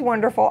of these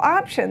wonderful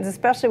options,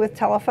 especially with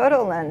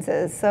telephoto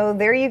lenses. So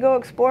there you go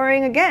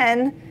exploring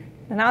again.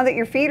 And now that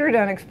your feet are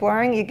done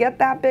exploring, you get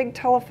that big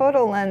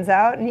telephoto lens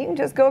out and you can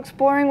just go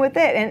exploring with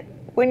it. And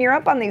when you're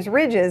up on these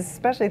ridges,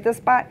 especially at this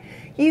spot,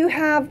 you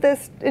have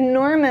this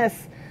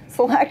enormous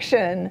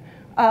selection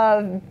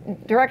of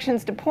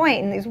directions to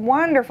point and these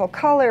wonderful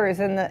colors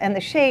and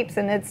the shapes,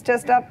 and it's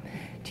just up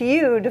to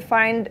you to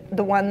find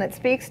the one that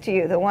speaks to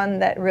you, the one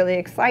that really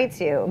excites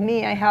you.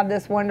 Me, I have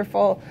this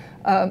wonderful,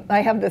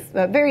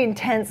 very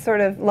intense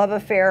sort of love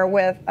affair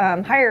with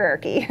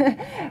hierarchy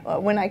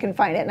when I can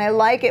find it. And I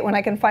like it when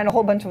I can find a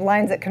whole bunch of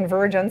lines that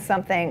converge on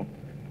something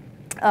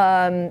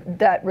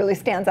that really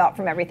stands out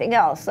from everything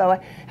else. So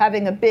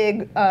having a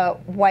big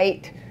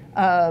white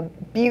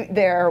butte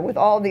there with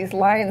all these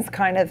lines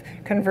kind of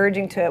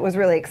converging to it was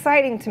really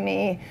exciting to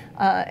me.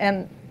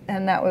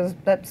 And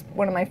that's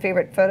one of my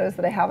favorite photos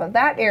that I have of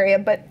that area.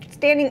 But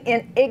standing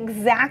in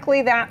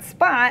exactly that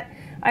spot,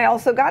 I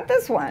also got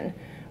this one,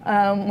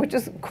 which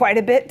is quite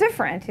a bit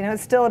different. You know,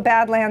 it's still a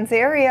Badlands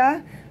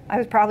area. I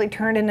was probably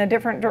turned in a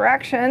different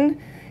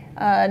direction.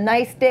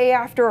 Nice day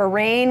after a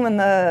rain when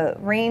the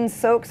rain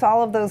soaks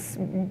all of those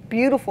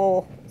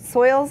beautiful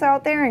soils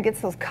out there and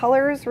gets those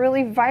colors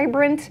really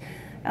vibrant,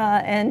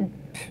 and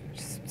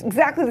just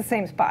exactly the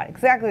same spot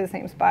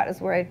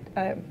as where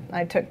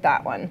I took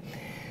that one.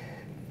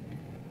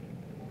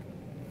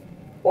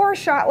 Or a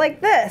shot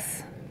like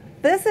this.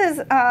 This is,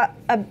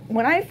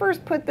 when I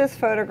first put this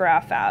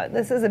photograph out,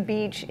 this is a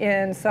beach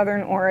in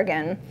southern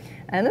Oregon.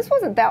 And this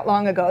wasn't that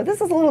long ago. This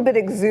is a little bit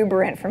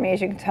exuberant for me,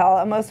 as you can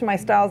tell. Most of my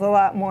style is a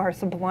lot more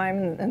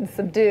sublime and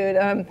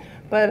subdued.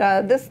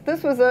 But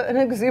this was an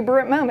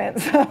exuberant moment,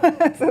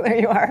 so there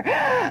you are.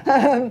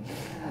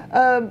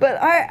 But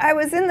I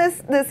was in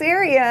this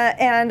area,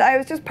 and I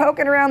was just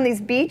poking around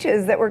these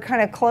beaches that were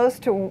kind of close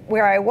to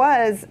where I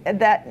was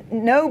that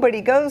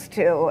nobody goes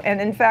to. And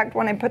in fact,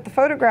 when I put the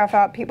photograph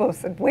out, people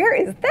said, "Where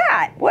is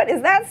that? What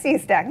is that sea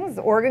stack?" This is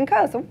the Oregon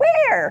coast.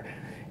 Where?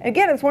 And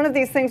again, it's one of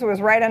these things that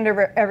was right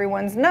under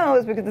everyone's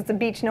nose because it's a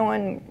beach no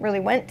one really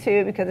went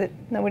to because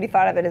nobody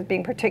thought of it as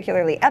being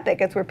particularly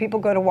epic. It's where people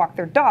go to walk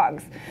their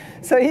dogs.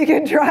 So you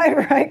can drive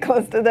right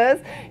close to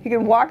this. You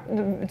can walk,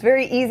 it's a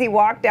very easy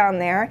walk down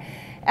there.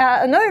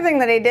 Another thing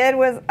that I did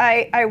was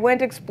I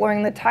went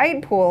exploring the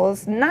tide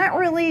pools, not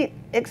really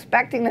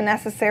expecting to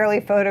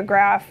necessarily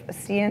photograph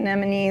sea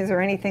anemones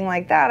or anything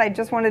like that. I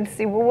just wanted to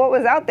see, well, what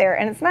was out there.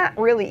 And it's not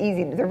really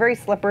easy. They're very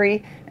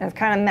slippery and it's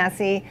kind of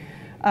messy.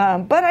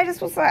 But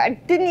I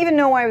didn't even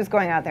know why I was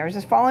going out there. I was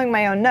just following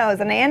my own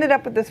nose. And I ended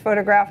up with this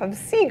photograph of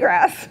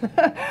seagrass.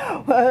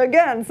 Well,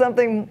 again,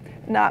 something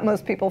not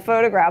most people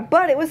photograph,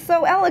 but it was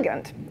so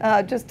elegant.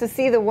 Just to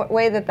see the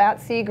way that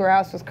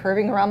seagrass was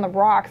curving around the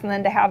rocks and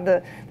then to have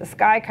the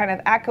sky kind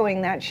of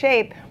echoing that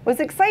shape was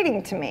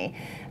exciting to me.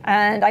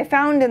 And I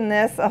found in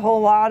this a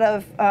whole lot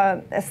of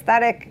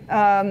aesthetic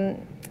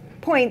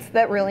points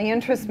that really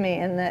interest me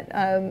and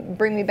that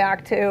bring me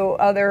back to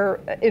other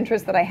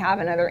interests that I have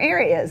in other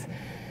areas.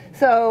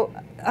 So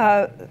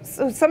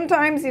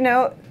sometimes, you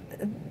know,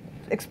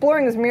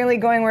 exploring is merely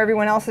going where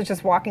everyone else is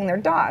just walking their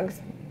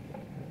dogs.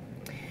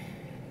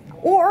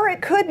 Or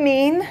it could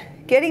mean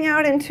getting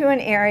out into an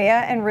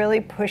area and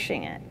really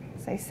pushing it.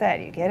 As I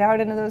said, you get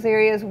out into those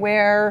areas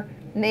where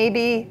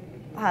maybe,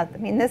 I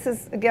mean, this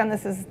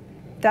is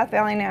Death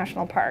Valley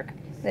National Park.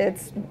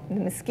 It's the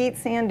Mesquite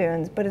Sand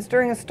Dunes, but it's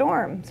during a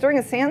storm. It's during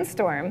a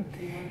sandstorm.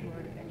 You weren't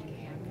worried about your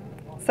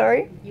camera?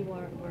 Sorry? You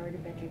weren't worried word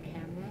about your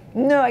camera?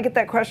 No, I get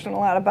that question a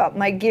lot about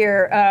my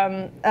gear.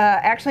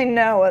 Actually,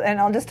 no, and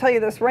I'll just tell you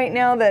this right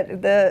now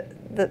that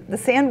the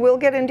sand will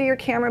get into your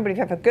camera, but if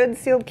you have a good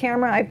sealed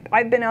camera,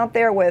 I've been out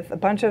there with a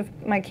bunch of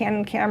my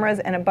Canon cameras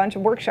and a bunch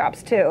of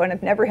workshops too, and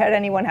I've never had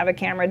anyone have a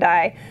camera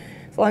die.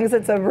 As long as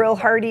it's a real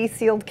hardy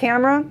sealed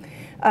camera,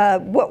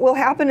 what will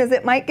happen is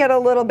it might get a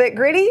little bit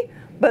gritty,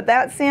 but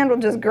that sand will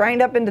just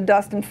grind up into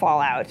dust and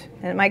fall out.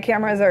 And my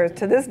cameras are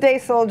to this day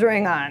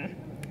soldiering on.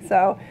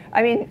 So,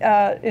 I mean,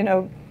 you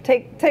know,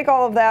 take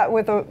all of that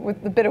with a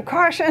bit of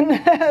caution.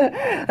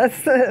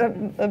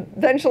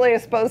 Eventually, I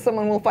suppose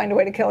someone will find a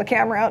way to kill a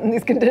camera out in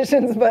these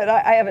conditions, but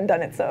I haven't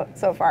done it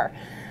so far.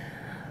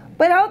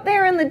 But out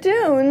there in the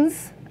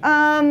dunes,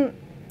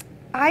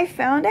 I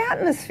found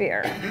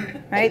atmosphere,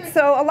 right?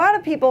 So a lot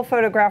of people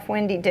photograph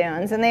windy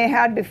dunes, and they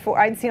had before.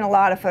 I'd seen a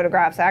lot of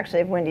photographs actually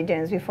of windy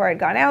dunes before I'd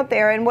gone out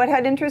there. And what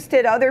had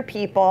interested other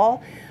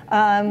people,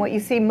 what you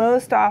see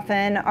most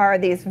often are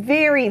these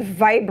very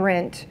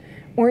vibrant,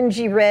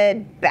 orangey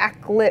red,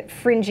 backlit,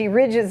 fringy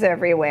ridges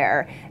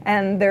everywhere,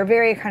 and they're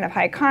very kind of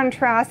high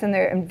contrast, and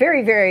they're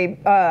very, very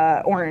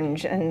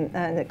orange and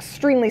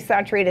extremely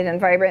saturated and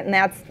vibrant, and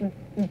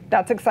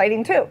that's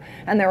exciting too.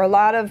 And there are a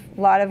lot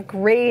of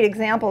great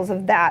examples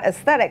of that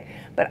aesthetic.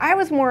 But I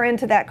was more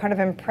into that kind of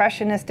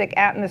impressionistic,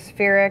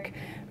 atmospheric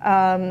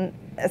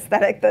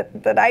aesthetic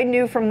that I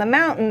knew from the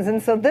mountains,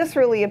 and so this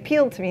really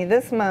appealed to me,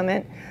 this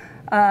moment,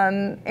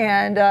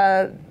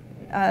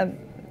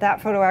 that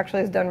photo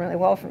actually has done really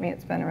well for me.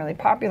 It's been a really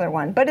popular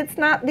one. But it's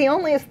not the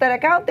only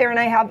aesthetic out there, and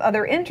I have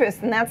other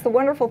interests, and that's the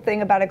wonderful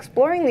thing about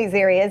exploring these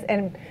areas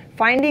and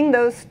finding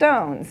those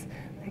stones.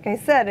 Like I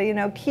said, you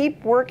know,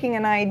 keep working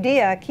an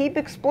idea, keep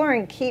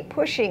exploring, keep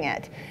pushing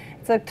it.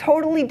 It's a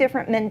totally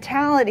different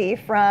mentality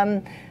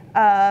from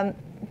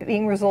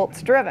being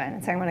results driven.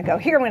 And saying, I'm going to go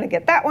here, I'm going to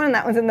get that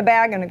one's in the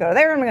bag, I'm going to go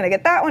there, I'm going to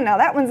get that one, now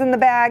that one's in the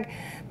bag.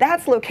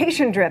 That's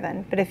location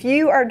driven. But if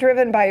you are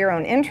driven by your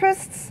own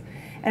interests,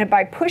 and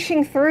by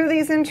pushing through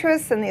these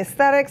interests and the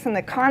aesthetics and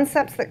the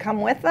concepts that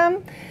come with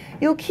them,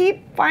 you'll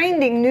keep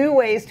finding new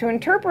ways to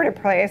interpret a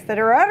place that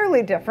are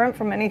utterly different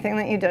from anything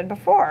that you did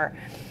before.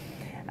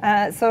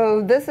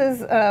 So this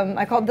is,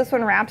 I called this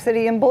one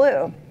Rhapsody in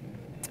Blue.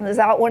 I was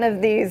out one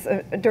of these,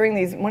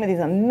 during one of these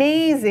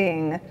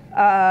amazing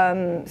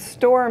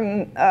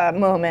storm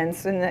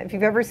moments, and if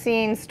you've ever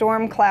seen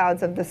storm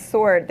clouds of this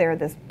sort, they're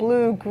this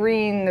blue,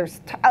 green, they're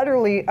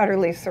utterly,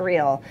 utterly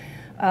surreal.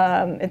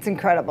 It's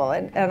incredible,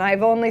 and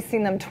I've only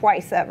seen them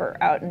twice ever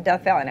out in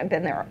Death Valley, and I've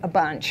been there a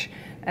bunch,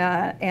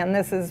 and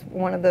this is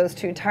one of those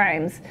 2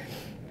 times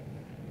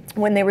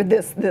when they were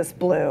this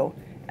blue.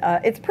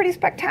 It's pretty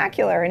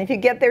spectacular, and if you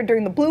get there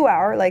during the blue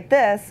hour like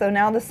this, so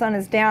now the sun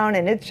is down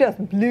and it's just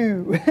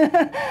blue,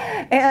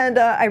 and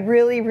I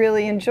really,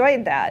 really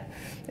enjoyed that.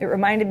 It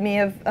reminded me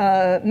of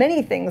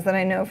many things that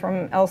I know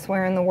from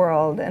elsewhere in the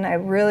world, and I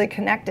really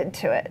connected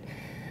to it.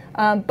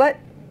 But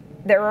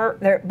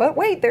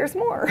wait, there's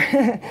more.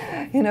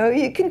 You know,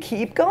 you can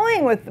keep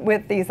going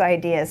with these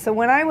ideas. So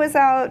when I was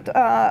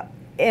out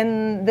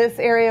in this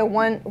area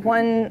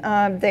one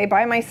day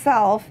by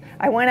myself,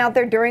 I went out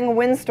there during a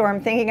windstorm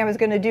thinking I was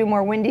going to do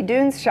more windy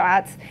dunes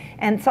shots,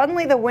 and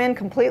suddenly the wind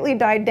completely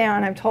died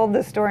down. I've told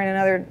this story in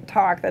another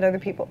talk that other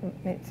people,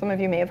 some of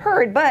you may have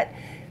heard, but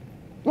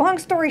long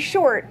story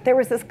short, there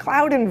was this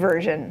cloud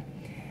inversion,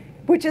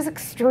 which is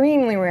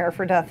extremely rare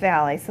for Death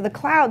Valley. So the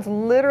clouds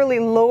literally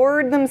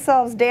lowered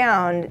themselves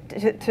down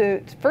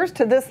first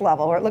to this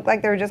level, where it looked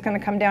like they were just going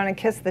to come down and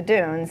kiss the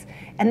dunes,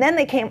 and then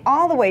they came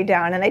all the way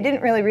down, and I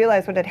didn't really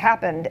realize what had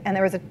happened, and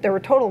there were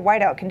total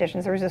whiteout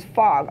conditions. There was just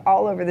fog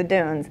all over the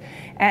dunes,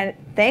 and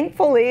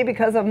thankfully,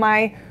 because of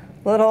my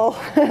little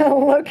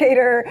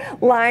locator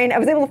line, I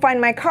was able to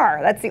find my car.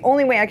 That's the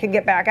only way I could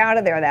get back out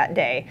of there that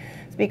day.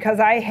 It's because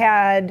I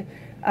had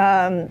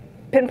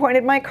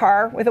pinpointed my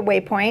car with a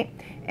waypoint,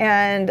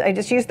 and I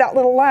just used that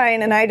little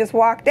line, and I just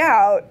walked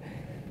out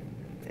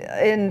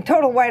in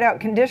total whiteout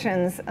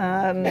conditions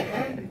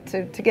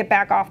to get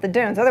back off the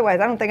dunes. Otherwise,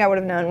 I don't think I would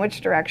have known which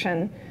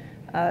direction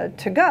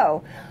to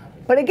go.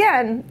 But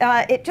again,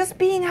 it just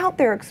being out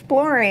there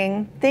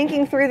exploring,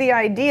 thinking through the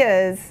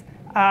ideas,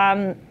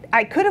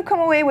 I could have come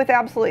away with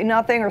absolutely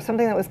nothing, or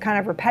something that was kind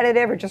of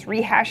repetitive, or just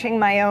rehashing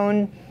my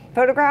own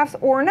photographs,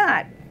 or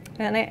not.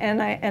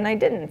 And I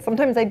didn't.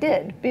 Sometimes I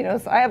did. You know,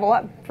 so I have a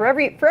lot for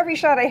every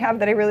shot I have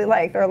that I really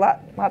like. There are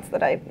lots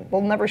that I will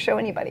never show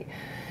anybody.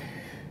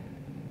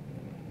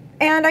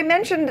 And I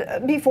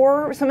mentioned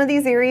before some of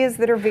these areas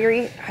that are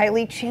very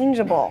highly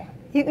changeable.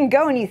 You can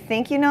go and you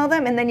think you know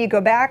them, and then you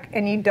go back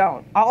and you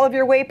don't. All of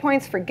your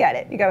waypoints, forget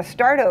it. You got to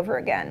start over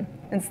again.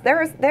 And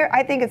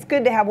I think it's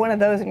good to have one of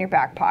those in your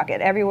back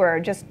pocket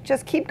everywhere.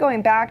 Just keep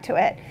going back to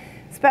it.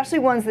 Especially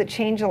ones that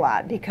change a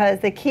lot,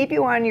 because they keep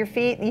you on your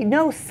feet. You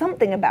know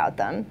something about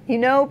them. You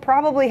know,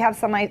 probably have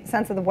some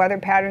sense of the weather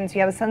patterns.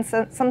 You have some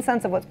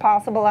sense of what's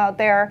possible out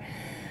there.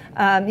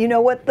 You know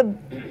what the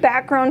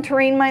background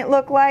terrain might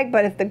look like,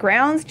 but if the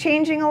ground's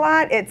changing a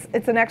lot,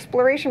 it's an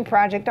exploration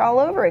project all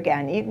over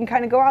again. You can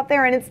kind of go out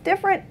there, and it's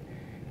different.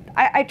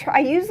 I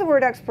use the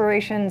word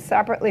exploration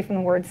separately from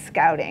the word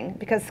scouting,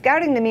 because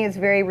scouting to me is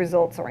very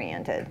results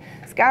oriented.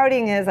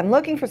 Scouting is I'm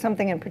looking for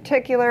something in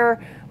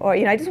particular, or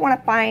I just want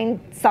to find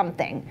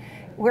something.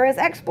 Whereas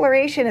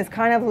exploration is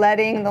kind of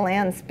letting the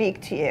land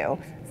speak to you.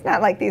 It's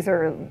not like these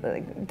are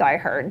like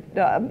die-hard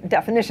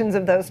definitions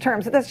of those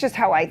terms, but that's just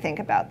how I think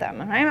about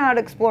them. And I'm out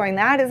exploring.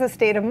 That is a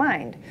state of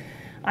mind.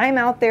 I'm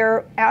out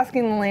there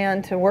asking the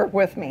land to work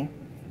with me.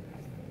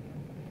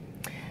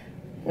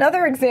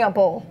 Another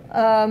example,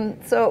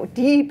 so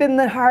deep in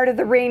the heart of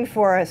the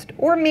rainforest,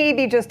 or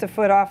maybe just a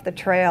foot off the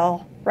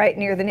trail, right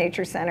near the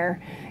nature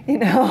center.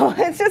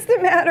 It's just a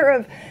matter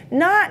of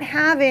not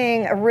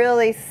having a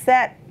really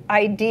set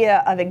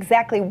idea of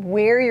exactly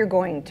where you're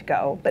going to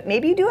go, but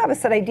maybe you do have a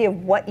set idea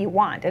of what you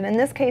want. And in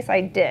this case,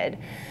 I did.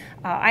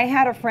 I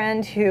had a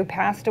friend who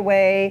passed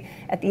away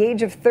at the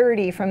age of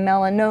 30 from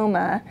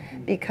melanoma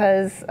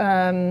because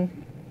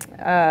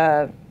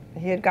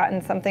he had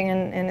gotten something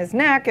in his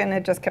neck, and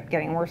it just kept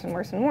getting worse and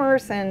worse and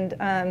worse.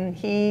 And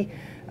he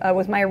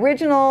was my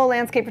original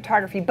landscape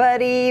photography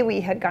buddy. We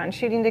had gone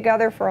shooting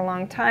together for a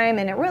long time,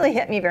 and it really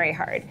hit me very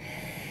hard.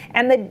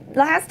 And the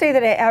last day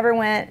that I ever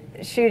went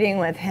shooting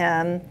with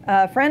him,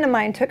 a friend of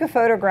mine took a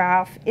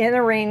photograph in a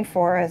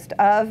rainforest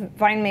of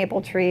vine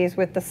maple trees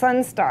with the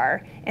sun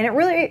star, and it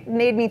really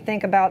made me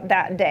think about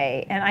that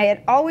day. And I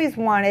had always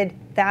wanted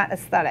that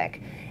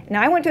aesthetic.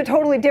 Now, I went to a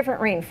totally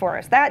different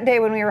rainforest. That day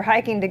when we were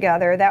hiking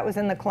together, that was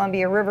in the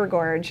Columbia River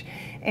Gorge.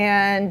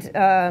 And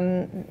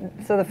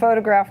so the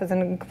photograph was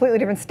in a completely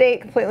different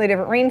state, completely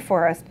different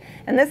rainforest.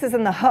 And this is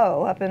in the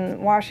Hoh up in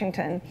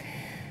Washington.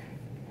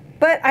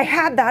 But I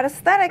had that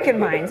aesthetic in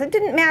mind. So it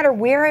didn't matter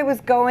where I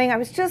was going. I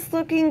was just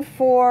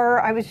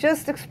I was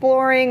just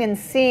exploring and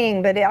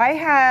seeing. But I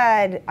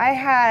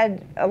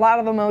had a lot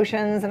of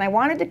emotions, and I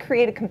wanted to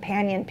create a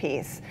companion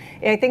piece.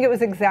 I think it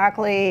was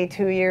exactly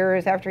 2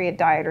 years after he had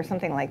died or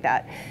something like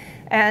that.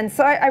 And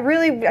so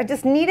I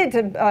just needed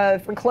to,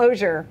 for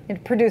closure,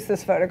 produce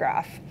this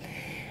photograph.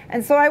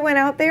 And so I went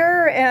out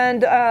there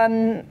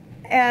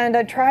and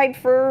I tried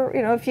for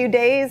a few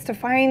days to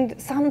find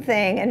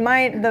something. And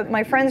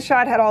my friend's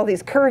shot had all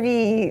these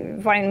curvy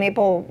vine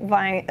maple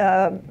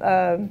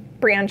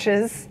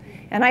branches,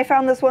 and I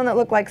found this one that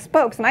looked like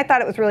spokes. And I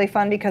thought it was really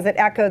fun because it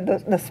echoed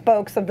the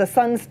spokes of the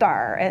sun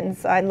star. And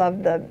so I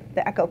love the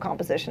echo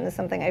composition. Is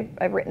something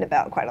I've written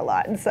about quite a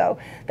lot. And so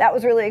that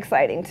was really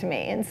exciting to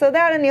me. And so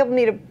that enabled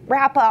me to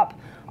wrap up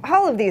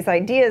all of these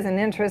ideas and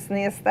interests in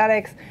the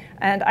aesthetics.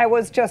 And I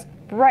was just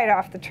right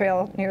off the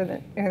trail near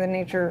the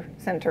nature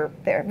center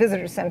there,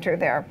 visitor center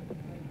there.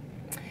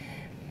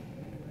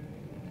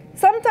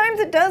 Sometimes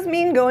it does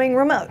mean going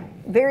remote,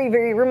 very,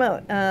 very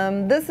remote.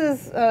 This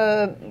is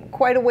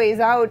quite a ways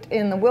out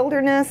in the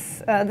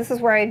wilderness. This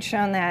is where I'd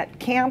shown that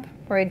camp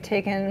where I'd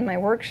taken my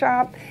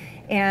workshop.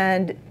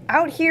 And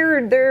out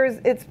here,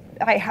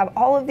 I have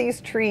all of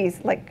these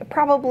trees, like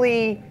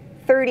probably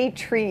 30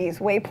 trees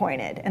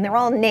waypointed, and they're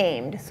all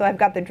named. So I've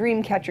got the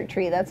dream catcher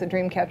tree. That's a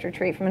dream catcher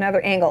tree. From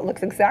another angle, it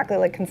looks exactly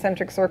like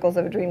concentric circles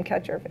of a dream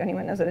catcher, if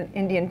anyone knows what an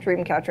Indian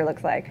dream catcher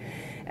looks like.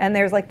 And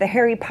there's like the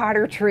Harry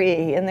Potter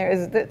tree, and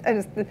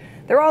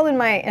they're all in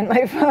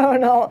my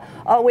phone, all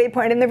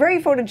waypointed, and they're very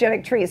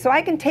photogenic trees. So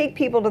I can take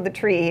people to the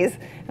trees,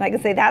 and I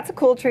can say, that's a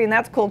cool tree, and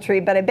that's a cool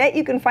tree, but I bet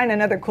you can find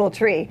another cool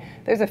tree.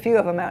 There's a few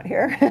of them out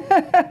here.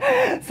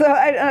 So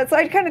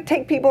I kind of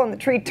take people on the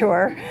tree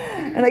tour,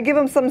 and I give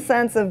them some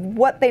sense of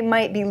what they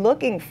might be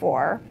looking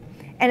for,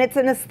 and it's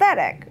an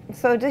aesthetic.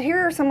 So here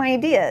are some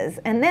ideas,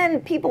 and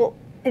then people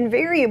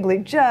invariably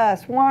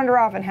just wander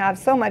off and have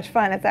so much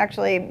fun. It's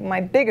actually my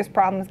biggest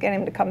problem is getting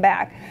them to come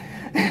back.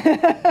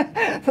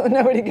 So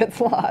nobody gets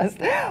lost.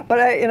 But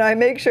I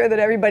make sure that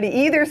everybody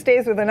either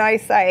stays within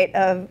eyesight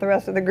of the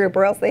rest of the group,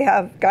 or else they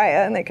have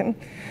Gaia and they can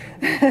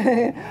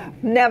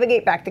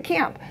navigate back to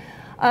camp.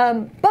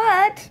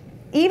 But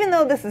even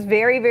though this is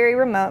very, very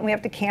remote, and we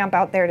have to camp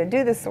out there to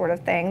do this sort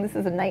of thing. This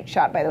is a night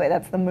shot, by the way.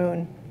 That's the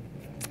moon.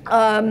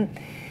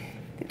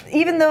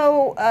 Even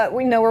though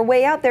we know we're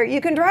way out there,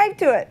 you can drive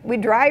to it. We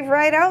drive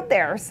right out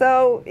there.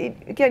 So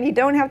again, you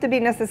don't have to be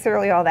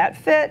necessarily all that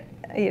fit.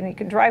 You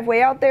can drive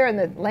way out there, and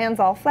the land's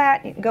all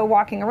flat. You can go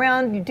walking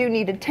around. You do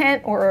need a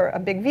tent or a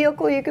big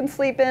vehicle you can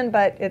sleep in,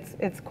 but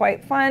it's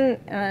quite fun,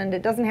 and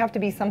it doesn't have to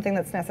be something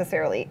that's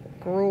necessarily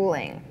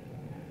grueling.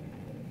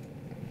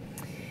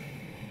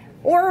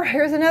 Or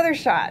here's another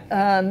shot.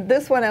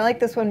 This one, I like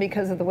this one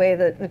because of the way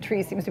that the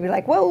tree seems to be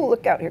like, whoa,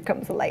 look out, here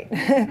comes the light.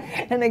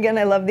 And again,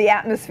 I love the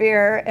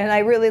atmosphere, and I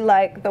really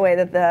like the way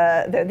that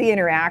the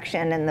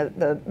interaction and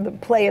the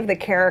play of the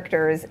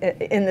characters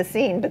in the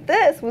scene. But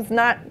this was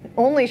not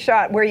only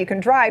shot where you can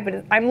drive,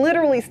 but I'm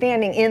literally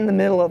standing in the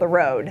middle of the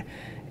road.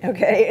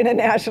 Okay, in a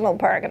national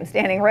park. I'm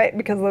standing right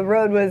because the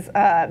road was,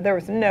 there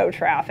was no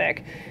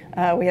traffic.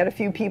 We had a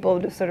few people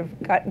just sort of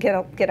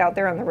get out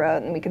there on the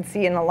road, and we could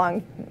see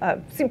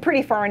see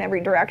pretty far in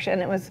every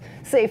direction. It was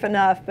safe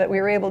enough, but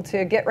we were able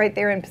to get right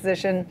there in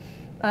position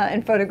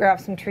and photograph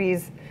some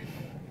trees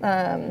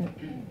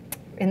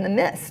in the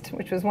mist,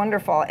 which was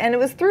wonderful. And it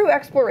was through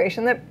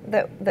exploration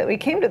that we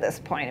came to this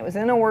point. It was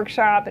in a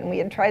workshop, and we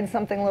had tried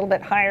something a little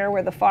bit higher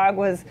where the fog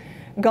was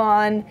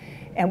gone,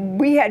 and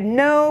we had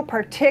no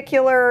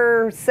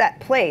particular set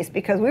place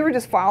because we were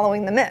just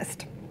following the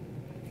mist.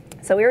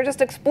 So we were just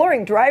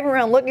exploring, driving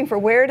around looking for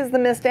where does the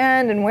mist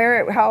end and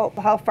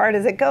how far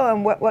does it go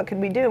and what could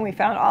we do. And we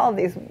found all of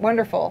these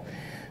wonderful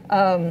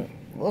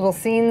little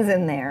scenes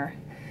in there.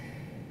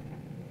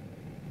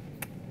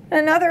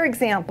 Another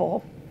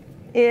example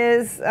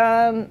is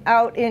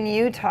out in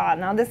Utah.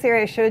 Now this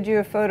area, I showed you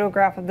a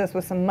photograph of this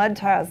with some mud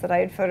tiles that I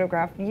had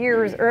photographed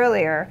years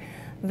earlier.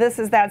 This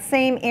is that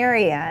same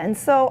area. And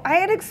so I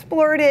had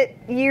explored it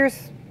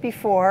years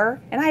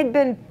before, and I'd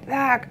been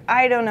back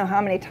I don't know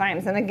how many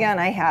times. And again,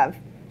 I have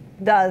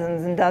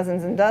dozens and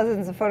dozens and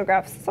dozens of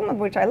photographs, some of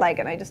which I like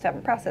and I just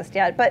haven't processed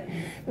yet. But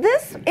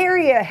this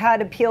area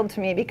had appealed to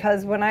me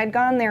because when I'd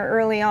gone there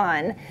early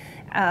on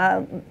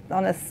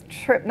a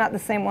trip, not the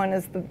same one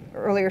as the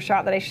earlier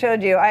shot that I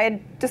showed you, I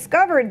had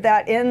discovered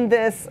that in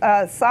this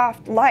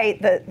soft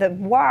light,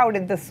 wow,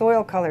 did the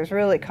soil colors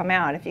really come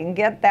out. If you can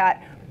get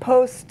that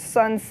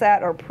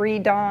post-sunset or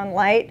pre-dawn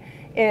light,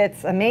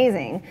 it's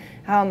amazing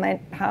how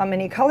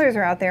many colors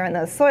are out there in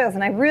those soils,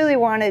 and I really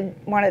wanted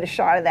a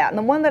shot of that. And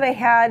the one that I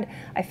had,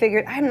 I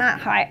figured I'm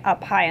not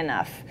high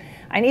enough.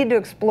 I need to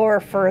explore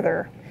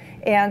further.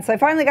 And so I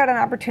finally got an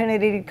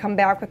opportunity to come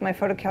back with my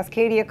Photo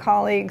Cascadia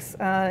colleagues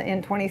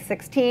in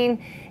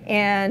 2016,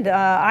 and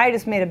I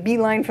just made a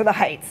beeline for the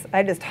heights.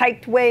 I just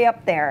hiked way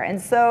up there. And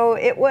so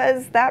it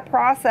was that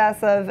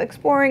process of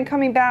exploring,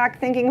 coming back,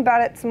 thinking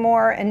about it some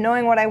more, and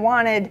knowing what I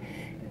wanted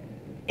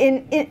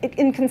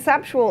in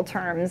conceptual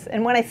terms.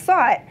 And when I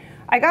saw it,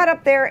 I got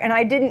up there and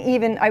I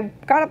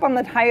got up on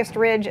the highest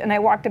ridge and I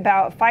walked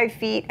about 5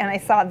 feet and I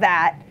saw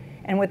that.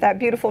 And with that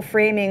beautiful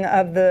framing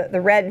of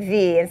the red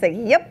V, it's like,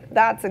 yep,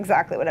 that's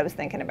exactly what I was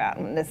thinking about.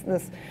 And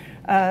this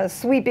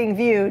sweeping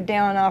view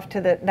down off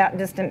to that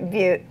distant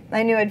view,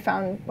 I knew I'd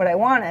found what I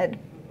wanted.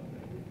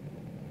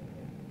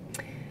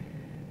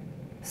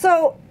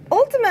 So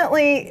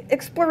ultimately,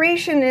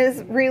 exploration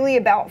is really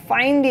about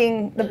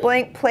finding the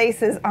blank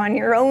places on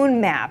your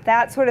own map,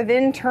 that sort of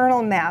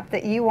internal map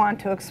that you want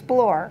to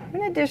explore,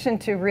 in addition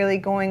to really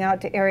going out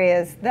to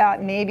areas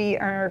that maybe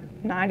are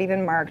not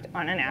even marked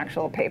on an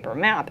actual paper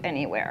map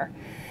anywhere.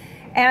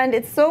 And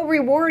it's so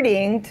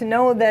rewarding to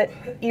know that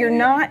you're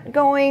not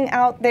going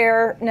out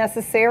there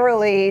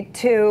necessarily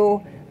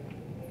to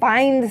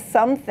find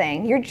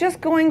something. You're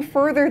just going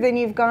further than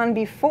you've gone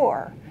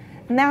before.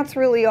 And that's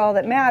really all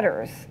that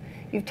matters.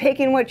 You've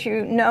taken what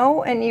you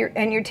know and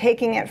you're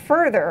taking it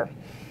further.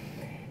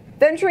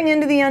 Venturing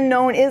into the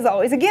unknown is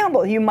always a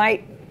gamble. You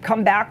might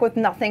come back with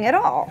nothing at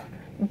all.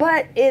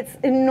 But it's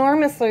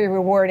enormously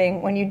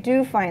rewarding when you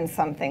do find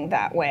something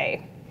that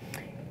way.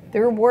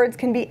 The rewards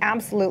can be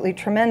absolutely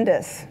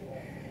tremendous.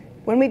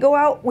 When we go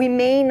out, we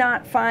may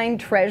not find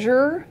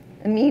treasure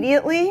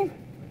immediately,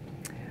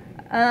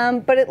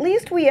 but at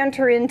least we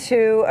enter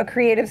into a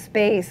creative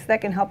space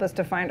that can help us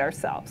to find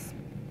ourselves.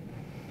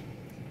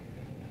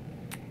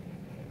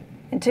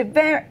 And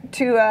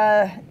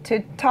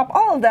to top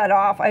all of that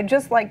off, I'd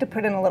just like to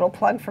put in a little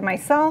plug for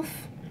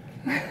myself.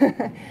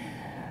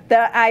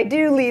 That I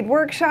do lead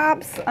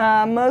workshops.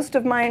 Most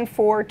of mine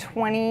for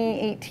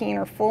 2018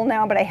 are full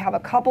now, but I have a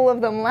couple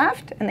of them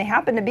left, and they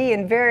happen to be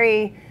in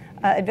very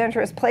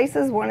adventurous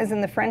places. One is in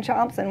the French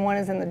Alps and one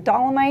is in the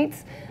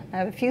Dolomites. I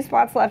have a few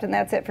spots left, and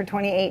that's it for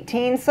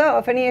 2018. So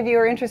if any of you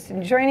are interested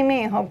in joining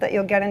me, I hope that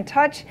you'll get in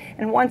touch.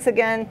 And once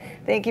again,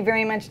 thank you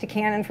very much to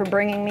Canon for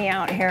bringing me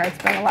out here.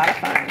 It's been a lot of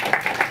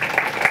fun.